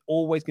 It is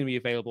always going to be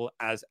available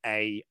as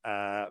a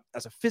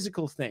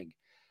physical thing,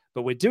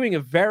 but we're doing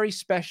a very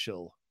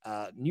special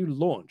new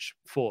launch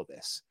for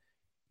this.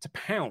 It's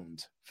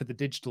 £1 for the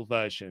digital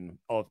version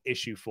of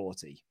issue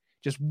 40.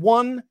 Just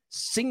one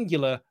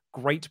singular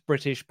Great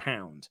British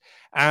pound.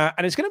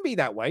 And it's going to be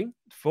that way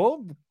for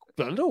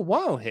a little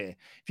while here.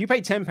 If you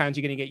pay £10,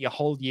 you're going to get your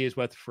whole year's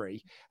worth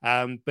free.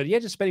 But yeah,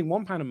 just spending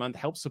 £1 a month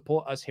helps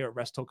support us here at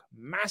Wrestle Talk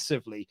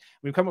massively.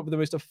 We've come up with the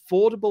most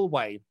affordable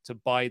way to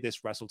buy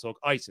this Wrestle Talk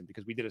item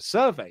because we did a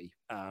survey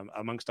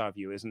amongst our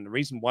viewers, and the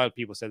reason why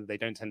people said that they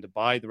don't tend to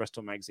buy the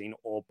Wrestle Talk magazine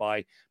or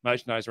buy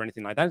merchandise or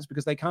anything like that is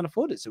because they can't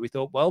afford it. So we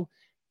thought, well,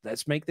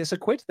 let's make this a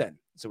quid then.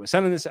 So we're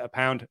selling this at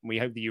 £1, and we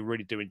hope that you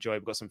really do enjoy it.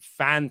 We've got some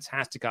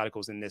fantastic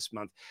articles in this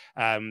month.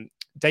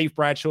 Dave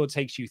Bradshaw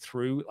takes you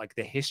through like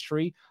the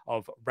history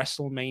of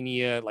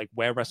WrestleMania, like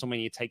where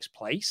WrestleMania takes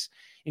place,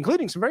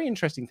 including some very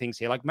interesting things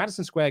here, like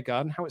Madison Square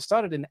Garden, how it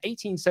started in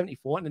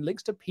 1874, and it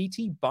links to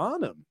P.T.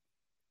 Barnum.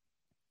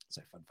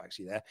 So fun facts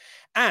you there.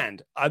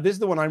 And this is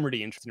the one I'm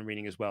really interested in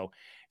reading as well.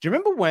 Do you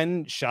remember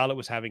when Charlotte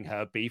was having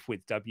her beef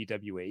with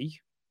WWE?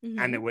 Mm-hmm.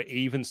 And there were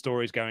even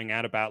stories going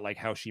out about like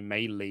how she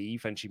may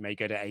leave and she may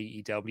go to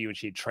AEW, and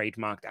she had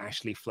trademarked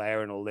Ashley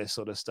Flair and all this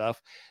sort of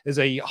stuff. There's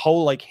a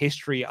whole like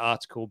history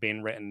article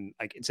being written,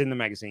 like it's in the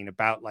magazine,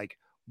 about like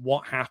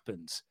what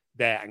happened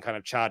there and kind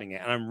of charting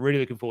it. And I'm really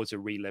looking forward to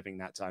reliving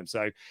that time.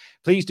 So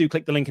please do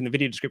click the link in the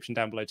video description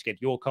down below to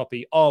get your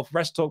copy of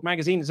Wrestle Talk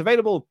magazine. It's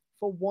available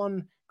for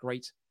 £1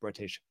 Great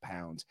British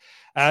pound.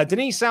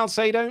 Denise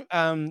Salcedo,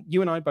 you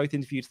and I both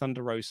interviewed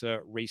Thunder Rosa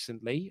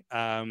recently.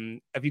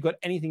 Have you got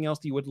anything else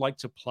that you would like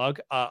to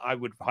plug? I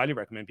would highly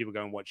recommend people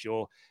go and watch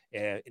your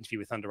interview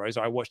with Thunder Rosa.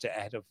 I watched it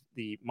ahead of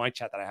my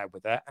chat that I had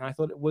with her, and I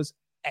thought it was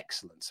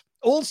excellent.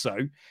 Also,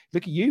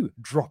 look at you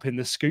dropping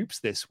the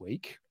scoops this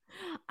week.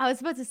 I was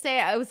about to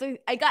say,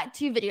 I got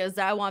 2 videos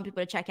that I want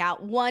people to check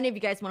out. One, if you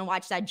guys want to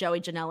watch that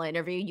Joey Janela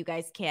interview, you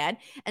guys can.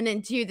 And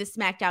then 2, the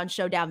SmackDown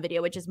Showdown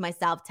video, which is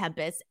myself,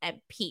 Tempest, and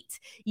Pete.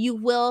 You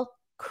will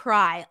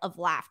cry of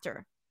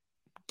laughter.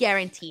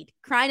 Guaranteed.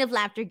 Crying of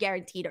laughter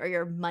guaranteed, or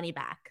your money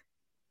back.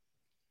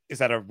 Is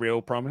that a real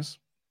promise?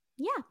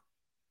 Yeah.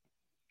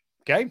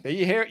 Okay, there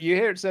you hear it. You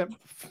hear it. So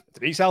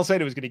Denise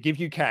Salcedo was going to give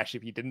you cash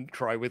if you didn't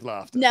cry with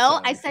laughter. No,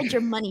 I said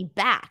your money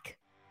back.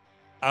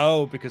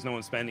 Oh, because no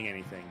one's spending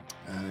anything.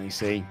 I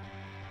see.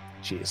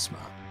 She is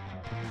smart.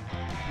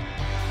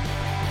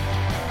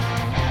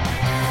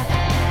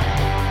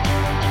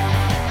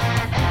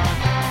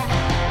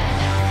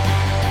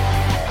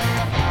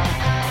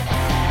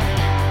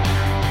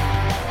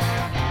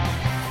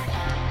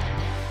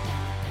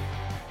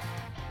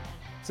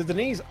 So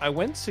Denise, I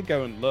went to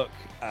go and look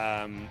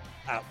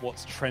at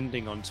what's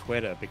trending on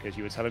Twitter because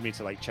you were telling me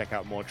to like check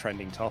out more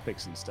trending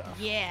topics and stuff.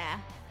 Yeah.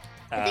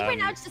 I think right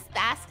now it's just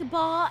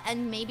basketball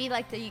and maybe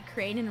like the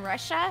Ukraine and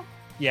Russia.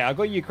 Yeah, I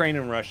got Ukraine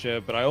and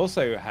Russia, but I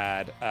also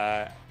had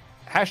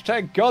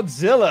hashtag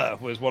Godzilla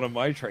was one of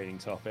my trending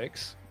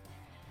topics.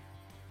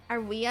 Are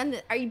we on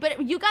the? Are you?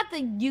 But you got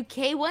the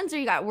UK ones, or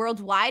you got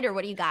worldwide, or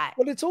what do you got?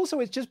 Well,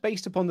 it's just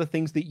based upon the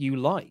things that you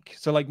like.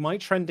 So, like, my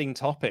trending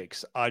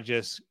topics are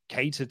just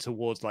catered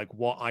towards like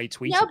what I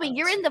tweet. No, but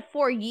you're in the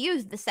For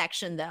You the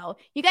section though.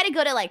 You got to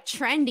go to like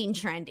trending.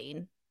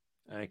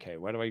 Okay,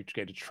 where do I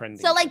go to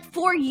trending? So, like,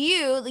 For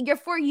You, your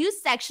For You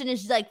section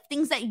is like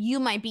things that you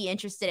might be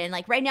interested in.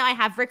 Like right now, I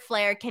have Ric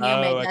Flair, Kenny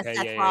Omega,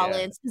 Seth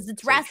Rollins, because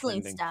it's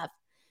wrestling stuff.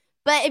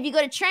 But if you go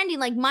to trending,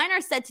 like mine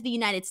are set to the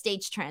United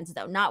States trends,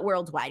 though, not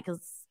worldwide,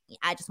 because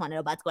I just want to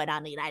know what's going on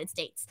in the United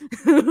States.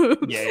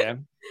 Yeah.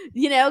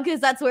 You know, because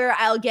that's where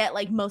I'll get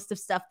like most of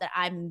stuff that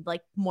I'm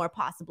like more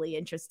possibly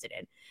interested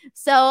in.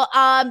 So,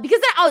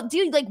 because then I'll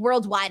do like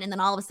worldwide, and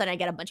then all of a sudden I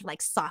get a bunch of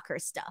like soccer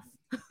stuff.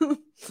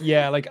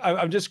 Yeah, like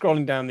I'm just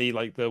scrolling down the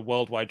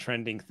worldwide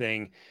trending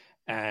thing,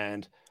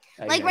 and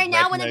like right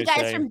now, one of the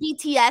guys from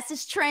BTS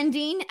is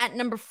trending at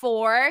number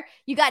 4.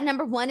 You got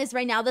number 1 is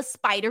right now the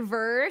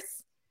Spider-Verse.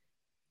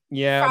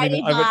 Yeah,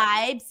 Friday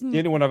vibes. The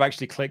only one I've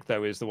actually clicked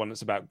though is the one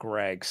that's about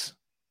Greg's,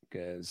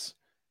 because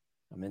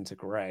I'm into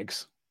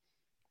Greg's.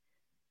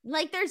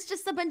 Like there's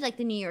just a bunch, like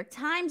the New York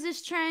Times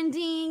is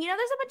trending. You know,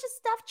 there's a bunch of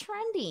stuff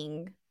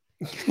trending.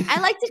 I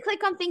like to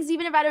click on things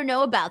even if I don't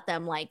know about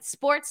them. Like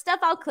sports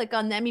stuff, I'll click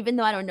on them even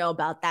though I don't know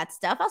about that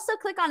stuff. I'll still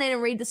click on it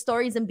and read the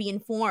stories and be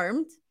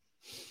informed.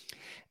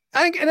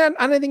 And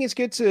I think it's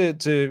good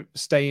to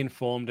stay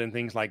informed and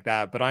things like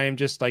that. But I am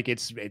just like,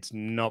 it's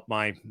not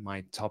my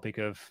topic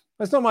of,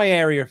 it's not my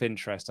area of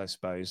interest, I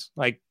suppose.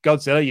 Like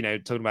Godzilla, you know,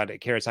 talking about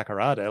Akira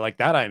Takarada, like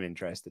that I'm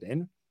interested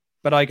in.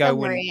 But I go, don't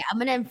worry, I'm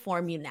going to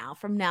inform you now.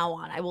 From now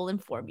on, I will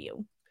inform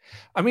you.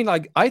 I mean,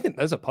 like, I think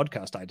there's a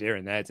podcast idea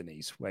in there,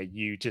 Denise, where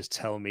you just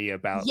tell me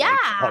about like,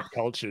 pop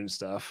culture and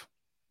stuff.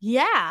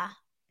 Yeah.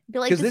 Be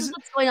like, this is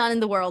what's going on in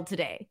the world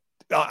today.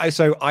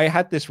 So I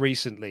had this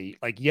recently,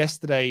 like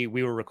yesterday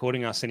we were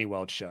recording our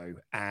Cineworld show,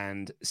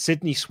 and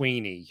Sydney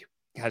Sweeney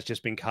has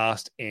just been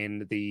cast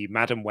in the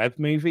Madam Web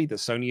movie that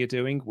Sony are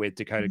doing with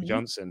Dakota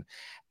Johnson.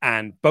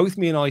 And both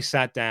me and I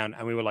sat down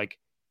and we were like,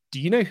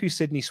 do you know who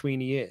Sydney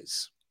Sweeney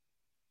is?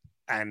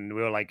 And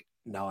we were like,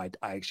 no, I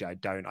actually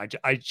don't.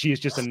 She is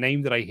just a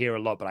name that I hear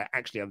a lot, but I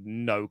actually have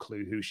no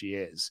clue who she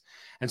is.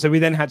 And so we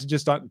then had to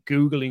just start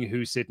Googling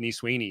who Sydney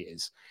Sweeney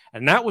is.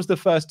 And that was the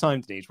first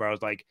time, Denise, where I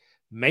was like,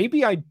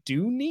 maybe I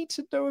do need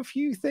to know a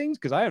few things,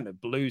 because I have no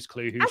blues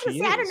clue who she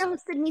is. I don't know who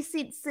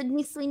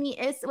Sydney Sweeney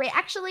is. Wait,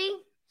 actually,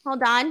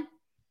 hold on.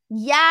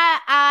 Yeah,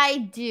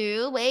 I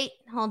do. Wait,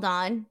 hold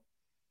on.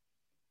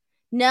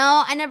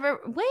 No, I never.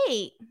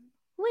 Wait,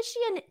 who is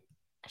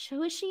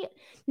she?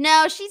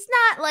 No, she's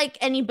not like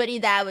anybody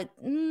that would.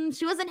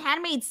 She wasn't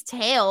Handmaid's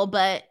Tale,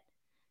 but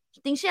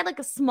I think she had like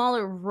a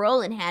smaller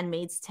role in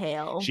Handmaid's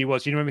Tale. She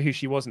was. You remember who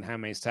she was in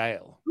Handmaid's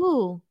Tale?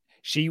 Who?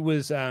 She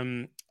was.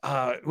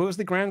 What was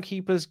the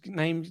groundkeeper's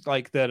name?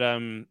 Like that.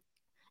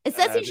 It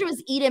says she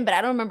was Eden, but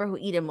I don't remember who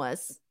Eden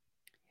was.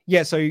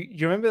 Yeah. So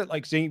you remember,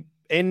 like,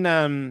 in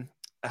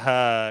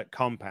her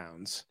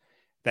compounds,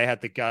 they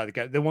had the guy,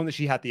 the one that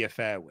she had the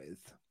affair with.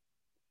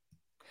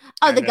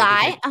 Oh, the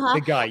guy?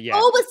 The guy, yeah.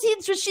 Oh,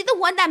 was she the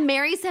one that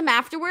marries him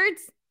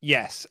afterwards?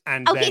 Yes.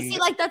 And okay, see,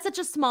 like, that's such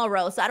a small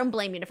role, so I don't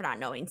blame you for not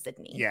knowing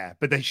Sydney. Yeah,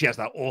 but then she has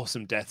that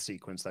awesome death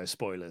sequence, though.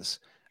 Spoilers.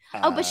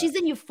 But she's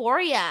in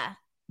Euphoria.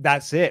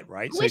 That's it,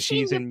 right? Who is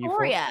she in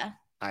Euphoria?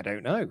 I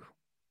don't know.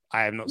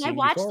 I have not seen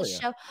Euphoria. I watched the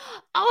show.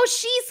 Oh,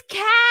 she's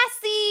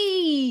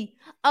Cassie.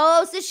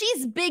 Oh, so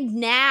she's big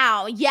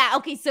now. Yeah.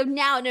 Okay. So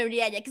now, no,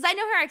 yeah, because I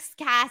know her as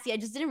Cassie. I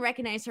just didn't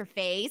recognize her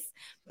face.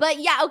 But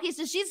yeah. Okay.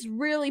 So she's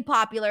really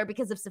popular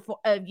because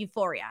of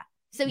Euphoria.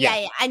 So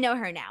yeah, I know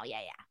her now.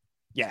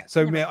 Yeah.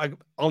 So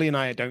Ollie and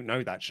I don't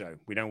know that show.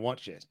 We don't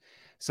watch it.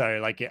 So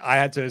like I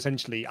had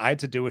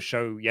to do a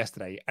show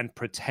yesterday and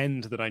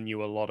pretend that I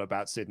knew a lot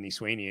about Sydney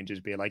Sweeney and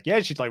just be like,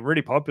 yeah, she's like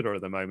really popular at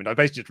the moment. I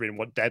basically just reading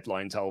what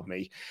Deadline told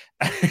me.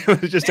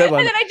 It was just Deadline.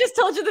 And then I just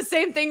told you the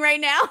same thing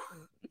right now.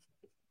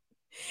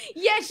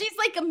 Yeah, she's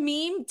like a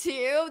meme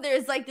too.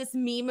 There's like this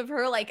meme of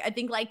her, like I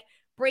think like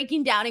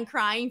breaking down and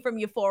crying from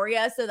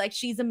Euphoria. So like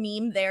she's a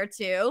meme there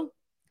too.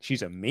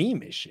 She's a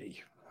meme, is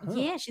she? Huh.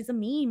 Yeah, she's a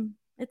meme.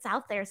 It's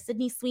out there,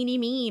 Sydney Sweeney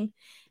meme.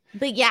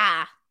 But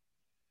yeah.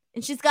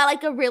 And she's got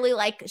like a really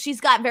like,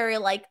 she's got very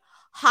like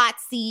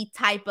hotsy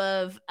type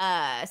of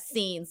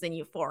scenes in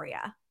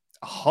Euphoria.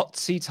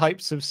 Hotsy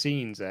types of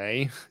scenes,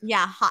 eh?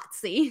 Yeah,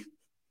 hotsy.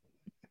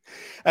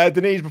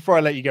 Denise, before I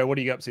let you go, what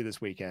are you up to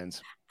this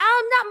weekend?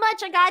 Not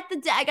much.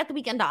 I got the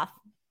weekend off.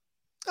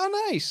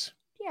 Oh, nice.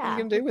 Yeah. What are you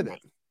gonna do with it?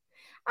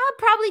 I'll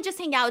probably just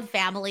hang out with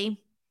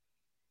family.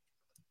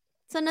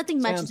 So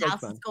nothing much Sounds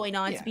else is going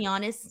on, to be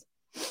honest.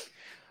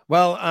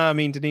 Well, I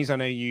mean, Denise, I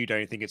know you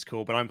don't think it's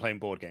cool, but I'm playing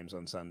board games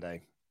on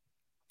Sunday.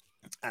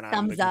 And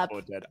Thumbs up.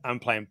 I'm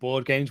playing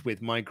board games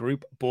with my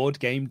group, Board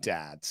Game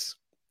Dads.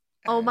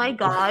 Oh my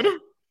God.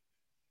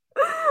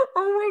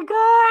 Oh my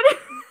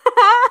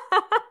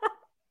God.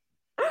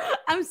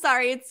 I'm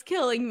sorry, it's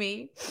killing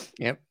me.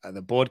 Yep.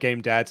 The Board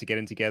Game Dads are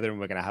getting together and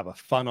we're going to have a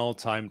fun old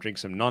time, drink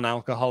some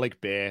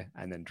non-alcoholic beer,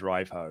 and then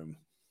drive home.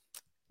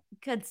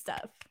 Good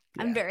stuff.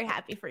 I'm very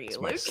happy for you, It's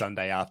Luke. my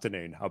Sunday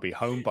afternoon. I'll be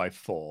home by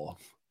 4.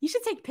 You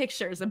should take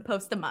pictures and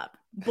post them up.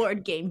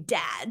 Board Game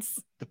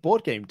Dads. The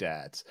Board Game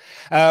Dads.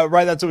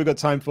 Right, that's all we've got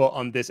time for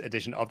on this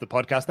edition of the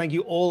podcast. Thank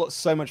you all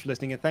so much for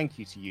listening, and thank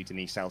you to you,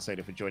 Denise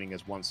Salcedo, for joining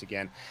us once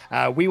again.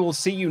 We will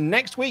see you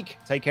next week.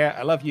 Take care.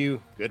 I love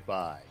you.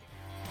 Goodbye.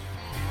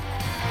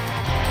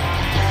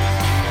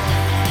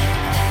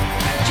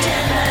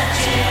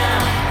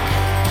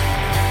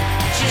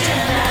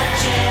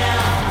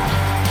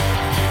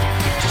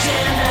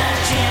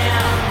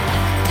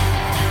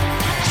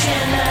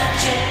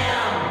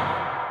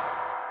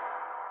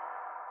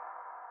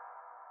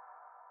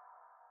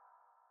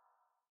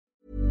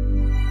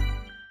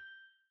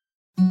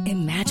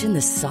 Imagine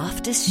the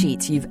softest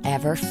sheets you've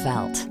ever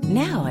felt.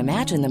 Now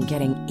imagine them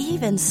getting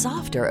even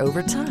softer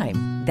over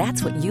time.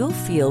 That's what you'll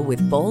feel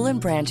with Boll &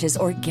 Branch's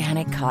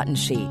organic cotton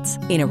sheets.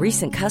 In a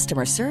recent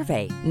customer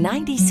survey,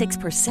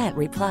 96%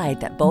 replied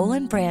that Boll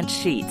 & Branch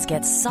sheets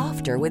get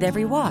softer with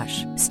every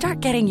wash. Start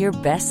getting your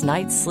best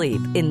night's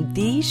sleep in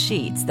these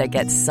sheets that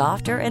get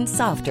softer and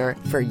softer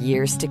for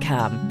years to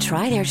come.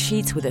 Try their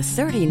sheets with a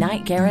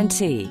 30-night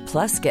guarantee.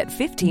 Plus, get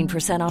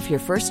 15% off your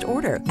first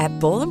order at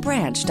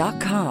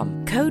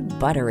bollandbranch.com. Code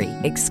BUTTERY.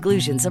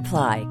 Exclusions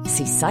apply.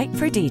 See site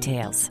for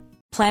details.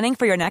 Planning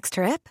for your next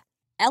trip?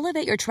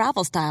 Elevate your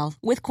travel style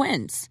with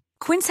Quince.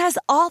 Quince has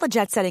all the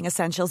jet-setting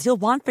essentials you'll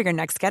want for your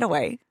next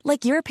getaway,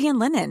 like European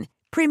linen,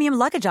 premium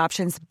luggage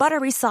options,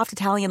 buttery soft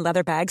Italian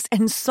leather bags,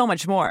 and so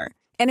much more.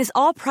 And is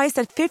all priced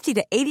at 50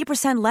 to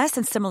 80% less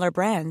than similar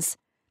brands.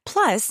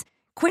 Plus,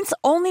 Quince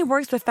only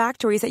works with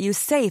factories that use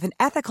safe and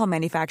ethical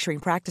manufacturing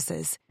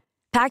practices.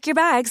 Pack your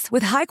bags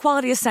with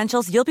high-quality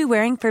essentials you'll be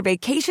wearing for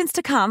vacations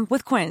to come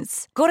with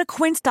Quince. Go to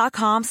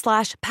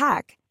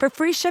quince.com/pack for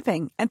free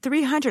shipping and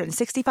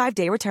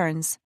 365-day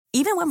returns.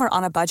 Even when we're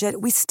on a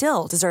budget, we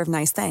still deserve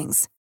nice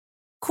things.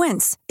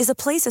 Quince is a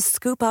place to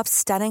scoop up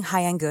stunning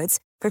high-end goods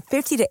for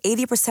 50 to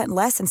 80%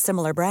 less than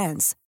similar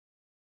brands.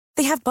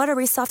 They have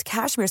buttery soft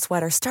cashmere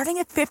sweaters starting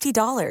at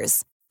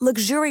 $50,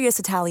 luxurious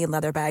Italian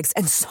leather bags,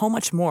 and so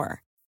much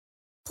more.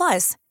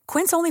 Plus,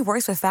 Quince only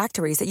works with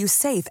factories that use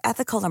safe,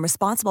 ethical, and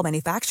responsible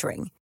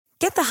manufacturing.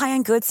 Get the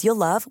high-end goods you'll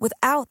love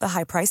without the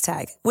high price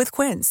tag with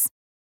Quince.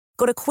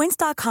 Go to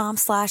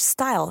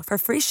quince.com/style for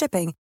free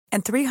shipping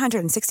and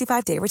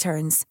 365-day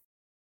returns.